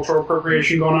American cultural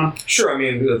appropriation going on. Sure. I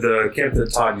mean, the camp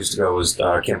that Todd used to go was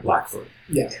Camp Blackfoot.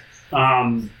 Yeah.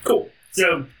 Cool.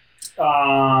 So,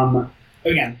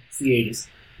 again, it's the 80s.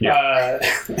 Yeah.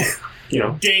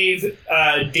 Dave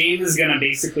is going to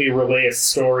basically relay a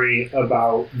story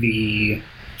about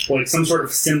some sort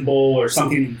of symbol or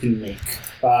something that you can make.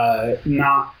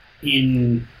 Not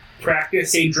in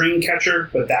practice a dream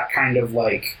catcher, but that kind of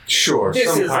like, Sure.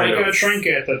 this some is kind like of, a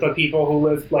trinket that the people who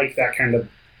live, like that kind of.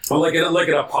 like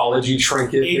an apology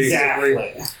trinket, Exactly.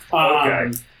 basically.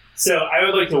 Okay. So I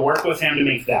would like to work with him to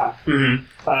make that.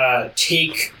 Mm-hmm.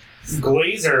 Take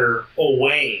Glazer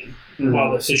away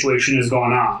while the situation is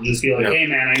going on. Just be like, hey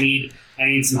man, I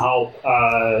need some help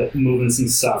moving some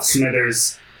stuff.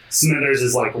 Smithers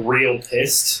is like real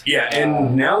pissed. Yeah,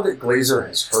 and now that Glazer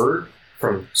has heard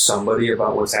from somebody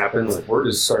about what's happened, like word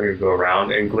is starting to go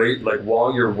around, and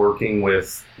while you're working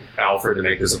with Alfred to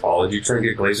make this apology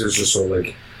trinket, Glazer's just sort of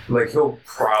like he'll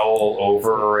prowl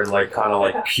over and like kind of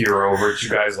like peer over at you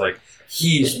guys, like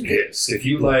he's pissed.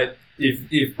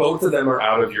 If both of them are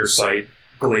out of your sight,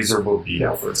 Glazer will beat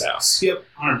Alfred's ass. Yep,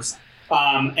 100%.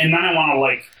 And then I want to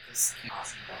like,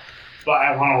 but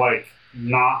I want to like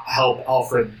not help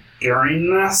Alfred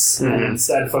during this, and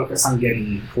instead focus on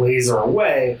getting Glazer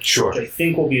away, Sure. which I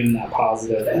think will be in that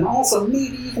positive, and also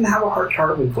maybe even have a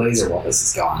heart-to-heart with Glazer while this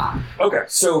is going on. Okay,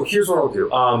 so here's what I'll do.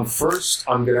 First,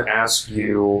 I'm going to ask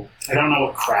you... I don't know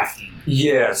what crafting.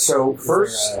 Yeah, so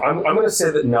first, I'm going to say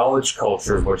that knowledge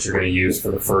culture is what you're going to use for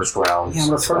the first round. Yeah,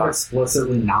 but sort of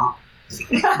explicitly not.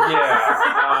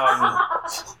 Yeah.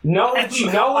 Knowledge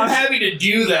I'm happy to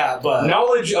do that, but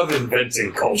knowledge of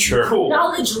inventing culture. cool.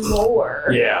 Knowledge lore.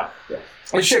 Yeah.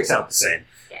 It shakes out the same.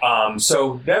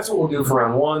 So that's what we'll do for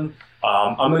round one.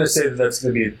 I'm going to say that that's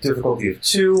going to be a difficulty of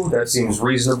 2. That seems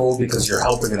reasonable because you're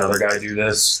helping another guy do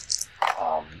this.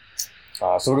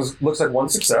 So it looks like 1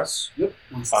 success. Yep.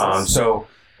 So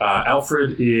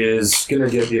Alfred is going to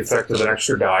get the effect of an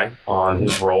extra die on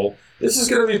his roll. This is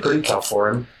going to be pretty tough for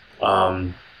him.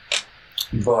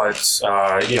 But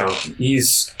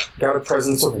he's got a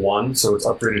presence of 1, so it's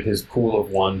upgraded his pool of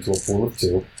 1 to a pool of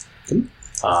 2.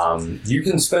 You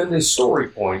can spend a story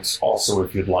point also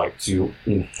if you'd like to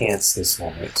enhance this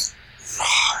moment.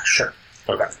 Sure.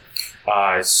 Okay.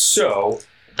 So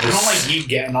I don't like you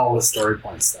getting all the story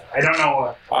points though. I don't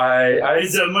know. I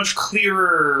It's a much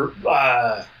clearer.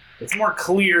 It's more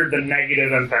clear the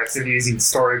negative impacts of using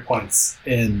story points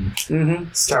in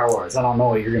Star Wars. I don't know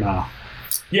what you're gonna.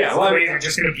 yeah. Well, I mean, You're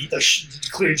just gonna beat the.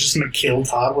 Clearly, just gonna kill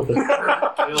Todd with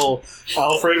a kill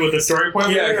Alfred with a story point.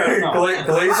 yeah.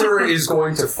 Glazer is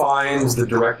going to find the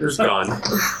director's gun.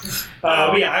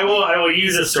 Yeah, I will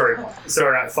use a story point. So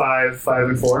we're at 5, 5,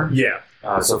 and 4. Yeah.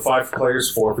 So 5 for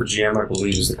players, 4 for GM, I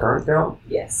believe, is the current count.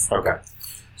 Yes. Okay.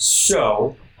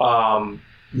 So,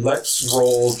 let's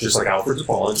roll just like Alfred's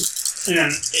apology. And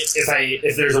then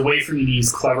if there's a way for me to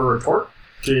use clever retort,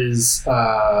 which is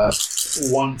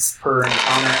once per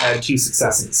encounter, add 2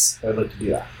 successes. I'd like to do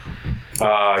that.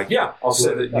 Yeah, I'll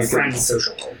say that A you friend can.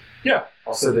 social role. Yeah,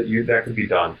 I'll say that that could be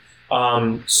done.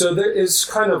 So there is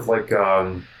kind of like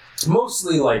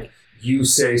mostly like you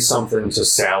say something to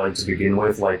Sally to begin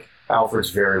with, like Alfred's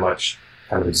very much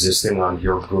kind of existing on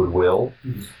your goodwill.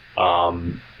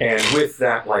 And with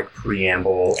that like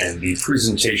preamble and the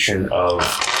presentation of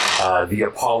the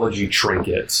apology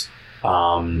trinket,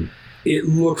 it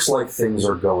looks like things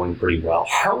are going pretty well.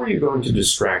 How are you going to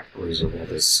distract Glazer while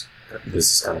this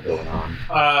is kind of going on?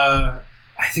 I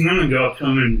think I'm gonna go up to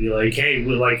him and be like, "Hey,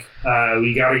 we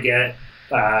gotta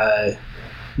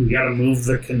move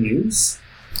the canoes."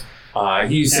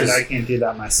 He says, and I can't do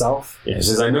that myself. Yeah, he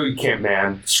says, I know you can't,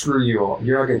 man. Screw you.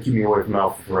 You're not going to keep me away from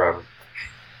Alpha forever.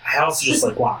 I also just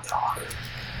want to talk.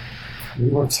 What do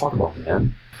you want to talk about,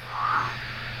 man?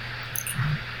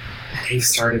 Dave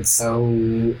started so...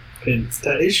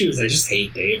 The issue is I just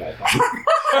hate Dave, I think.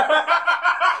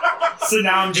 So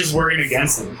now I'm just working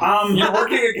against him. You're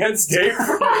working against Dave?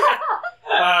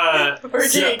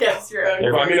 Working against your own.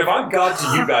 If I'm God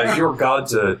to you guys, you're God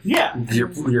to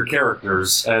your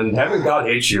characters, and having God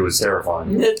hate you is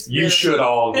terrifying. You should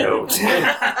all know.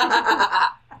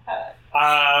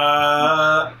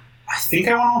 I think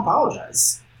I want to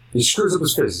apologize. He screws up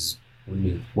his face. What do you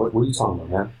mean? What are you talking about,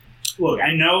 man? Look,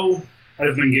 I know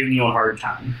I've been giving you a hard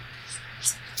time.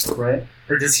 Right?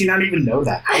 Or does he not even know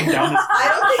that? How dumb is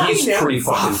I don't think He's pretty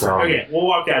fucking dumb. Okay, we'll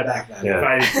walk that back then.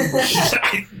 Yeah.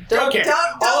 Okay,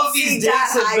 all of these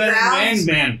dates have been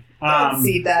man. Don't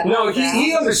see that. No,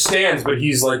 he understands, but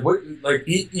he's like, what? Like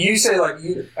you say, like,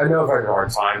 I know I've had a hard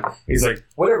time. He's like,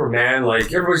 whatever, man.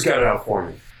 Like everybody's got it out for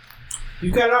me.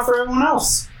 You got it out for everyone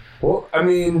else. Well, I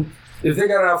mean, if they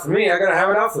got it out for me, I gotta have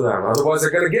it out for them. Otherwise,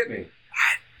 they're gonna get me.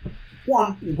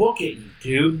 One, we'll get you,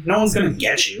 dude. No one's gonna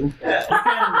get you.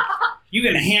 You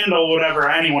can handle whatever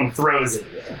anyone throws at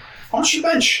you. How much you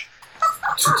bench?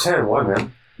 210, what,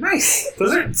 man? Nice.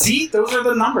 Those are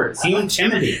the numbers. You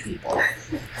intimidate people.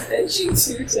 Bench you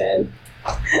 210.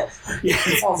 Yeah,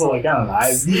 it's also like, I don't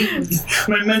know.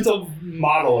 My mental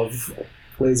model of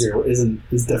Glazer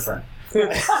is different.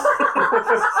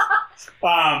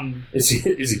 Is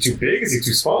he too big? Is he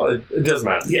too small? It doesn't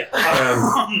matter. Yeah.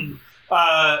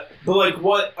 But like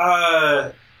what?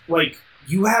 Like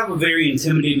you have a very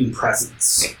intimidating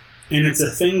presence, and it's a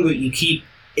thing that you keep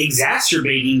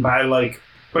exacerbating by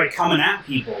coming at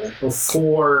people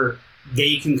before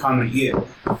they can come at you,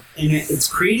 and it's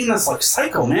creating this like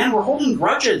cycle. Man, we're holding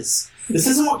grudges. This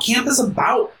isn't what camp is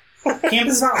about. Camp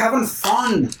is about having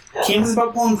fun. Camp is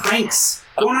about pulling pranks.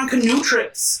 Going on canoe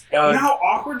trips. You know how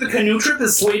awkward the canoe trip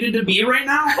is slated to be right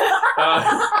now?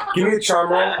 Give me a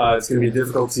charm roll. It's going to be a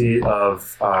difficulty of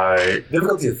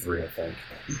 3, I think.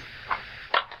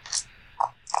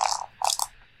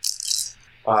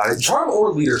 Charm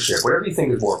or leadership, whatever you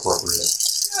think is more appropriate.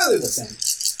 they're the same.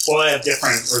 Well, they have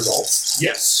different results.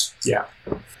 Yes. Yeah.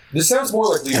 This sounds more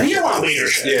like I leadership. think I want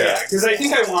leadership. Yeah. Because I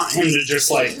think I want him to just,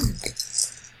 like,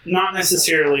 not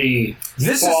necessarily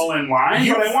fall in line,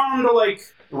 but I want him to, like...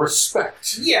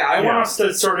 Respect. Yeah, I want us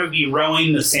to sort of be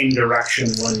rowing the same direction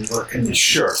when we're canoeing.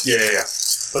 Sure. Yeah.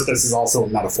 But this is also a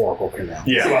metaphorical canoe.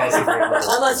 Yeah. As well as a verbal.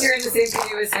 Unless you're in the same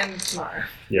canoe as him tomorrow.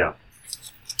 Yeah.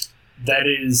 That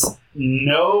is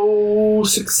no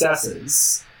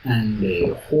successes and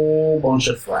a whole bunch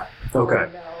of threat. Okay.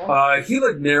 Oh, no. He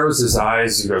like narrows his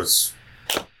eyes and goes,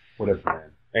 "Whatever,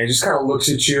 man." And he just kind of looks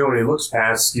at you, and he looks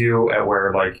past you at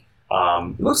where like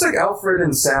it looks like Alfred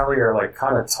and Sally are like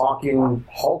kind of talking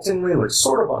haltingly, like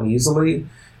sort of uneasily.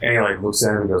 And he like looks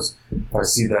at him and goes, "I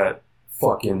see that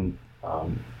fucking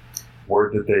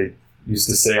word that they used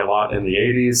to say a lot in the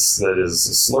 '80s. That is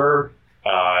a slur."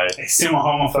 I assume a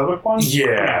homophobic one?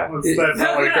 Yeah. That's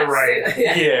not like the right.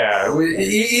 Yeah,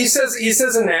 he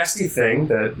says a nasty thing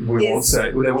that we won't say.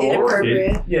 That will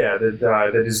inappropriate.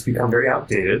 that has become very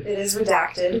outdated. It is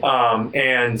redacted.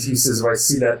 And he says, if I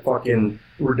see that fucking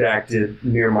redacted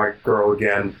near my girl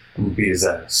again, I'm gonna beat his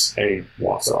ass. And he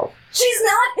walks off. She's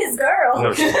not his girl.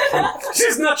 No,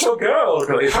 she's not your girl.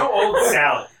 How old is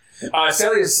Sally?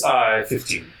 Sally is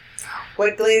 15.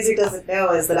 What Glazer doesn't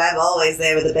know is that I'm always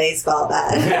there with a baseball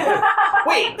bat.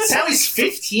 Wait, Sally's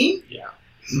 15? Yeah.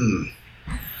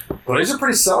 Glazer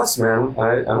pretty sus, man.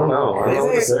 I don't know. I don't know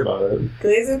what to say about it.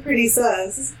 Glazer pretty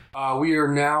sus. We are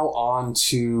now on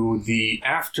to the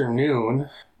afternoon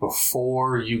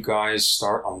before you guys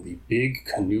start on the big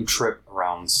canoe trip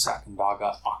around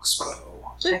Sacandaga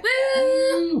Oxbow.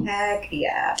 Heck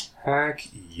yeah. Heck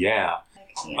yeah.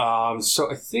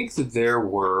 So I think that there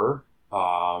were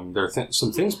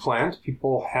some things planned.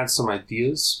 People had some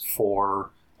ideas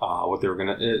for what they were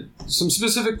gonna, some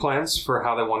specific plans for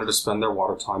how they wanted to spend their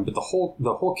water time. But the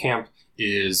whole camp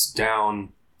is down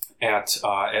at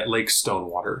Lake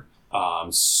Stonewater.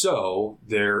 So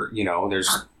there's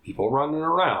people running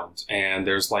around, and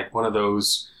there's like one of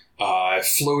those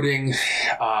floating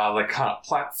like kind of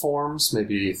platforms,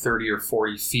 maybe 30 or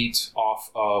 40 feet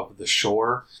off of the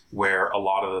shore, where a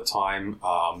lot of the time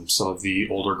some of the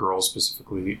older girls,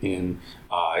 specifically in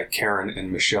Karen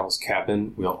and Michelle's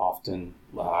cabin, will often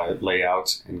lay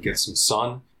out and get some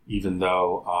sun, even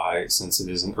though since it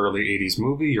is an early 80s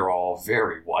movie, you're all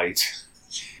very white.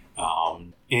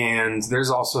 And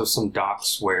there's also some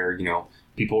docks where,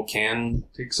 people can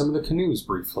take some of the canoes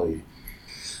briefly.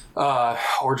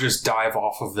 Or just dive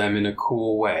off of them in a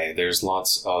cool way. There's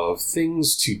lots of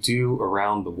things to do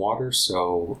around the water,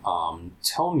 so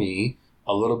tell me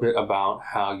a little bit about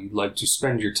how you'd like to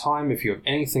spend your time, if you have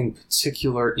anything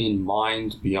particular in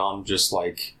mind beyond just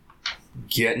like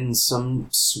getting some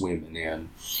swimming in.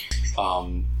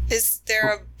 Is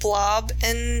there a blob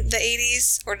in the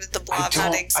 80s, or did the blob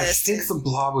not exist? I think the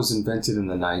blob was invented in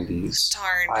the 90s.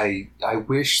 Darn. I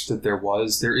wish that there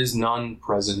was. There is none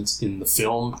present in the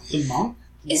film. The monk?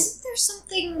 Isn't there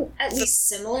something at least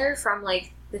similar from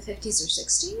like the 50s or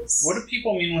 60s? What do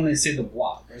people mean when they say the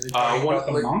blob? Are they talking about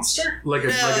the monster? Like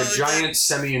a giant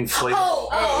semi-inflatable.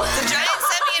 The giant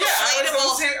semi-inflatable.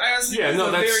 The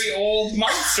very old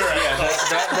monster.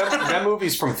 that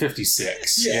movie's from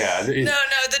 56. Yeah. No,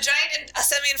 the giant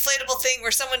semi-inflatable thing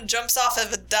where someone jumps off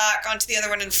of a dock onto the other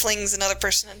one and flings another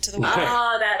person into the water.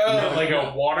 Like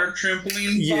a water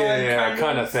trampoline? Yeah,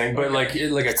 kind of thing. But like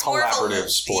a collaborative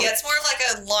sport. Yeah, it's more of like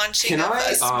a launching of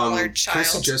a smaller child. Can I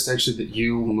suggest actually that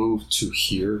you move to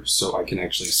here so I can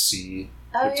actually see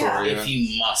Victoria? If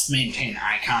you must maintain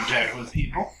eye contact with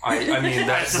people. I mean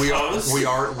that we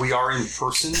are in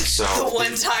person, so the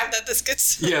one time that this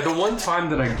gets the one time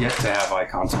that I get to have eye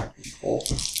contact with people.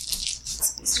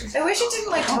 I wish it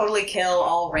didn't totally kill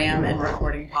all RAM and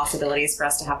recording possibilities for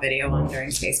us to have video on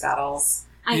during space battles.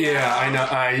 I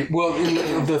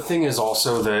know. The thing is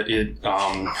also that it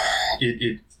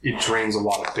drains a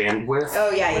lot of bandwidth.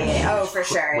 Oh yeah. Oh, for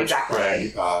sure, which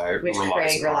exactly.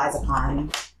 Craig relies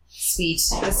upon. The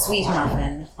sweet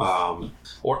muffin.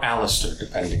 Or Alistair,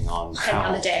 depending on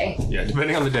the day. Yeah,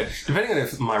 depending on the day. Depending on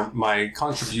if my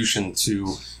contribution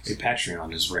to a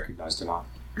Patreon is recognized or not.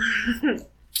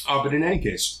 But in any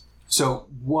case, so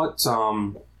what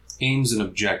aims and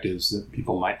objectives that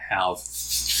people might have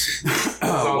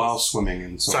while swimming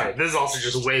and so on? Sorry, this is also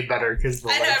just way better because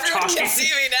I know everyone can see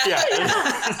me now.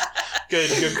 Yeah.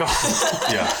 Good call.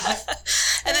 Yeah.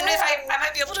 And then if I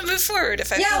might be able to move forward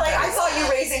if I feel better. I saw you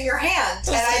raising your hand,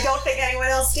 and I don't think anyone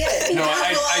else did. No,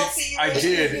 I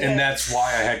did, and that's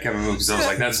why I had Kevin move, because I was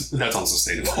like, that's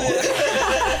unsustainable.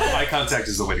 Eye contact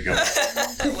is the way to go.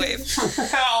 Wave.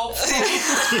 Help!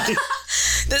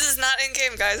 This is not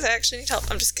in-game, guys. I actually need help.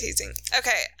 I'm just teasing. Okay,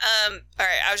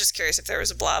 alright, I was just curious if there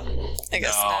was a blob. I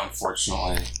guess No, not.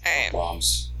 unfortunately. Alright.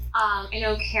 Bombs. I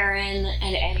know Karen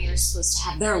and Eddie are supposed to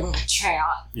have their little chat.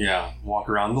 Yeah, walk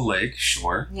around the lake,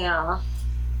 sure. Yeah.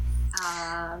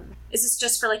 Is this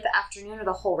just for like the afternoon or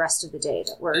the whole rest of the day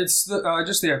that we're... It's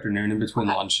just the afternoon in between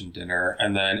lunch and dinner,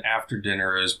 and then after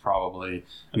dinner is probably,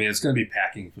 I mean, it's going to be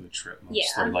packing for the trip mostly,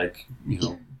 Yeah. like, you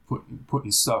know,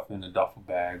 putting stuff in a duffel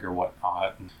bag or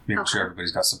whatnot, and making sure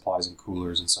everybody's got supplies and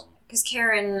coolers and so on. Because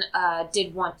Karen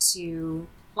did want to,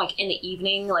 like, in the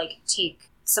evening, like, take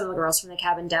some of the girls from the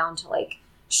cabin down to, like,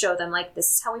 show them, like, this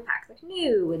is how we pack the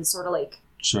canoe, and sort of, like,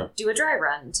 Sure. do a dry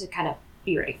run to kind of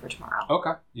be ready for tomorrow.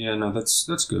 Okay. Yeah, no, that's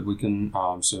good. We can,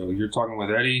 so you're talking with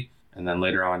Eddie, and then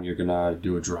later on you're going to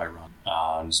do a dry run.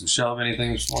 Does Michelle have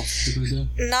anything she wants to do?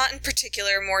 Not in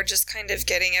particular, more just kind of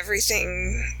getting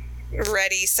everything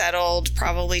ready, settled,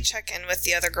 probably check in with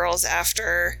the other girls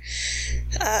after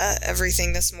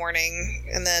everything this morning,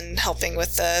 and then helping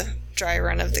with the dry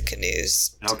run of the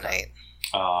canoes tonight.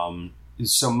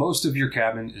 So most of your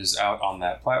cabin is out on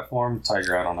that platform.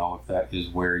 Tiger, I don't know if that is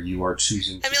where you are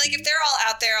choosing to I mean, like, be. if they're all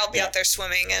out there, I'll be out there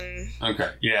swimming and... Okay.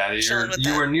 Yeah, chilling with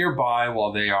you them. are nearby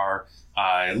while they are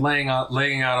laying out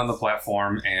on the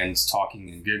platform and talking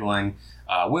and giggling.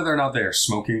 Whether or not they are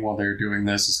smoking while they're doing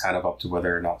this is kind of up to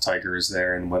whether or not Tiger is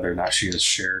there and whether or not she has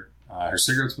shared her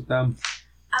cigarettes with them.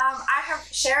 I have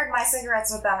shared my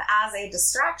cigarettes with them as a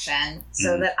distraction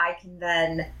so that I can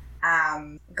then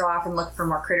go off and look for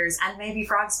more critters and maybe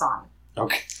frog spawn.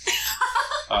 Okay.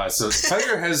 So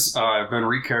Tiger has been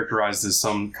recharacterized as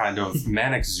some kind of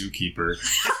manic zookeeper.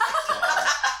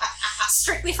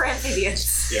 Strictly for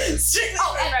amphibians. Yeah.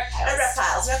 And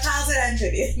reptiles. Reptiles and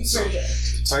amphibians.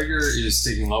 So Tiger is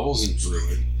taking levels in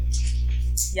Druid.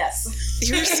 Yes.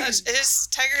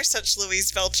 Tiger is such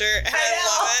Louise Belcher, and I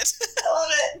know. love it. I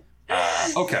love it.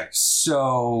 Okay,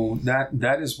 so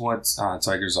that is what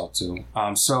Tiger's up to.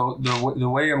 So the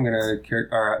way I'm gonna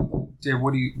Dave,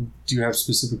 what do you have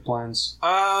specific plans?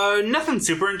 Nothing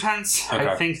super intense. Okay.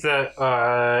 I think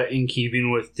that in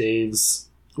keeping with Dave's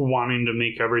wanting to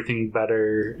make everything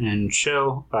better and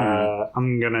chill,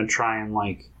 I'm gonna try and,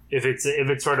 like, if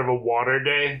it's sort of a water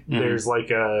day, there's like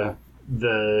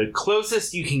the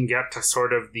closest you can get to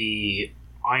sort of the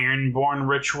Ironborn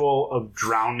ritual of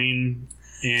drowning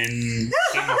in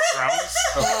Game of Thrones.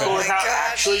 Oh Without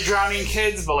actually drowning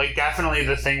kids, but, like, definitely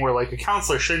the thing where, like, a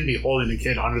counselor shouldn't be holding a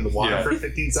kid under the water for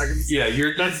 15 seconds. Yeah,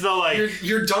 That's the, like...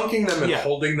 you're dunking them and Yeah.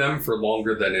 holding them for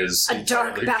longer than is A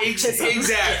dark baptism.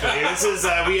 Exactly. This is,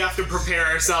 we have to prepare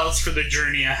ourselves for the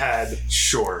journey ahead.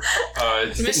 Sure.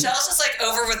 Michelle's just, like,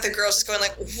 over with the girls, just going,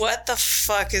 like, what the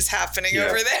fuck is happening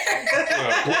over there?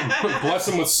 Bless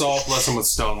him with salt, bless him with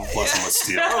stone, bless him with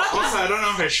steel. Also, I don't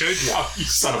know if I showed you. Oh, you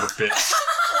son of a bitch.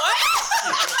 What?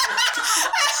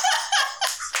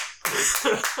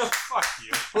 Fuck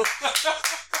you.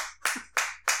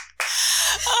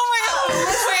 Oh my god.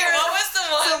 Wait, what was the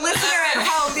one? So listener at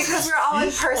home, because we're all in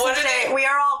person What are today, they- we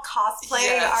are all cosplaying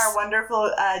Yes. our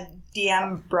wonderful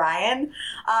DM Brian.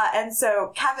 And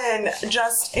so Kevin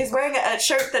just is wearing a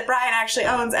shirt that Brian actually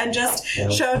owns and just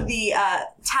showed the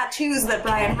tattoos that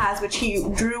Brian has, which he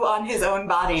drew on his own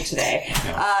body today.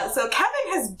 So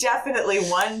Kevin has definitely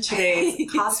won today's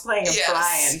cosplaying of Yes.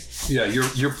 Brian. Yeah,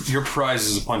 your prize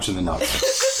is a punch in the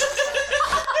nuts.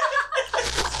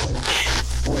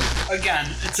 Again,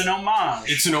 it's an homage.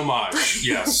 It's an homage,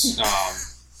 yes.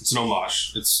 It's an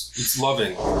homage. It's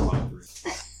loving.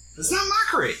 It's not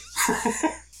mockery.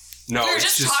 No, We were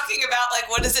it's just talking about, like,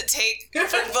 what does it take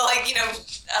for, like, you know,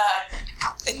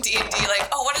 in D&D, like,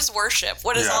 oh, what is worship?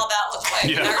 What does Yeah. all that look like in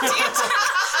Yeah. our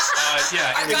D&D?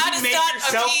 yeah, Our and God is Make not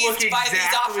yourself look appeased by these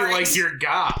exactly offerings. like your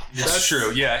god. it's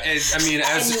true. Yeah, and, I mean,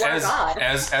 as you are God.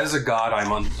 as a god,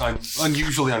 I'm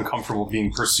unusually uncomfortable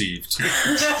being perceived,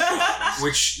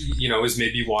 which is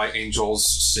maybe why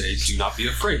angels say, "Do not be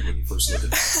afraid" when you first look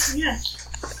at them. Yeah.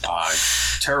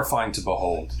 Terrifying to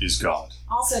behold is God.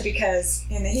 Also because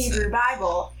in the Hebrew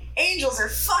Bible, angels are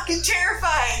fucking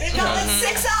terrifying. They've got like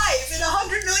 6 eyes and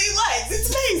 100 million legs. It's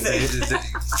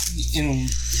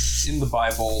amazing. In the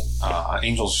Bible,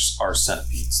 angels are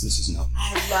centipedes. This is no.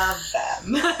 I love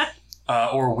them.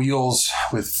 Or wheels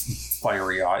with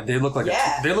fiery eye. They look like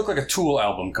Yeah. a Tool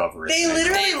album cover. They isn't it?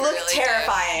 literally They look really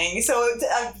terrifying. So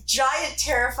a giant,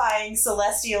 terrifying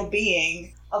celestial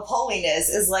being of holiness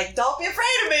is like, don't be afraid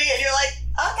of me. And you're like,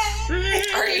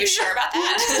 okay. Are you sure about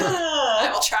that? I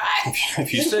will try.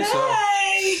 If you say so.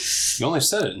 Okay. You only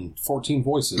said it in 14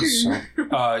 voices.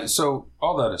 So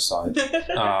all that aside,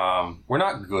 we're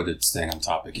not good at staying on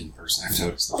topic in person. I've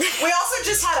noticed that. We also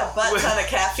just had a butt ton of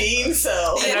caffeine,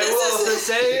 so. And I will also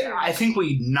say, I think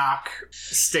we knock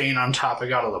staying on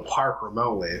topic out of the park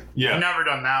remotely. Yeah. I've never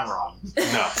done that wrong.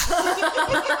 No.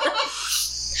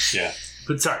 Yeah.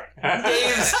 But sorry.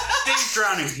 Dave's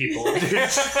drowning people. But in a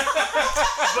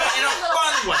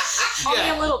fun way. Only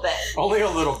a little bit. Only a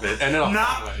little bit, and in a fun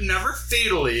way. Never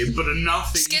fatally, but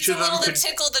enough that Just each gets a of them little to could...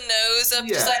 tickle the nose up,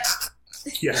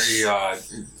 Yeah. just like.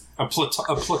 A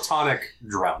platonic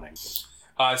drowning.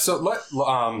 So let's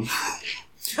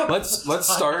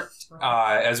start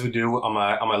as we do on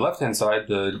my left hand side.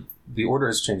 The order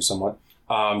has changed somewhat.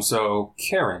 So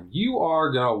Karen, you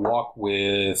are gonna walk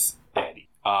with Eddie.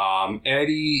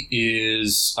 Eddie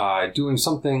is doing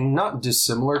something not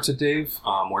dissimilar to Dave,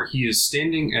 where he is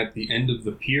standing at the end of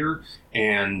the pier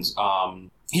and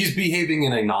he's behaving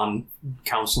in a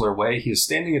non-counselor way. He is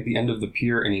standing at the end of the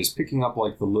pier and he's picking up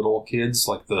like the little kids,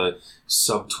 like the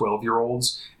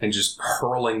sub-12-year-olds, and just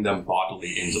hurling them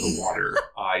bodily into the water.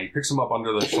 He picks them up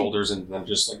under the shoulders and then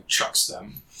just like chucks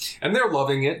them. And they're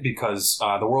loving it because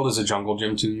the world is a jungle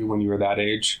gym to you when you were that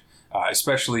age,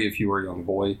 especially if you were a young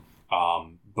boy.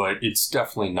 But it's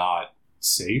definitely not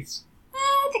safe.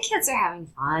 The kids are having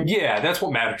fun. Yeah, that's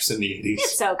what matters in the 80s.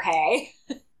 It's okay.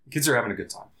 Kids are having a good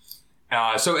time.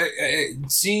 So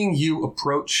seeing you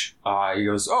approach, he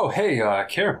goes, "Oh, hey,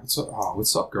 Karen, what's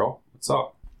up, girl? What's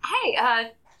up?" Hey,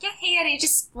 hey, Eddie.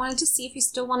 Just wanted to see if you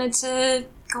still wanted to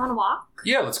go on a walk.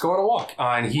 Yeah, let's go on a walk.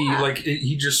 And he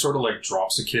he just sort of like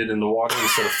drops a kid in the water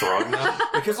instead of throwing them.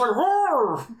 The kid's like,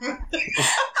 "Roar!"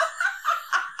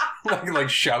 like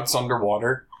shouts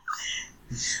underwater.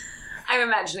 I'm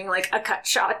imagining like a cut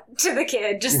shot to the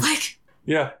kid, just like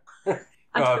Yeah.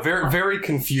 Very, very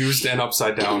confused and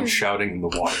upside down, shouting in the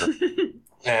water.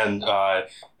 And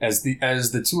as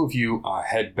the two of you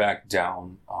head back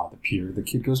down the pier, the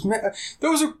kid goes, "Man,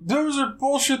 those are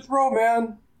bullshit throw,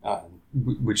 man."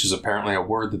 Which is apparently a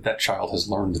word that child has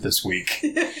learned this week.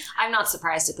 I'm not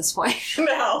surprised at this point,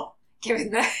 No.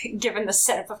 given the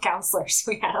setup of counselors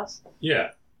we have.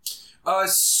 Yeah.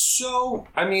 So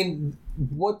I mean,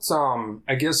 what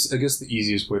I guess the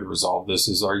easiest way to resolve this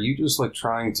is: are you just like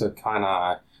trying to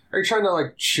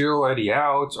like chill Eddie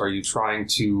out? Are you trying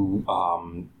to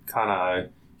kind of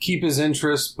keep his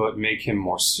interest but make him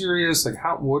more serious? Like,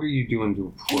 what are you doing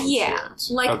to approach Yeah, it?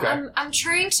 like Okay. I'm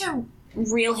trying to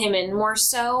reel him in more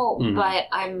so, Mhm. but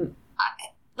I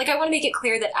want to make it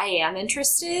clear that I am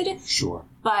interested, Sure.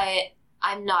 but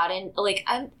I'm not because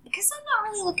I'm not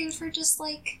really looking for just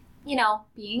like,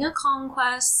 being a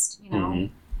conquest. Mhm.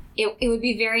 It would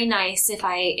be very nice if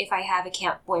I have a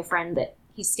camp boyfriend that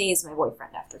he stays my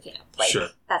boyfriend after camp. Like, Sure.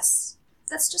 That's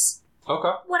just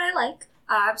Okay. what I like.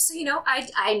 So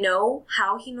I know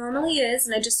how he normally is,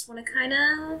 and I just want to kind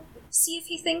of see if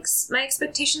he thinks my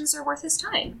expectations are worth his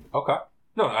time. Okay.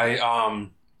 No,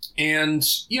 and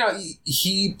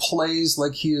he plays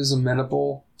like he is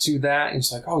amenable to that. And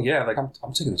he's like, "Oh yeah, like I'm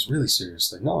taking this really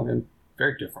seriously. No, I'm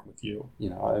very different with you.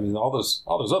 I mean, all those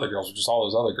other girls are just all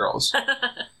those other girls."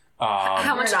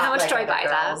 How much do I buy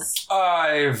that?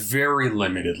 Very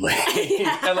limitedly.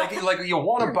 And like you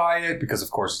want to buy it because of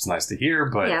course it's nice to hear,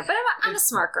 but Yeah, but I'm a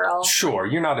smart girl. sure,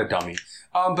 you're not a dummy.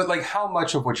 But like how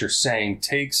much of what you're saying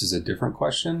takes is a different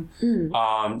question.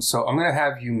 So I'm gonna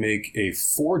have you make a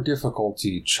 4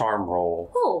 difficulty charm roll.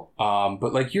 Cool.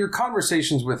 But like your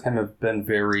conversations with him have been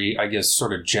very, I guess,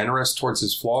 sort of generous towards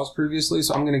his flaws previously.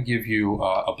 So I'm gonna give you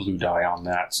a blue die on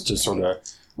that to sort of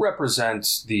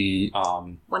represent the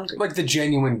One green. like the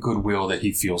genuine goodwill that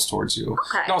he feels towards you.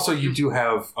 Okay. And also, you do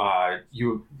have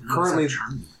you currently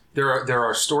there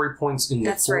are story points in the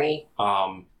That's pool. right.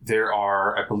 There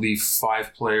are, I believe,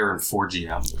 5 player and 4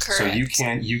 GM. So Correct. you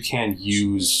can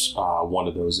use one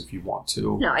of those if you want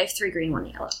to. No, I have 3 green, 1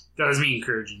 yellow. That was me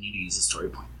encouraging you to use a story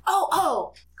point.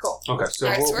 Oh, cool. Okay, so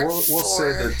Alright, so we're we'll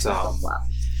say 4.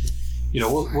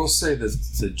 that we'll say that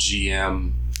the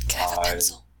GM Can I have a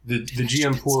pencil? the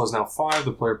GM pool is now 5.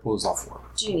 The player pool is now 4.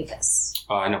 Do you need this?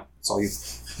 No, it's all you.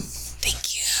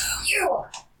 Thank you.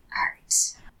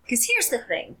 Alright. Because here's the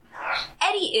thing.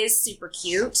 Eddie is super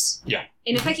cute. Yeah.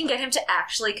 And if I can get him to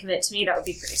actually commit to me, that would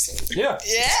be pretty sweet. Yeah.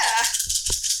 Yeah.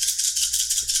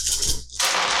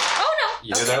 Oh, no.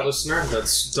 You hear that, listener?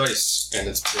 That's dice, and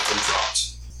it's been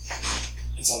dropped.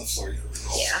 It's on the floor. You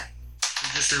roll. Yeah. You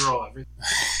just reroll everything.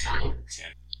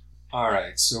 All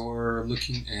right, so we're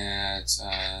looking at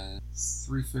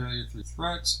 3 failure, 3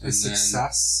 threat, A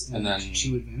success and then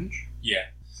 2 advantage. yeah,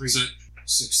 3. so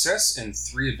success and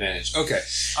 3 advantage. Okay,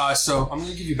 so I'm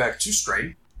gonna give you back 2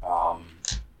 strain,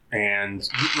 and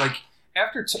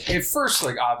after at first,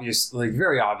 like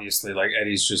very obviously, like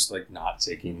Eddie's just like not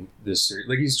taking this serious.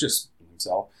 Like he's just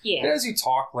himself. Yeah. And as you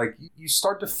talk, like you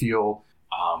start to feel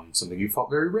something you felt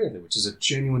very rarely, which is a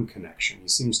genuine connection. He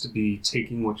seems to be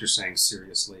taking what you're saying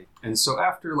seriously. And so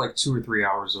after like 2 or 3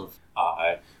 hours of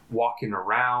walking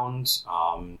around,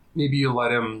 maybe you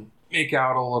let him make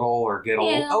out a little or get a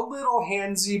little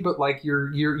handsy, but like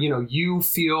you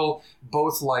feel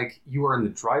both like you are in the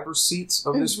driver's seat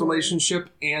of this relationship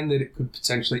and that it could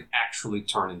potentially actually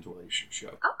turn into a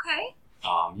relationship. Okay.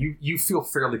 You feel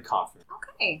fairly confident.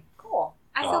 Okay. Cool.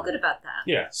 I feel good about that.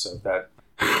 Yeah, so that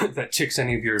that ticks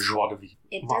any of your joie de vivre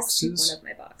It boxes. does tick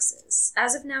one of my boxes.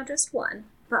 As of now, just one.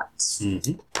 But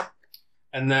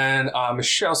And then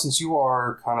Michelle, since you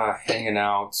are kind of hanging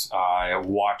out,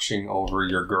 watching over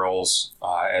your girls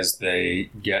as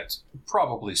they get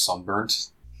probably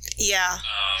sunburnt. Yeah.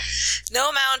 No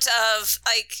amount of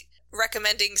like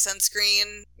recommending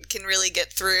sunscreen can really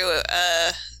get through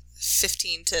a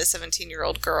 15 to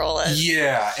 17-year-old girl.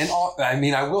 Yeah, and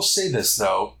I will say this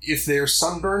though: if they're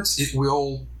sunburnt, it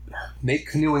will make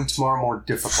canoeing tomorrow more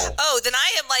difficult. Oh, then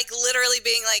I am like literally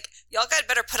being like, y'all got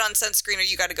better put on sunscreen or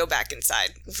you got to go back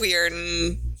inside.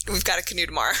 We've got a canoe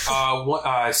tomorrow.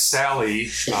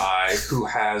 Sally, who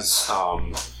has,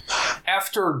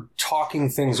 after talking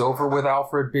things over with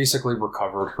Alfred, basically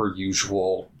recovered her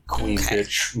usual queen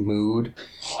bitch mood.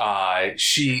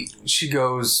 She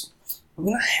goes,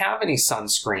 "We don't have any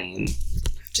sunscreen."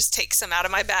 Just take some out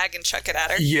of my bag and chuck it at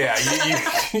her. Yeah,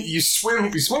 you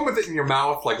swim with it in your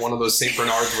mouth like one of those St.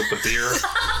 Bernards with the beer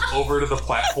over to the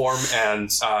platform,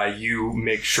 and you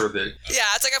make sure that... Yeah,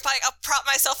 it's like I'll prop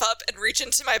myself up and reach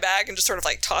into my bag and just sort of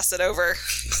like toss it over.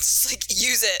 Just like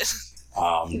use it.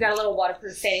 you got a little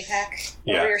waterproof fanny pack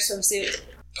over your swimsuit.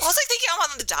 I was like thinking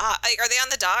I'm on the dock. Like, are they on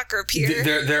the dock or pier?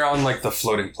 They're on like the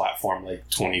floating platform, like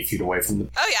 20 feet away from the...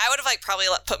 Oh yeah, I would have like probably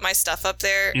put my stuff up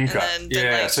there. Okay. And then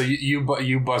been, like, So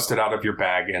you bust it out of your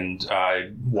bag and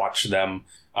watch them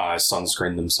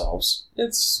sunscreen themselves.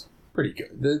 It's pretty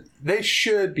good. They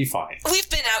should be fine. We've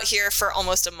been out here for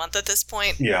almost a month at this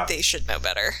point. Yeah. They should know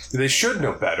better. They should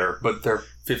know better, but they're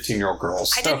 15-year-old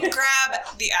girls. I didn't grab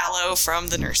the aloe from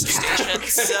the nurse's station,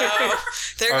 so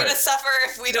they're going to suffer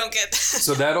if we don't get...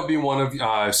 So that'll be one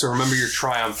of... so remember your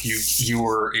triumph, you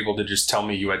were able to just tell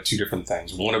me you had 2 different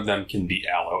things. One of them can be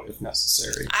aloe if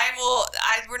necessary.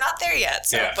 We're not that,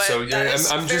 so... Yeah, but so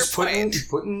I'm just point.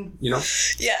 putting,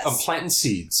 Yes. I'm planting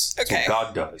seeds. Okay. That's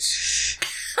what God does.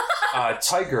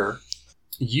 Tiger,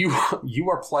 you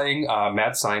are playing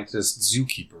Mad Scientist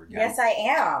Zookeeper again. Yes, I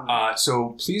am.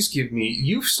 So please give me...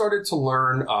 You've started to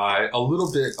learn a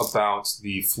little bit about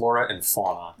the flora and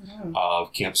fauna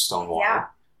of Camp Stonewater.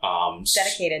 Yeah.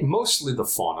 Dedicated. Mostly the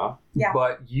fauna. Yeah.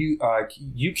 But you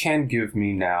can give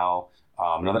me now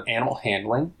another animal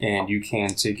handling, and you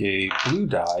can take a blue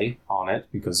die on it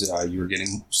because you're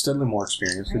getting steadily more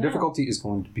experience. The difficulty is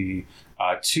going to be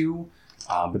 2,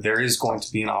 but there is going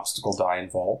to be an obstacle die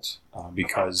involved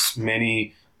because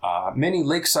many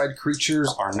lakeside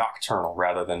creatures are nocturnal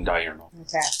rather than diurnal.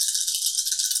 Okay.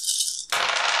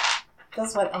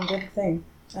 That's what I'm good thing.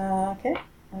 Okay.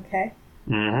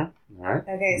 Mm-hmm. All right.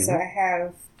 Okay, so I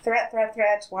have threat,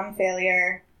 1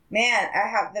 failure. Man, I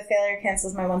have the failure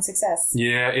cancels my 1 success.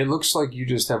 Yeah, it looks like you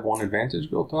just have 1 advantage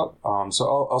built up.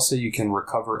 So I'll say you can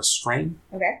recover a strain.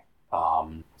 Okay.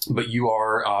 But you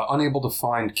are unable to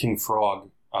find King Frog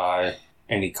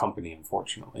any company,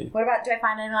 unfortunately. What about, do I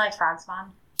find any like frog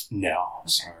spawn? No,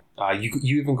 sorry.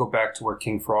 You even go back to where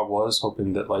King Frog was,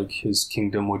 hoping that like his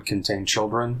kingdom would contain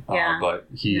children. But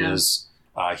he is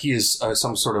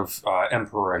some sort of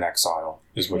emperor in exile,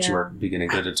 is what you are beginning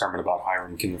to determine about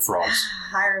Hiram, King of Frogs.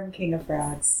 Hiram, King of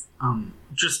Frogs.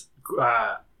 Just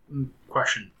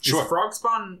question. Sure. Is frog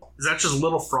spawn, is that just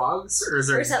little frogs, or is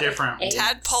there different...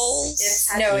 Tadpoles?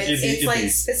 It's like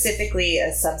specifically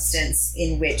a substance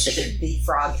in which the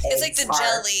frog eggs It's like the are.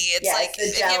 jelly. It's like the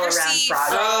if gel you ever around see frog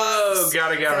eggs. Oh,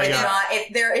 got it.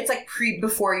 It's like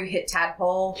before you hit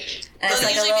tadpole, and it's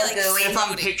like a usually little be like gooey. If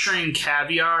I'm picturing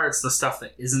caviar, it's the stuff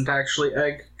that isn't actually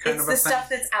egg, kind It's of the a thing. stuff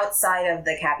that's outside of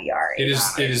the caviar. It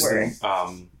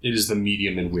is the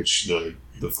medium in which the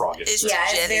frog is. It's It's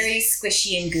jelly. very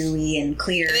squishy and gooey and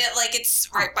clear. And it's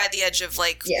right by the edge of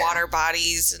water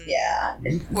bodies and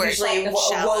Where it's usually like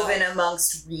shallow. woven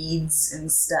amongst reeds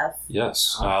and stuff.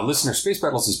 Yes. Listener, Space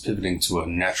Battles is pivoting to a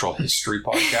natural history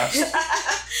podcast.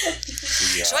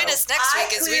 Join us next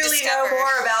week as we clearly discover know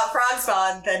more about frog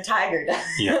spawn than Tiger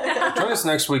does. Join us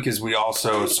next week as we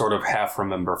also sort of half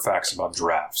remember facts about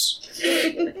giraffes.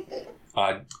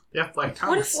 They have like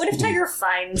What tongues. if Tiger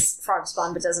finds frog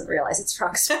spawn but doesn't realize it's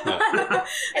frog spawn? That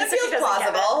feels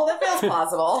plausible. That feels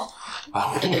plausible.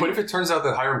 What if it turns out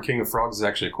that Hiram King of Frogs is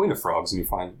actually a queen of frogs and you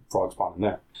find frog spawn in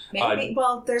there? Maybe.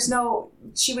 Well, there's no.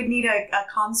 She would need a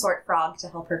consort frog to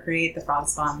help her create the frog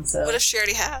spawn. So What if she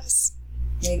already has?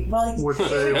 maybe. Well, With it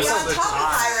would be the- on the top of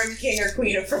time. Hiram King or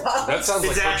Queen of Frogs. That sounds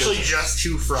It's like actually just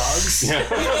 2 frogs. Yeah.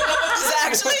 It's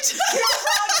actually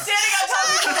standing on top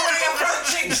of each other wearing a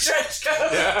frog-shaped trench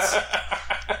coat.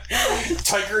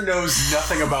 Tiger knows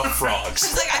nothing about frogs.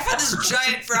 It's like, I found this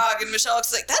giant frog, and Michelle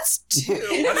looks like, that's 2. What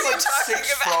That's are you like talking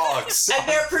 6 about? frogs. And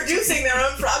they're producing their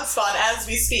own frog spawn as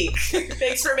we speak.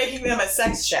 Thanks for making them a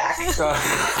sex shack.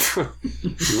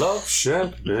 Love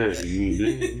shack,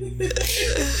 baby.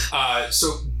 So,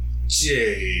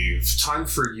 Dave, time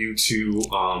for you to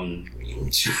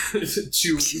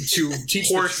teach.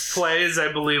 Horse plays,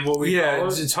 I believe what we Yeah, call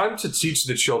it. it's time to teach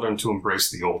the children to embrace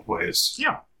the old ways.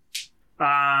 Yeah,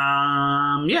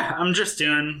 I'm just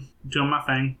doing my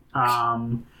thing. I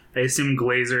assume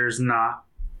Glazer's not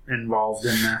involved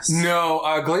in this. No,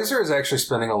 Glazer is actually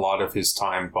spending a lot of his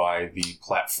time by the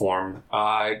platform,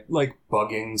 like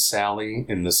bugging Sally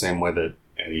in the same way that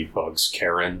Eddie bugs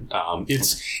Karen. And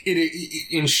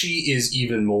she is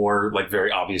even more like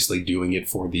very obviously doing it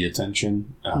for the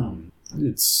attention.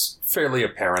 It's fairly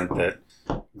apparent that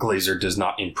Glazer does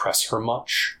not impress her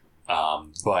much,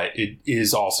 but it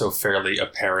is also fairly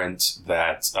apparent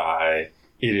that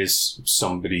it is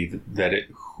somebody that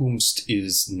whomst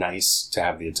is nice to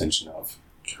have the attention of.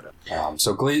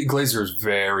 So Glazer is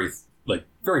very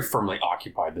firmly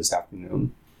occupied this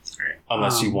afternoon,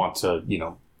 unless you want to,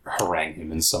 harangue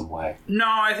him in some way. No,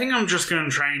 I think I'm just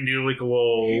gonna try and do like a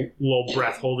little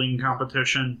breath holding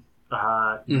competition.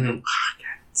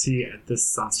 See, this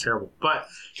sounds terrible, but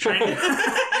try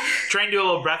and do a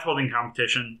little breath holding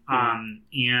competition. And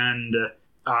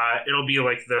it'll be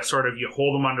like the sort of you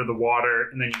hold him under the water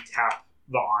and then you tap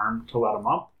the arm to let him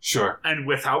up. Sure. And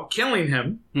without killing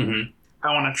him,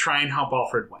 I want to try and help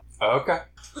Alfred win. Okay.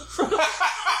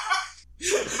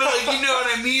 But you know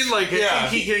what I mean? I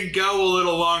think he can go a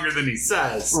little longer than he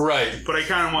says. Right. But I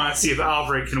kind of want to see if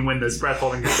Alfred can win this breath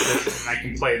holding competition, and I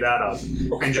can play that up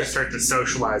and just start to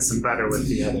socialize some better with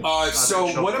the other. So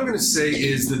children. what I'm going to say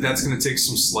is that's going to take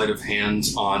some sleight of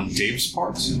hand on Dave's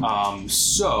part.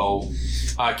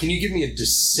 Can you give me a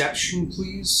deception,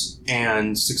 please?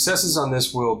 And successes on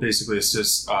this will basically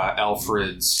assist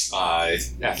Alfred's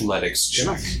athletics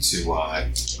check to.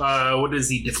 What is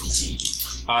the difficulty?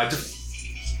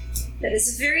 That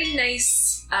is a very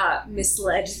nice,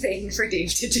 misled thing for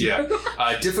Dave to do. Yeah.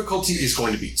 Difficulty is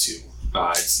going to be 2.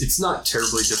 It's not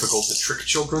terribly difficult to trick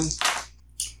children.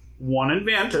 1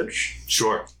 advantage.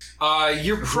 Sure.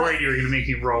 You're Right, you're going to make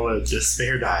me roll a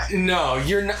despair die. No,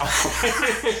 you're not.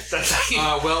 That's how you,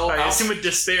 I assume a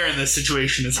despair in this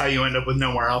situation is how you end up with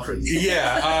no more Alfreds.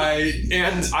 Yeah,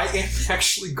 and I am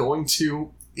actually going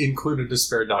to include a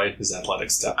despair die in his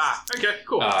athletics test. Okay,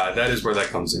 cool. That is where that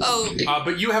comes in. Oh.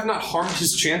 But you have not harmed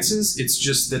his chances. It's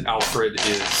just that Alfred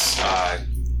is.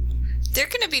 They're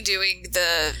going to be doing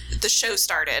the show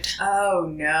started. Oh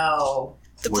no.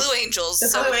 The Blue Angels. The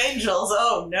Blue Angels,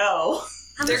 oh no.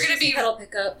 How They're much gonna does the be- pedal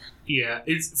pick up? Yeah,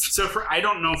 I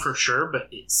don't know for sure, but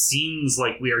it seems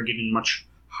like we are getting much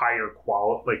higher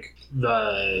quality. Like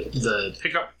the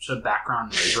pickup to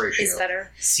background noise ratio Is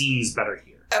better. seems better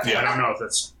here. Okay. I don't know if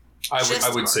that's I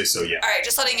would say so. Yeah. All right,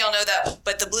 just letting y'all know that.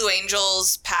 But the Blue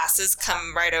Angels passes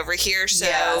come right over here, so,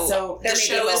 Yeah, so the there may be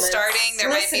show is moments. starting. There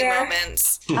might be Listener.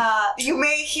 moments. You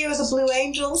may hear the Blue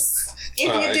Angels.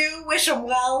 If you do, wish them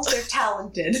well. They're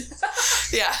talented.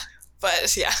 Yeah,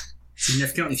 but yeah.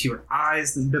 significantly fewer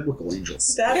eyes than biblical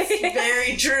angels. That's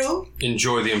very true.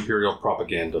 Enjoy the Imperial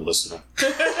propaganda, listener.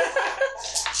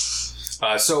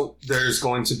 So there's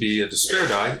going to be a despair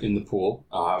die in the pool,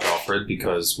 Alfred,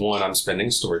 because 1, I'm spending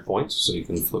a story point, so you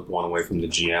can flip 1 away from the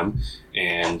GM,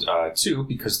 and 2,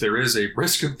 because there is a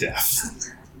risk of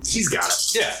death. He's got it.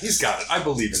 Yeah, he's got it. I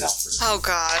believe in Alfred. Oh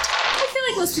God. I feel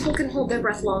like most people can hold their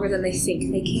breath longer than they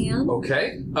think they can.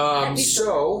 Okay.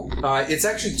 It's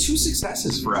actually 2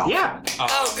 successes for Alfred. Yeah.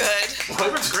 Oh, good. But,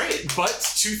 That's great. But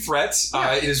 2 threats.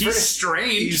 It is He's very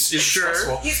strange. He's sure.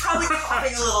 stressful. He's probably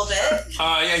coughing a little bit. He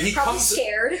Probably comes.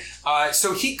 scared.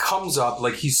 So he comes up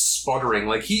like he's sputtering,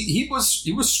 like he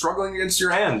was struggling against your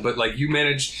hand, but like you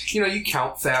manage, you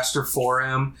count faster for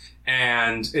him,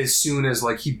 and as soon as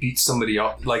like he beats somebody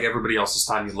up, like everybody else's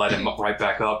time, you let him right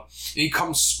back up. And he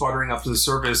comes sputtering up to the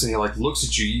surface, and he like looks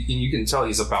at you, and you can tell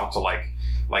he's about to like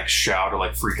shout or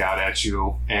like freak out at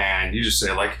you, and you just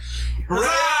say like, "Hurrah!"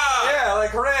 Yeah, like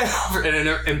hurrah!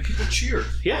 And people cheer.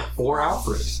 Yeah. For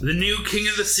Alfred. The new king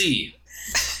of the sea.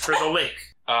 for the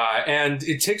lake. And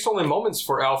it takes only moments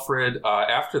for Alfred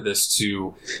after this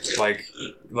to like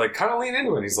kind of lean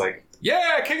into it. He's like,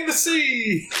 "Yeah, King of the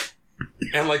Sea,"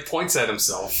 and like points at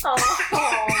himself.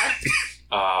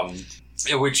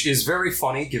 Which is very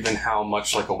funny given how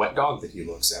much like a wet dog that he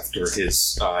looks after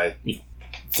his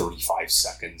 35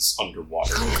 seconds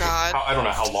underwater. Oh, God. I don't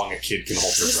know how long a kid can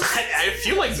hold their breath. I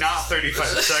feel like not 35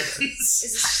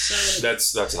 seconds.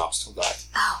 That's an obstacle die.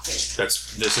 Oh,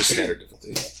 This is standard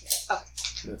difficulty. Oh.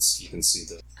 You can see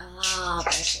the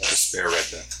okay. despair right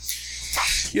there.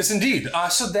 Yes, indeed.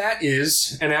 So that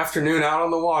is an afternoon out on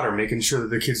the water, making sure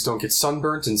that the kids don't get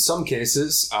sunburnt in some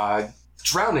cases,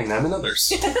 drowning them in others.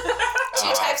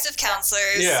 Two types of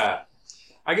counselors. Yeah.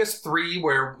 I guess 3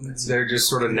 where they're just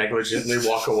sort of negligently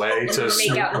walk away to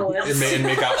Make out in the woods. and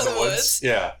make out in the woods.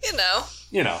 Yeah.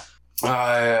 You know.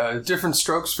 Different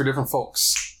strokes for different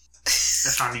folks. I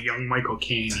found a young Michael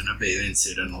Caine in a bathing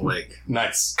suit in the lake.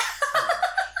 Nice.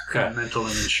 Okay. Mental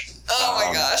image. Oh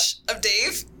my gosh. Of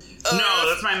Dave? No,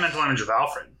 that's my mental image of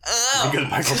Alfred. Oh. Because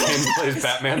Michael Caine plays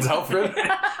Batman's Alfred?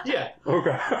 Yeah.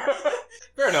 Okay.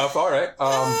 Fair enough. All right.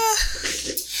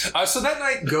 So that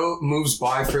night moves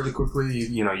by fairly quickly.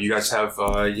 You guys have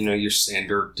your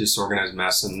standard disorganized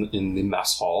mess in the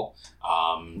mess hall.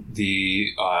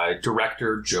 The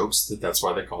director jokes that's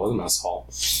why they call it a mess hall.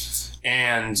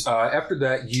 And after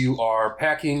that, you are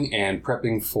packing and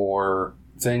prepping for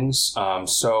things.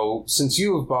 So since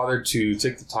you have bothered to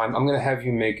take the time, I'm going to have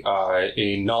you make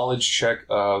a knowledge check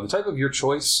of the type of your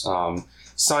choice.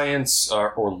 Science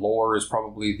or lore is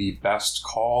probably the best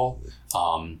call.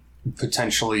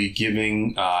 Potentially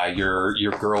giving your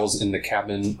girls in the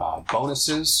cabin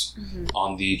bonuses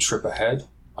on the trip ahead.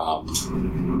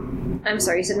 I'm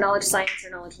sorry, you said knowledge science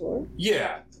or knowledge lore?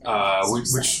 Yeah.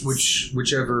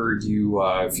 Whichever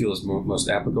you feel is most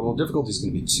applicable. Difficulty is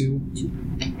going to be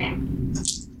 2.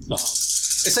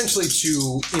 Essentially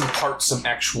to impart some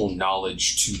actual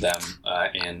knowledge to them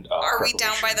and Are we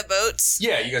down by the boats?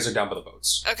 Yeah, you guys are down by the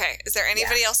boats. Okay. Is there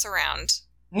anybody else around?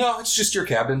 No, it's just your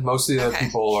cabin. Most of the other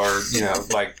people are,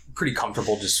 like pretty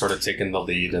comfortable just sort of taking the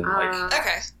lead and like...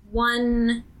 Okay.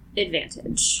 One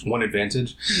advantage. One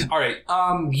advantage. All right.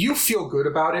 You feel good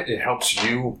about it. It helps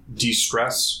you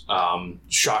de-stress.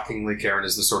 Shockingly, Karen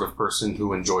is the sort of person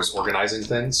who enjoys organizing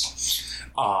things.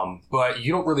 But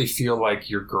you don't really feel like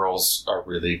your girls are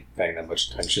really paying that much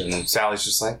attention. Sally's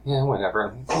just like, yeah,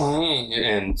 whatever.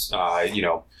 And,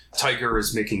 Tiger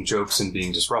is making jokes and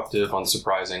being disruptive,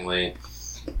 unsurprisingly.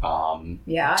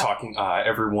 Talking.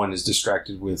 Everyone is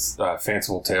distracted with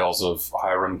fanciful tales of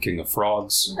Hiram, King of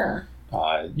Frogs. Yeah.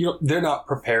 They're not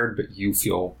prepared, but you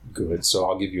feel good, so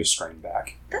I'll give you a strain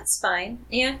back. That's fine.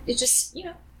 Yeah, it's just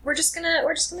we're just gonna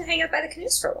hang out by the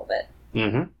canoes for a little bit.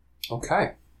 Mm-hmm.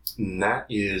 Okay, and that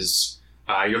is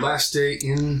your last day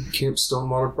in Camp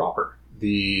Stonewater proper.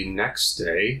 The next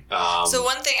day. So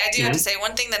one thing I do have to say,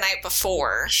 one thing the night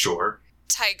before. Sure.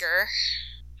 Tiger.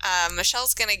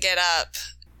 Michelle's gonna get up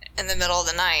in the middle of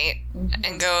the night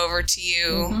and go over to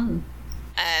you,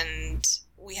 and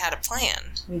we had a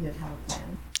plan. We did have a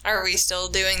plan. Are we still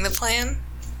doing the plan?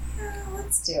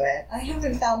 Let's do it. I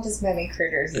haven't found as many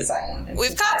critters as I wanted.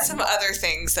 We've got some other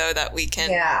things though that we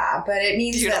can. Yeah, but it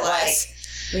means utilize.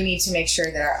 that we need to make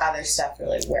sure that our other stuff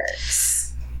really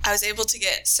works. I was able to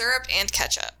get syrup and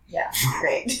ketchup. Yeah,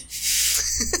 great.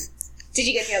 Did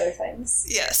you get the other things?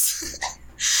 Yes.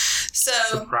 So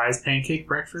surprise pancake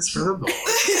breakfast for the boys.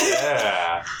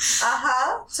 Yeah.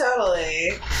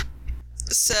 Totally.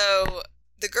 So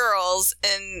the girls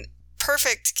in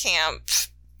perfect camp,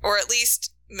 or at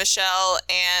least Michelle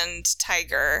and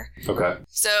Tiger. Okay.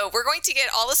 So we're going to get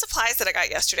all the supplies that I got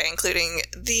yesterday, including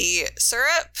the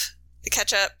syrup, the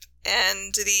ketchup,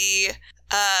 and the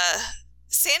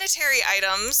sanitary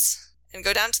items, and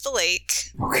go down to the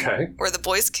lake. Okay. Where the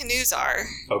boys' canoes are.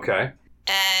 Okay.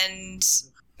 And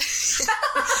you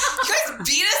guys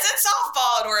beat us at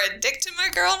softball, and we're addicted to my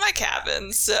girl in my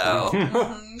cabin, so.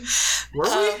 Were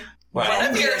we? One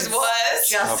of yours was.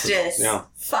 Justice. Yeah.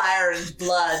 Fire and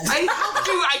blood. I helped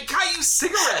you. I got you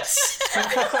cigarettes.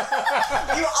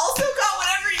 You also got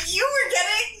whatever you were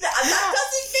getting. That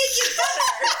doesn't make it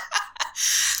better.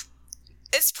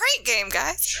 It's prank game,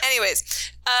 guys. Anyways,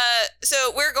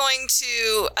 so we're going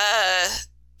to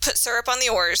put syrup on the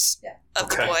oars of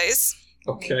the boys.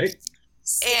 Okay.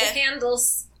 Sticky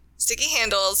handles. Sticky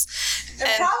handles.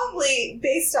 And probably,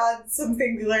 based on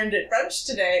something we learned at brunch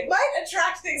today, might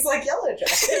attract things like yellow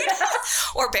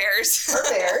jackets. Or bears. Or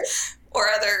bears. Or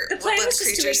other The plan woodland was just to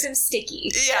make creatures. them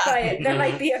sticky. Yeah. But there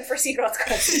might be unforeseen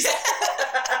consequences.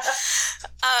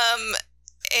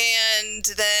 And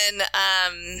then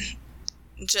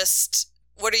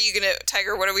What are you gonna,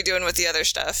 Tiger? What are we doing with the other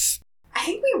stuff? I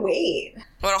think we wait.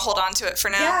 Want to hold on to it for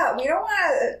now? Yeah, we don't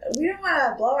want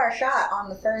to blow our shot on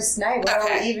the first night before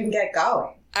we even get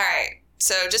going. All right.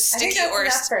 So just I think sticky that's oars.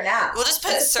 enough for now. We'll just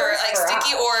put It's first for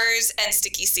sticky us. oars and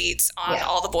sticky seats on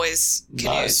all the boys' My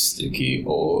canoes. sticky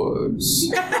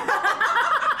oars.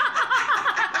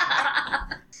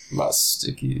 My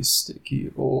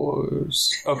sticky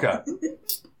oars. Okay.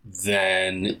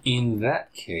 Then, in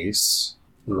that case,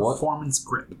 what? Performance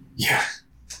grip. Yeah.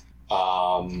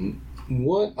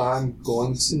 What I'm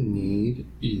going to need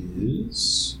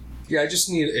is... Yeah, I just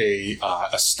need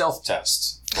a stealth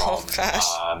test from Oh,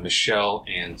 gosh. Michelle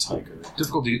and Tiger.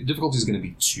 Difficulty is going to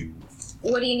be 2.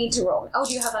 What do you need to roll? Oh,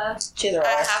 do you have a... Choose a roller.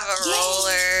 I have a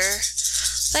roller.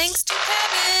 Thanks to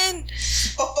Kevin.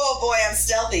 Oh boy, I'm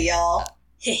stealthy, y'all.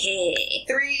 Hehe.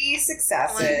 3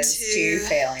 successes, 1, 2. 2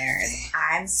 failures.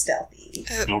 I'm stealthy.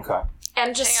 Okay.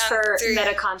 And just Hang on, for 3.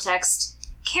 meta context,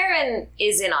 Karen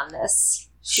is in on this.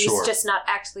 She's Sure. just not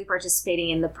actively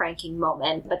participating in the pranking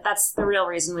moment, but that's the real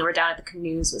reason we were down at the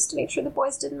canoes, was to make sure the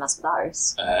boys didn't mess with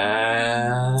ours.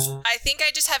 I think I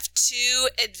just have 2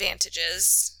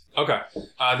 advantages. Okay,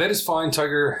 that is fine.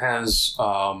 Tiger has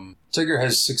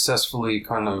successfully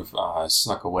kind of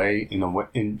snuck away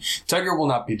Tiger will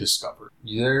not be discovered.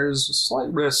 There's a slight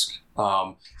risk.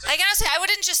 I gotta say, I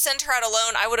wouldn't just send her out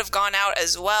alone. I would have gone out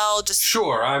as well. Just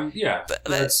Sure, But-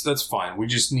 that's fine. We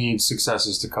just need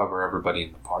successes to cover everybody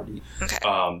in the party. Okay.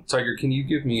 Tiger, can you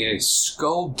give me a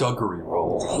skullduggery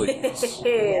roll, please?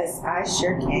 Yes, I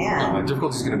sure can.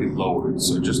 Difficulty is going to be lowered,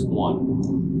 so just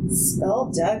 1.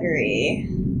 Skullduggery.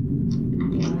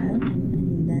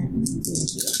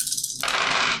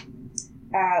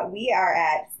 We are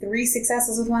at 3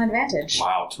 successes with 1 advantage.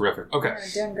 Wow, terrific. Okay. We're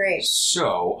doing great.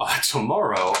 So,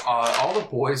 tomorrow, all the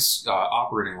boys'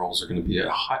 operating rolls are going to be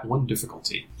at 1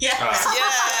 difficulty. Yeah.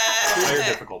 Higher Yeah.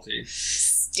 difficulty.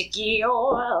 Sticky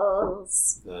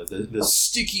oils. The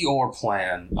sticky ore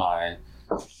plan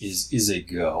is a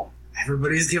go.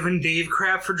 Everybody's giving Dave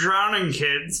crap for drowning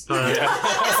kids, but It's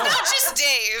not just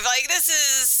Dave. Like, this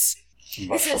is...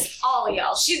 This is all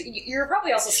y'all. You're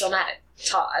probably also still mad at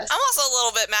Todd. I'm also a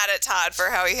little bit mad at Todd for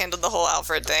how he handled the whole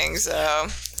Alfred thing, so...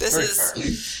 This Very is...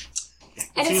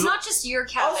 fair. And it's not just your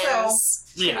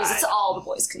cabins. Yeah. canoes, it's all the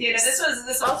boys' canoes. You know,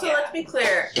 this also, let's be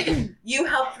clear, you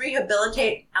helped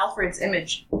rehabilitate Alfred's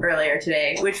image earlier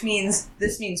today, which means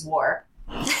this means war.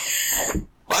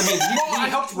 I mean, he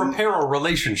helped repair a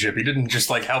relationship. He didn't just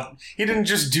help. He didn't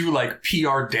just do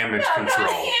PR damage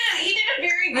control. He did a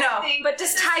very good No, thing. but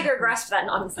does Tiger grasp that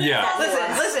nonsense? Yeah.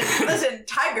 Listen,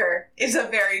 Tiger is a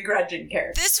very grudging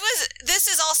character. This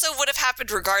is also would have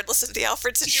happened regardless of the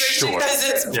Alfred situation. Sure.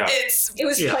 Because Yeah. It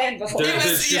was planned before.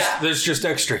 There's just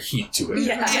extra heat to it.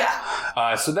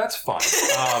 Yeah. So that's fine.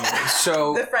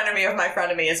 So The frenemy of my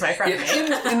frenemy is my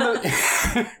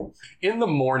frenemy. in the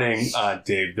morning,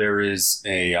 Dave, there's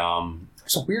a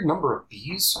weird number of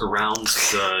bees around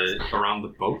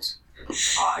the boat,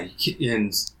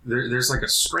 and there's a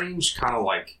strange kind of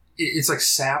it's like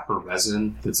sap or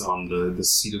resin that's on the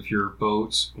seat of your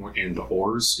boat and the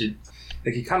oars.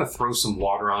 You kind of throw some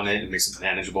water on it and makes it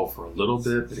manageable for a little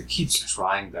bit, but it keeps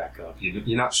drying back up.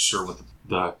 You're not sure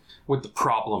what the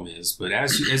problem is, but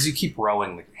as you keep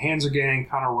rowing, your hands are getting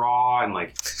kind of raw, and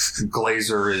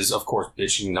Glazer is of course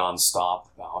bitching nonstop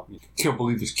about, can't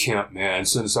believe this camp, man,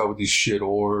 send us out with these shit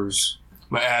oars.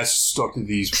 My ass is stuck to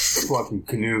these fucking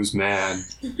canoes, man.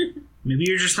 maybe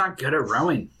you're just not good at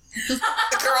rowing. the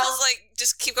girls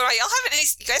just keep going.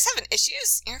 You guys having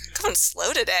issues? You're coming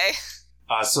slow today.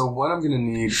 So what I'm gonna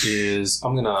need is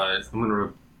I'm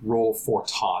gonna roll for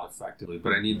Todd effectively,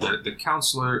 but I need the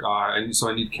counselor. I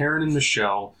need Karen and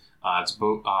Michelle to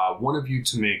vote one of you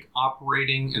to make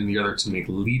operating and the other to make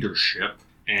leadership,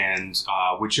 and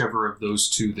whichever of those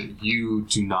two that you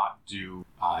do not do,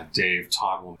 Dave,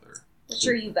 Todd will. Which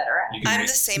are you better at? You can I'm make-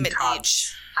 the same at Todd.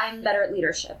 each. I'm better at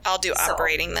leadership. I'll do So-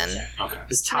 operating then. Okay.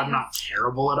 Is Todd not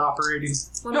terrible at operating?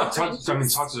 No, Todd's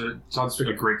been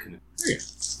a great canoe.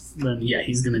 Then yeah,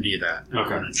 he's gonna do that. I'm Okay.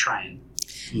 gonna try and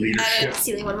Leadership.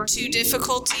 Ceiling one more. 2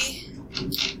 difficulty.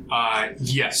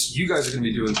 Yes, you guys are going to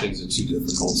be doing things at 2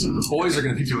 difficulty. The boys are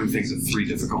going to be doing things at 3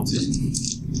 difficulty.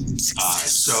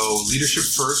 So leadership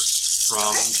first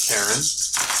from Karen.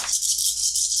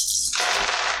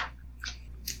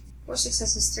 4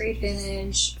 successes, 3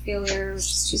 advantage. Failure, which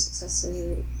is 2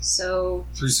 successes. So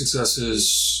 3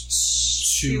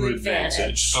 successes, 2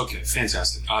 advantage. Okay,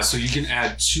 fantastic. So you can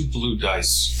add 2 blue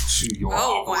dice to your.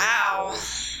 Oh, operating wow. roll.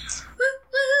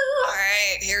 All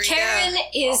right, here we Karen go.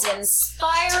 is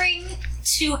inspiring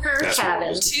to her That's what it cabin.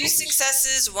 was. 2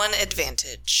 successes, 1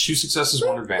 advantage. 2 successes,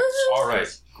 1 advantage. All right,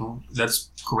 That's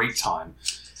great time.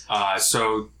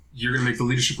 So you're going to make the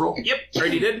leadership roll? Yep,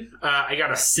 already did. I got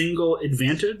a single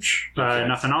advantage,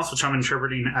 nothing else, which I'm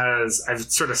interpreting as I've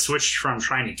sort of switched from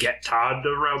trying to get Todd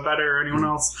to row better or anyone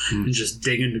else and just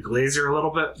dig into Glazer a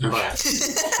little bit. But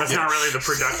that's not really the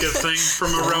productive thing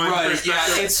from a rowing perspective.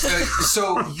 Yeah, it's,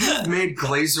 so you've made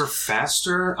Glazer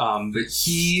faster, but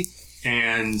he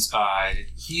and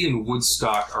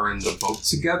Woodstock are in the boat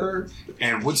together,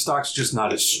 and Woodstock's just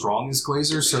not as strong as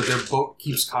Glazer, so their boat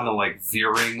keeps kind of like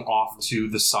veering off to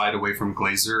the side away from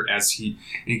Glazer as he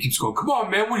keeps going, "Come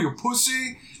on, man, what are you,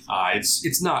 pussy?"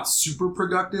 It's not super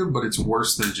productive, but it's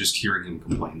worse than just hearing him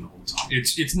complain the whole time.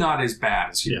 It's not as bad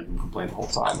as hearing him complain the whole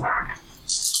time.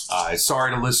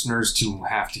 Sorry to listeners to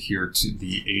have to hear to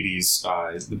the 80s,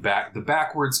 the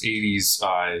backwards 80s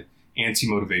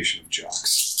anti-motivation of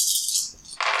jocks.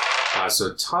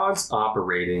 So Todd's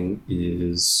operating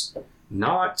is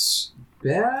not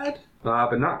bad,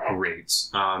 but not great.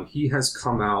 He has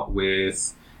come out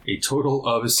with a total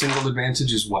of a single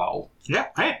advantage as well. Yeah,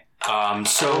 hey.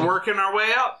 So we're working our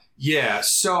way up. Yeah,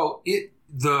 so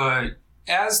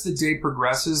as the day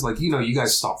progresses, like, you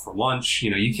guys stop for lunch.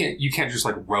 You can't just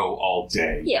like row all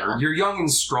day. Yeah. You're young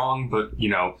and strong, but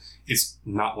it's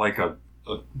not like a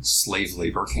slave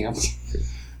labor camp.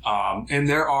 And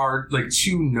there are like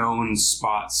 2 known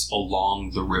spots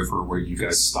along the river where you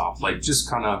guys stop, like just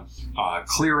kind of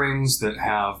clearings that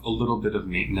have a little bit of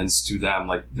maintenance to them.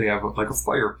 Like they have like a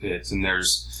fire pit, and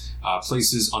there's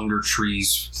places under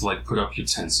trees to like put up your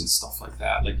tents and stuff like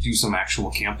that. Like do some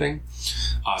actual camping.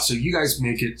 So you guys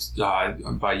make it.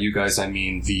 By you guys, I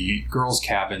mean the girls'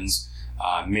 cabins.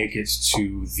 Make it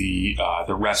to the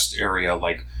rest area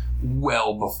like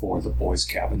well before the boys'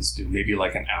 cabins do, maybe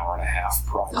like an hour and a half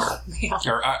prior,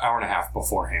 or hour and a half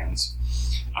beforehand.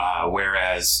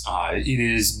 Whereas it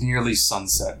is nearly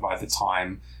sunset by the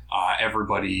time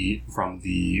everybody from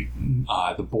the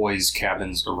boys'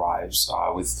 cabins arrives,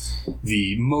 with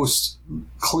the most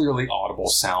clearly audible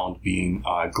sound being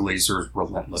Glazer's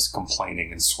relentless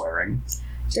complaining and swearing.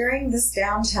 During this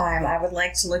downtime, I would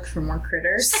like to look for more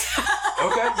critters.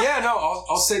 Okay, yeah, no,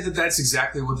 I'll say that that's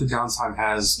exactly what the downtime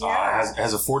has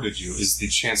afforded you, is the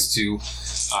chance to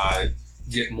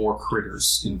get more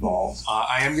critters involved.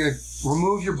 I am going to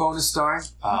remove your bonus die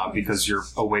because you're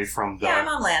away from the... Yeah, I'm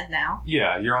on land now.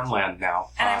 Yeah, you're on land now.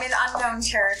 And I'm in unknown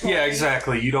territory. Yeah,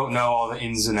 exactly. You don't know all the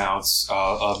ins and outs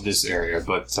of this area,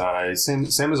 but same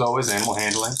as always, animal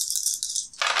handling.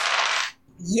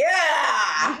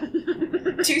 Yeah!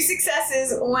 2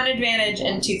 successes, 1 advantage,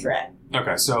 and 2 threat.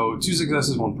 Okay, so 2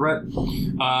 successes, 1 threat.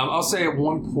 I'll say at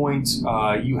one point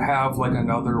you have like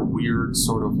another weird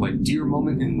sort of like deer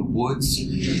moment in the woods.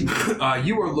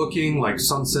 You are looking like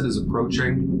sunset is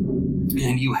approaching,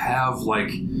 and you have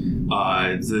like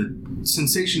the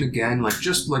sensation again, like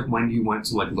just like when you went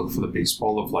to like look for the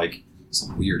baseball of like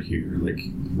something weird here, like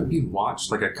I'm being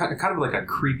watched, like a kind of like a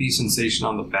creepy sensation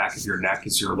on the back of your neck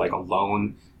as you're like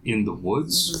alone in the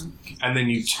woods, and then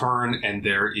you turn and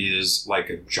there is like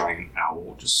a giant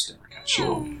owl just staring at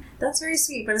you. That's very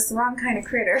sweet, but it's the wrong kind of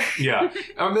critter. Yeah,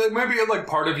 I mean, maybe like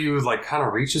part of you like kind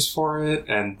of reaches for it,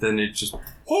 and then it just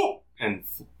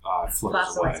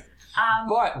floats away.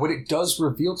 But what it does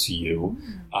reveal to you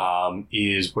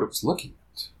is what it was looking at.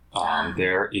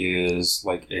 There is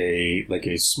like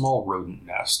a small rodent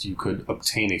nest. You could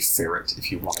obtain a ferret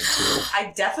if you wanted to.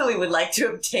 I definitely would like to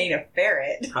obtain a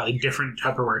ferret. Probably different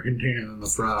Tupperware container than the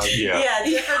frog. Yeah,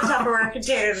 different Tupperware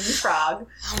container than the frog.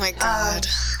 Oh my god.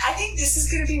 I think this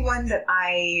is going to be one that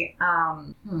I,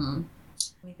 let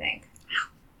me think.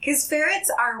 Because ferrets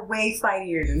are way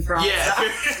fightier than frogs. Yeah,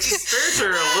 ferrets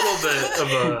are a little bit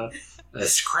of a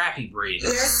scrappy breed.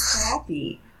 They're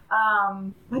scrappy.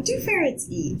 What do ferrets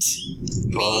eat?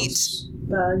 Bugs.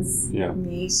 Bugs. Yeah.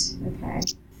 Meat. Okay.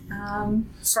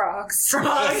 Frogs.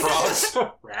 Frogs.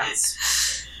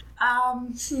 Rats.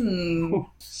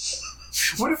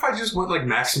 What if I just went like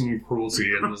maximum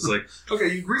cruelty and was like,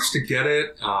 okay, you reached to get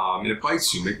it, and it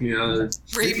bites you. Make me a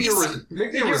resilience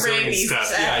rabies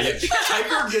test. Yeah.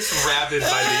 Tiger gets rabid by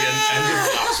the end of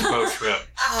the Oxbow trip.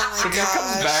 Oh my So she comes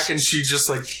god. back and she just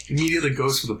like immediately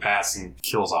goes for the pass and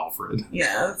kills Alfred.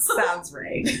 Yeah, that sounds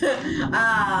right.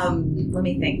 Let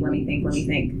me think.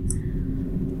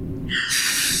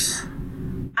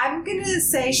 I'm gonna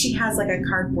say she has like a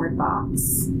cardboard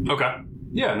box. Okay.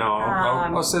 Yeah, no,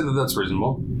 I'll say that that's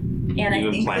reasonable. And I You've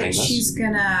been think planning that this. she's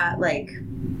gonna like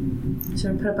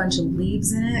sort of put a bunch of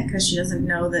leaves in it because she doesn't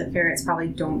know that ferrets probably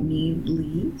don't need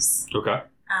leaves. Okay.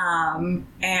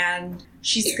 And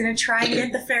she's gonna try and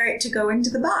get the ferret to go into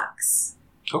the box.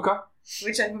 Okay.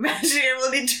 which I'm imagining I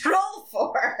will need to roll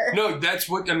for. No, that's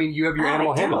what I mean. You have your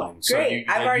animal handling, so Great.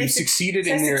 I've already succeeded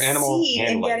So in I your animal succeed in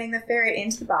handling. getting the ferret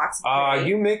into the box. Great.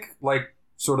 You make like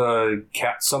sort of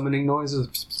cat summoning noises,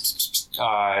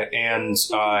 and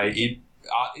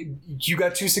you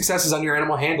got 2 successes on your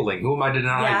animal handling. Who am I to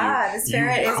deny you? Yeah, this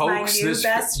ferret is my new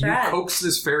best friend. You coax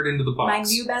this ferret into the box. My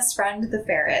new best friend, the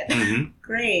ferret. Mhm.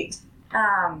 Great.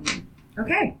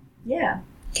 Okay. Yeah.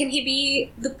 Can he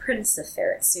be the Prince of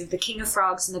Ferrets? So the King of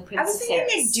Frogs and the I Prince was of thinking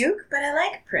Ferrets. a duke, but I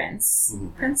like Prince.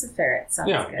 Mhm. Prince of Ferret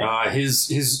sounds good. Yeah,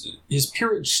 his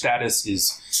peerage status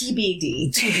is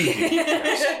TBD.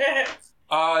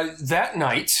 That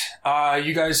night,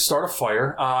 you guys start a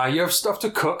fire. You have stuff to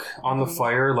cook on the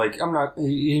fire. Like,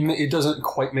 it doesn't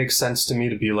quite make sense to me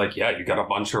to be like, yeah, you got a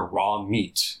bunch of raw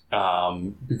meat.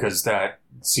 Because that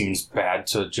seems bad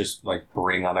to just, like,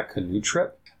 bring on a canoe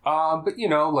trip. But,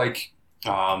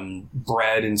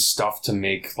 bread and stuff to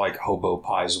make, like, hobo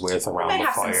pies with around might the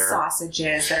have fire. some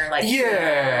sausages that are like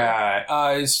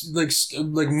It's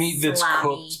like meat that's Salami.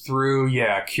 cooked through,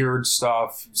 cured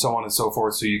stuff, so on and so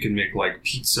forth. So you can make like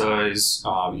pizzas.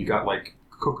 You got like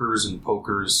cookers and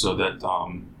pokers, so that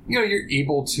you're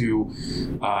able to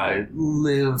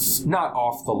live not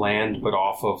off the land, but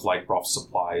off of like rough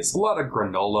supplies. A lot of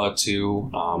granola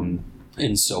too.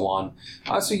 And so on.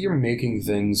 So you're making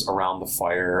things around the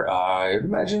fire. I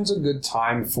imagine it's a good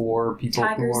time for people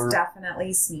Tiger's who are...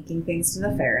 definitely sneaking things to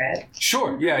the ferret.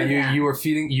 Sure, yeah, you are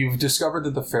feeding... You've discovered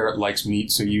that the ferret likes meat,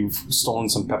 so you've stolen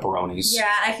some pepperonis.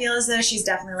 Yeah, I feel as though she's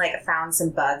definitely like found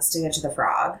some bugs to get to the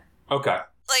frog. Okay.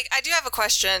 Like, I do have a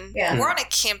question. Yeah. We're on a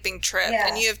camping trip, Yeah.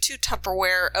 and you have 2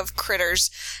 Tupperware of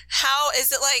critters. How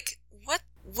is it like, what,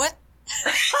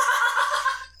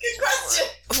 Good question.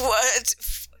 what,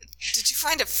 did you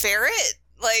find a ferret?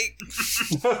 Like,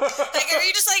 are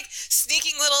you just like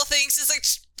sneaking little things? It's like,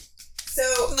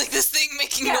 So like this thing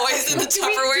making noise in the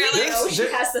Tupperware. we Like, know she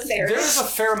has the ferret. There's a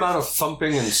fair amount of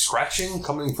thumping and scratching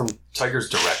coming from Tiger's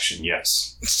direction,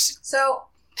 yes. So,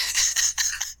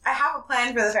 I have a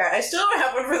plan for the ferret. I still don't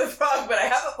have one for the frog, but I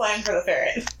have a plan for the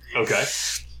ferret. Okay.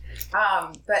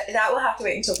 But that will have to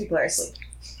wait until people are asleep.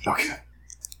 Okay.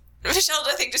 Michelle,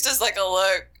 I think, just does like a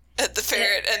look at the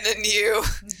ferret, and then you,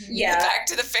 Yeah. back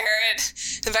to the ferret,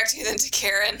 then back to you, then to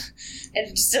Karen.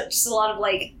 And just a lot of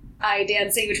like eye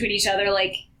dancing between each other,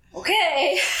 like,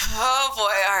 okay. Oh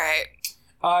boy! All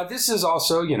right. This is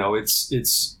also,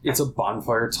 it's a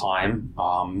bonfire time.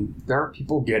 There are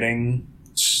people getting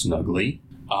snuggly.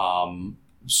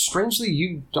 Strangely,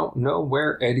 you don't know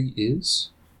where Eddie is.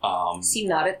 Is he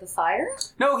not at the fire?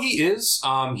 No, he is.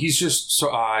 He's just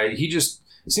he just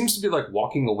seems to be like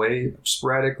walking away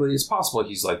sporadically. It's possible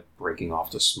he's like breaking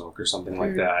off to smoke or something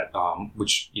like that.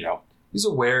 Which he's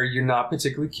aware you're not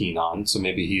particularly keen on, so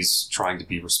maybe he's trying to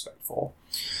be respectful.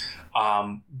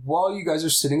 While you guys are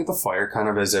sitting at the fire, kind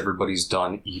of as everybody's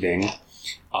done eating,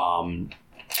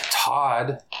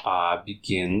 Todd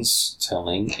begins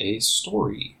telling a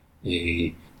story,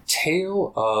 a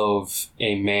tale of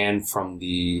a man from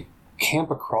the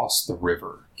camp across the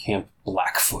river, Camp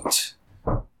Blackfoot,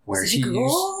 where he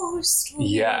used,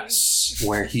 yes,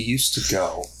 where he used to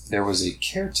go. There was a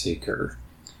caretaker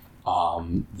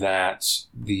that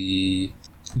the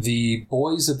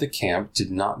boys at the camp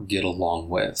did not get along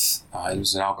with. He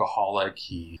was an alcoholic.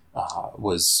 He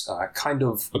was kind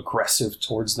of aggressive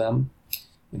towards them.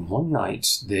 And one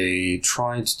night, they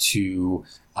tried to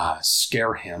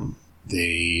scare him.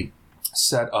 They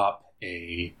set up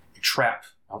a trap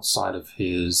outside of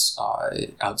his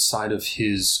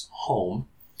home,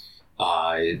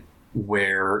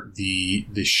 where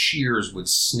the shears would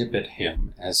snip at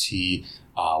him as he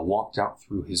walked out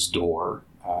through his door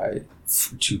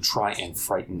to try and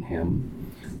frighten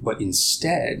him. But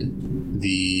instead,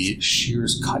 the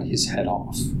shears cut his head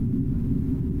off.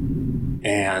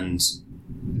 And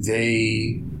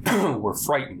they were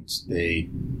frightened. They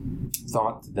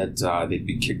thought that they'd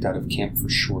be kicked out of camp for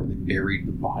sure. They buried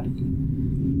the body.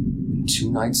 And 2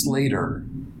 nights later,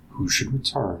 who should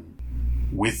return?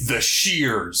 With the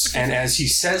shears. And as he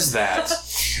says that,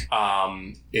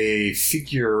 a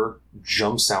figure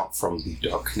jumps out from the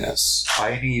darkness.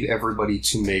 I need everybody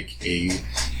to make a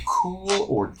cool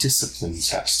or discipline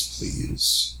test,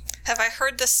 please. Have I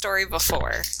heard this story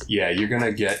before? Yeah, you're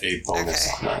gonna get a bonus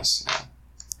Okay. on this.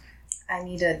 I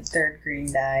need a 3rd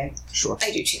green die. Sure.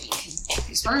 I do too. You can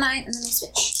use one night and then we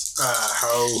switch.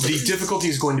 The difficulty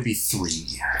is going to be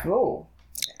 3. Oh. All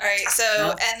right. So,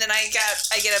 and then I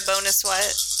get a bonus.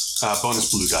 What?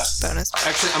 Bonus blue die. Bonus.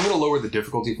 Actually, I'm going to lower the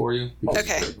difficulty for you. because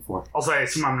Okay. you did it Before. Also, I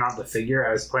assume I'm not the figure.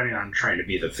 I was planning on trying to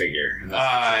be the figure.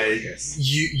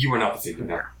 You are not the figure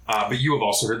now. But you have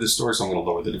also heard this story, so I'm going to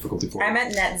lower the difficulty for you. I'm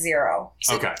at net 0.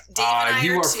 So Okay. Dave and I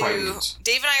you are two. frightened.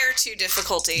 Dave and I are 2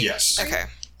 difficulty. Yes. Okay.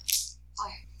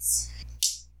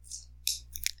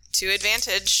 2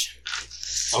 advantage.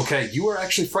 Okay, you are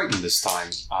actually frightened this time.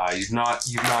 You've not.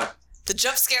 The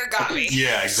jump scare got me.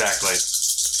 Yeah, exactly.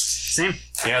 Same.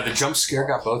 Yeah, the jump scare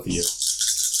got both of you.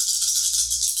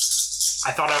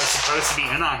 I thought I was supposed to be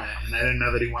in on it, and I didn't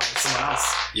know that he went with someone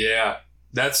else. Yeah,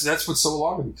 that's what's so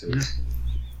alarming to me.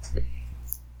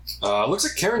 Looks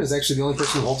like Karen is actually the only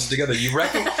person who holds it together. You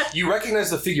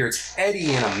recognize the figure. It's Eddie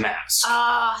in a mask.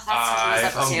 That's what he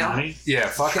was up to. Money? Yeah,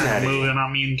 fucking Eddie. Moving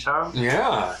on me and Todd.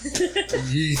 Yeah.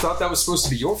 You thought that was supposed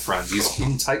to be your friend. He's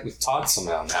in tight with Todd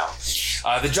somehow now.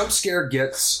 The jump scare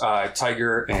gets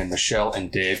Tiger and Michelle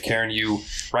and Dave. Karen, you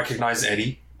recognize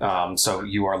Eddie. So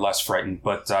you are less frightened,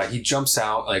 but he jumps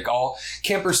out. Like all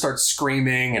campers start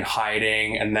screaming and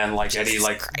hiding, and then like Eddie is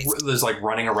like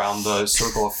running around the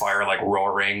circle of fire, like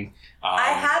roaring.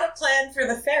 I had a plan for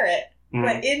the ferret,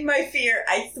 but in my fear,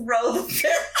 I throw the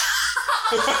ferret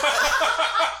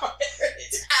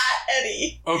at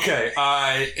Eddie. Okay,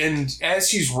 and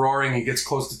as he's roaring, he gets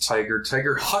close to Tiger.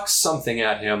 Tiger hucks something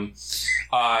at him.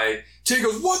 Tiger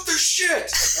goes, "What the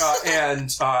shit?" And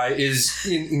is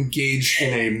engaged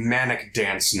in a manic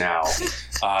dance now.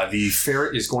 The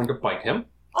ferret is going to bite him.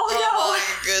 Oh my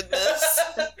goodness.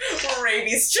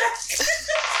 Rabies check.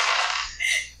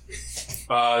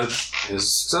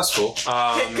 Is successful.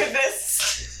 Thank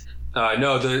goodness.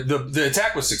 No, the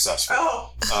attack was successful.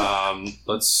 Oh.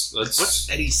 Let's. What's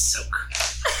Eddie's soak?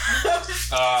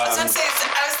 I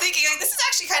was thinking, like, this is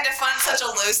actually kind of fun. Such a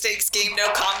low stakes game,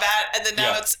 no combat, and then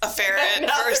now it's a ferret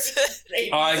versus. He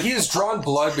has drawn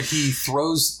blood, but he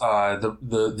throws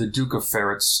the Duke of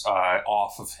Ferrets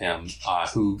off of him,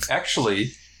 who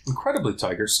actually, incredibly,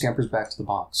 Tiger scampers back to the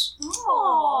box.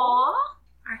 Aww.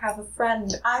 I have a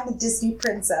friend. I'm a Disney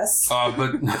princess.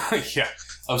 But yeah,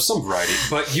 of some variety.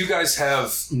 But you guys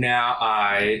have now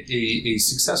a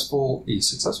successful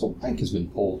prank has been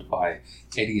pulled by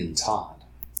Eddie and Todd.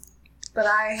 But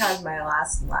I had my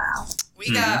last laugh.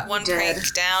 We got one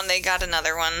prank down. They got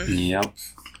another one. Yep.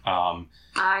 I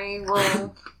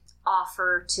will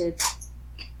offer to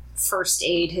first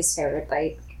aid his ferret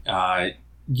bite.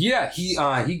 Yeah,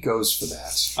 he goes for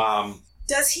that.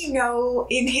 Does he know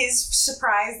in his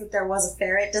surprise that there was a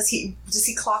ferret? Does he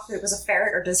clock that it was a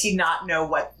ferret, or does he not know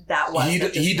what that was?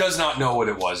 He does not know what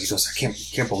it was. He goes, I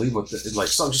can't believe what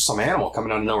some animal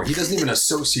coming out of nowhere. He doesn't even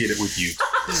associate it with you.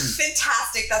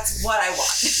 Fantastic! That's what I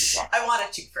want. I want a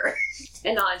twofer.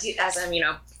 And as I'm,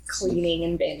 cleaning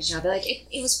and bandaging, I'll be like,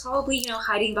 it was probably,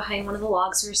 hiding behind one of the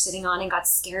logs we were sitting on and got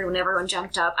scared when everyone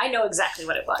jumped up. I know exactly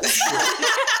what it was.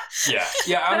 Yeah.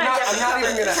 I'm not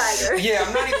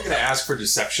even gonna ask for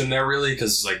deception there, really,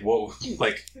 because who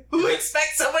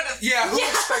expects someone to? Yeah, who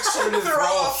expects someone to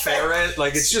throw a ferret?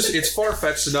 Like it's far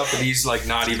fetched enough that he's like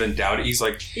not even doubting. He's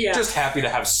like just happy to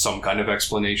have some kind of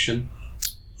explanation.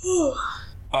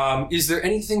 Is there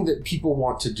anything that people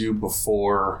want to do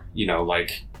before,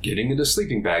 getting into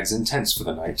sleeping bags and tents for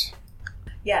the night?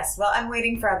 Yes. Well, I'm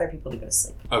waiting for other people to go to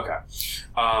sleep. Okay.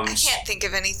 I can't think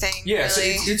of anything. Yeah,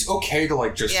 really. so it's okay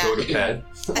to just go to bed.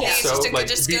 I think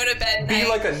it's just go to bed. Be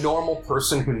like a normal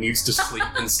person who needs to sleep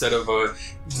instead of a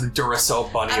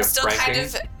Duracell bunny I'm of still pranking. kind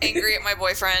of angry at my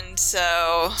boyfriend, so.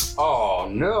 Oh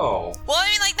no. Well, I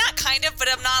mean, not kind of, but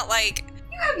I'm not like.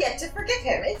 You have yet to forgive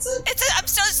him. It's a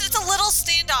little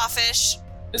standoffish.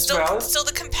 It's still, valid. Still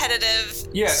the competitive.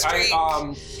 Yeah, streak.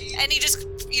 And he just,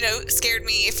 scared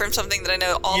me from something that I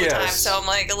know all the Yes. time. So I'm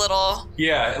like a little.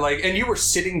 Yeah, and you were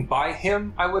sitting by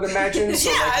him, I would imagine. So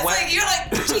you're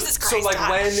like Jesus Christ. So Todd.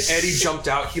 when Eddie jumped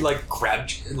out, he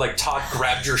Todd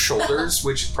grabbed your shoulders,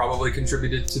 which probably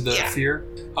contributed to the fear.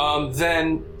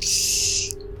 Then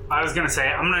I was gonna say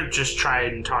I'm gonna just try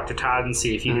and talk to Todd and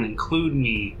see if he can include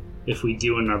me if we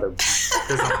do another.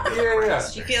 yeah.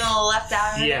 You feel a little left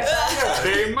out? Yeah,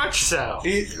 very much so.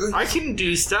 I can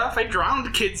do stuff. I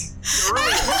drowned kids early.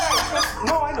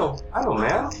 No, I know,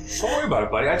 man. Don't worry about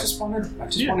it, buddy. I just wanted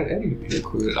Eddie to be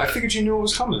included. I figured you knew it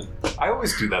was coming. I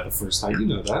always do that the first night. You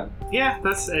know that. Yeah,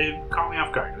 it caught me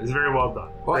off guard. It was very well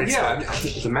done. Well,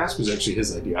 the mask was actually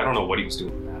his idea. I don't know what he was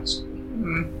doing with the mask.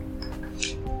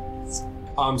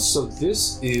 So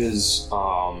this is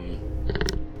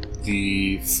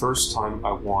the first time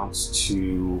I want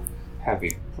to have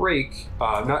a break.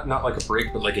 Not like a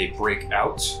break, but like a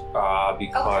breakout.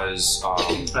 Because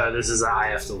this is I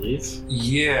have to leave.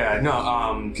 Yeah,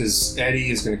 no. Because Eddie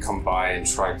is going to come by and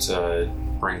try to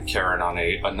bring Karen on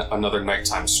another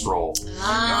nighttime stroll.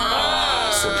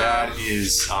 So that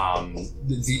is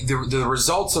the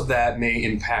results of that may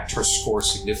impact her score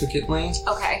significantly.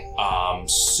 Okay.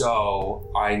 So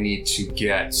I need to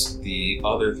get the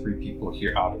other 3 people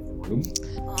here out of the room.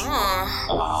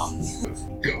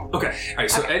 Okay. All right.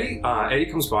 So Eddie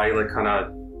comes by, like, kind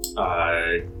of,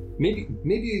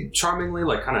 maybe charmingly,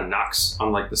 like, kind of knocks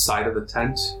on like the side of the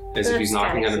tent as if he's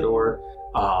knocking on a door.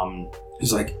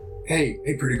 He's like, "Hey,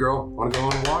 pretty girl, want to go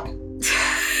on a walk?"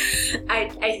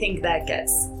 I think that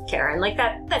gets Karen. Like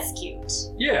that's cute.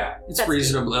 Yeah, it's That's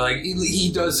reasonable. Like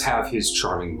he does have his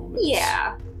charming moments.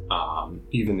 Yeah.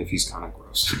 Even if he's kind of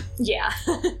gross. Yeah.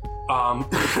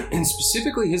 And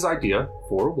specifically his idea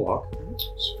for a walk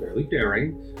is fairly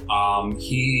daring.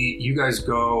 You guys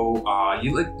go,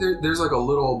 there's like a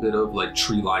little bit of like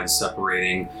tree line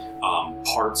separating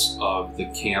parts of the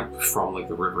camp from like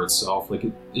the river itself. Like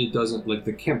it doesn't, like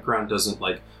the campground doesn't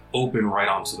like open right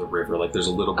onto the river. Like there's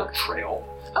a little bit of trail.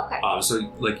 Okay. So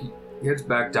like he heads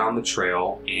back down the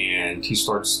trail and he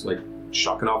starts like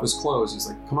shucking off his clothes. He's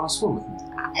like, "Come on, swim with me."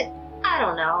 I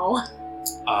don't know.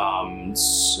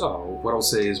 So what I'll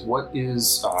say is, what is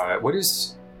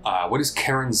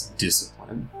Karen's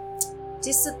discipline?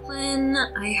 Discipline,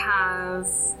 I have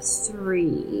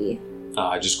 3.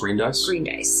 Just green dice? Green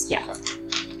dice, yeah.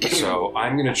 Okay. So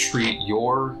I'm going to treat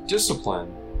your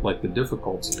discipline like the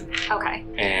difficulty. Okay.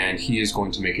 And he is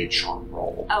going to make a charm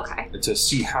roll. Okay. To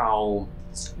see how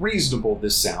reasonable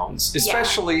this sounds,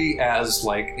 especially as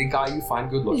like a guy you find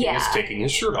good looking is taking his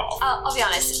shirt off. I'll be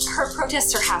honest, her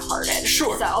protests are half-hearted.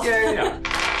 Sure. So. Yeah.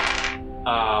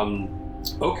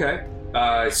 Okay.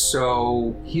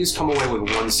 So he has come away with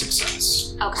 1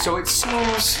 success. Okay. So it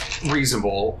seems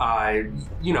reasonable.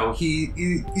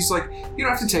 He's like, "You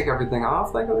don't have to take everything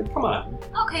off. Like come on."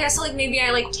 Okay, so like maybe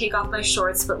I like take off my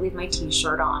shorts but leave my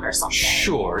t-shirt on or something.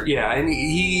 Sure. Yeah, and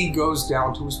he goes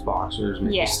down to his boxers,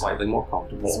 maybe slightly more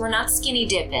comfortable. So we're not skinny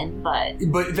dipping, but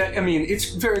that, I mean,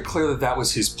 it's very clear that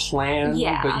was his plan.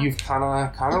 Yeah. But you've kind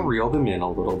of reeled him in a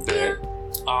little bit.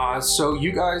 Yeah. So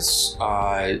you guys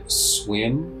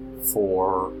swim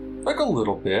for like a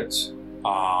little bit.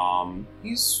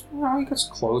 He gets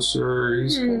closer.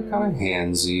 He's kind of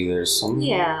handsy. There's some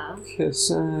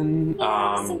kissing.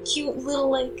 some cute little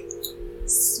like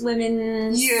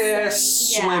swimming. Yeah,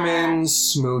 swimming,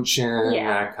 smooching, Yeah.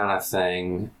 that kind of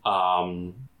thing.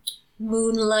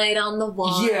 Moonlight on the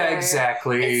water. Yeah,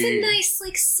 exactly. It's a nice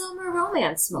like summer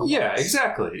romance moment. Yeah,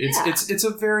 exactly. It's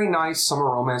a very nice summer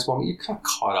romance moment. You're kind of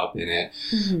caught up in it.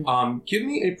 Mm-hmm. Give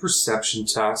me a perception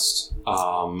test.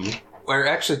 Or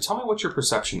actually, tell me what your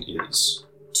perception is.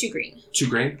 2 green. 2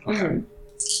 green? Okay. Mm-hmm.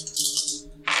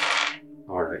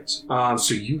 All right.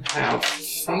 So you have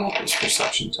failed this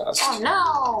perception test. Oh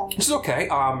no! It's okay.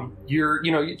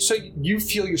 So you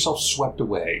feel yourself swept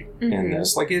away in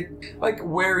this, like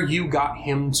where you got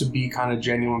him to be kind of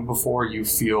genuine before. You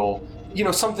feel,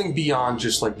 something beyond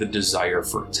just like the desire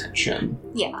for attention.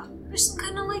 Yeah, there's some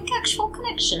kind of like actual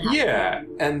connection happening. Yeah,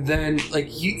 and then like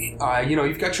you've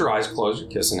got your eyes closed, you're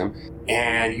kissing him,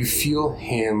 and you feel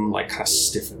him like kind of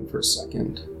stiffen for a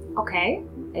second. Okay,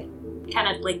 I kind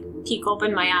of like peek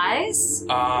open my eyes.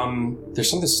 There's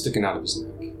something sticking out of his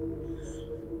neck.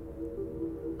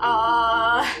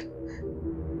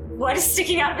 What is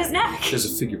sticking out of his neck? There's a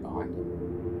figure behind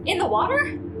him. In the water?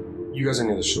 You guys are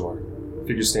near the shore.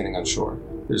 Figure's standing on shore.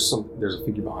 There's a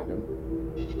figure behind him.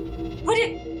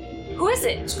 Who is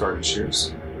it? It's Garden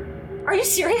Shears. Are you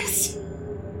serious?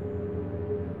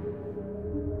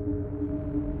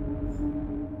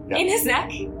 Yeah. In his neck?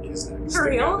 His neck. For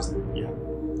real? Yeah.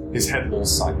 His head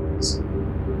rolls sideways.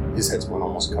 His head's one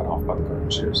almost cut off by the garden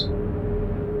shears.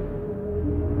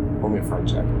 Roll me a fright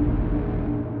check.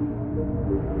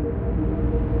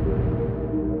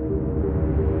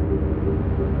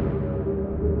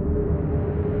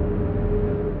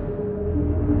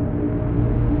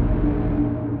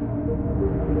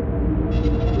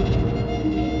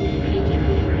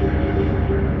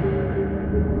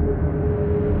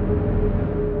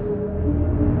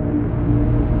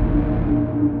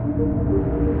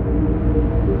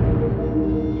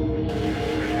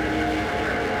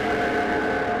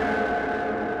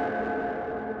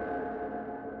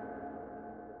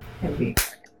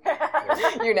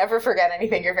 You never forget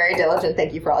anything. You're very diligent.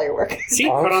 Thank you for all your work. See,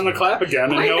 put on the clap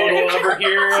again, and no one will ever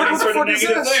hear any sort of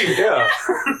negative thing. Yeah.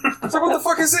 It's like, what the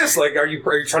fuck is this? Like, are you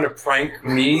trying to prank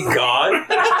me, God?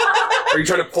 Are you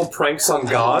trying to pull pranks on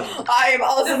God? I am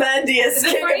Ozymandias, The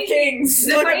King funny of Kings.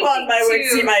 the Look funny upon thing, my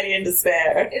wits, too- ye mighty in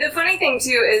despair. The funny thing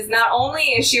too is not only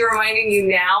is she reminding you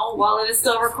now while it is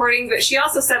still recording, but she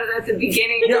also said it at the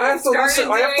beginning. Yeah, when I we have to started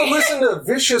listen. I have to doing it. listen to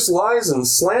vicious lies and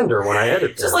slander when I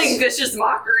edit this. Just like vicious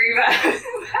mockery.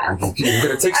 I'm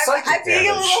gonna take psychic I'm being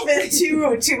a damage. little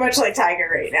bit too much like Tiger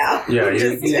right now. Yeah,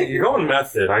 Just- you're going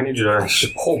method. I need you to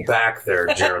pull back there,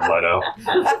 Jared Leto.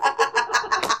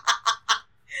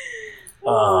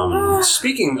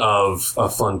 Speaking of a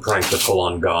fun prank to pull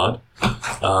on God,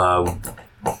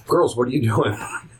 girls, what are you doing?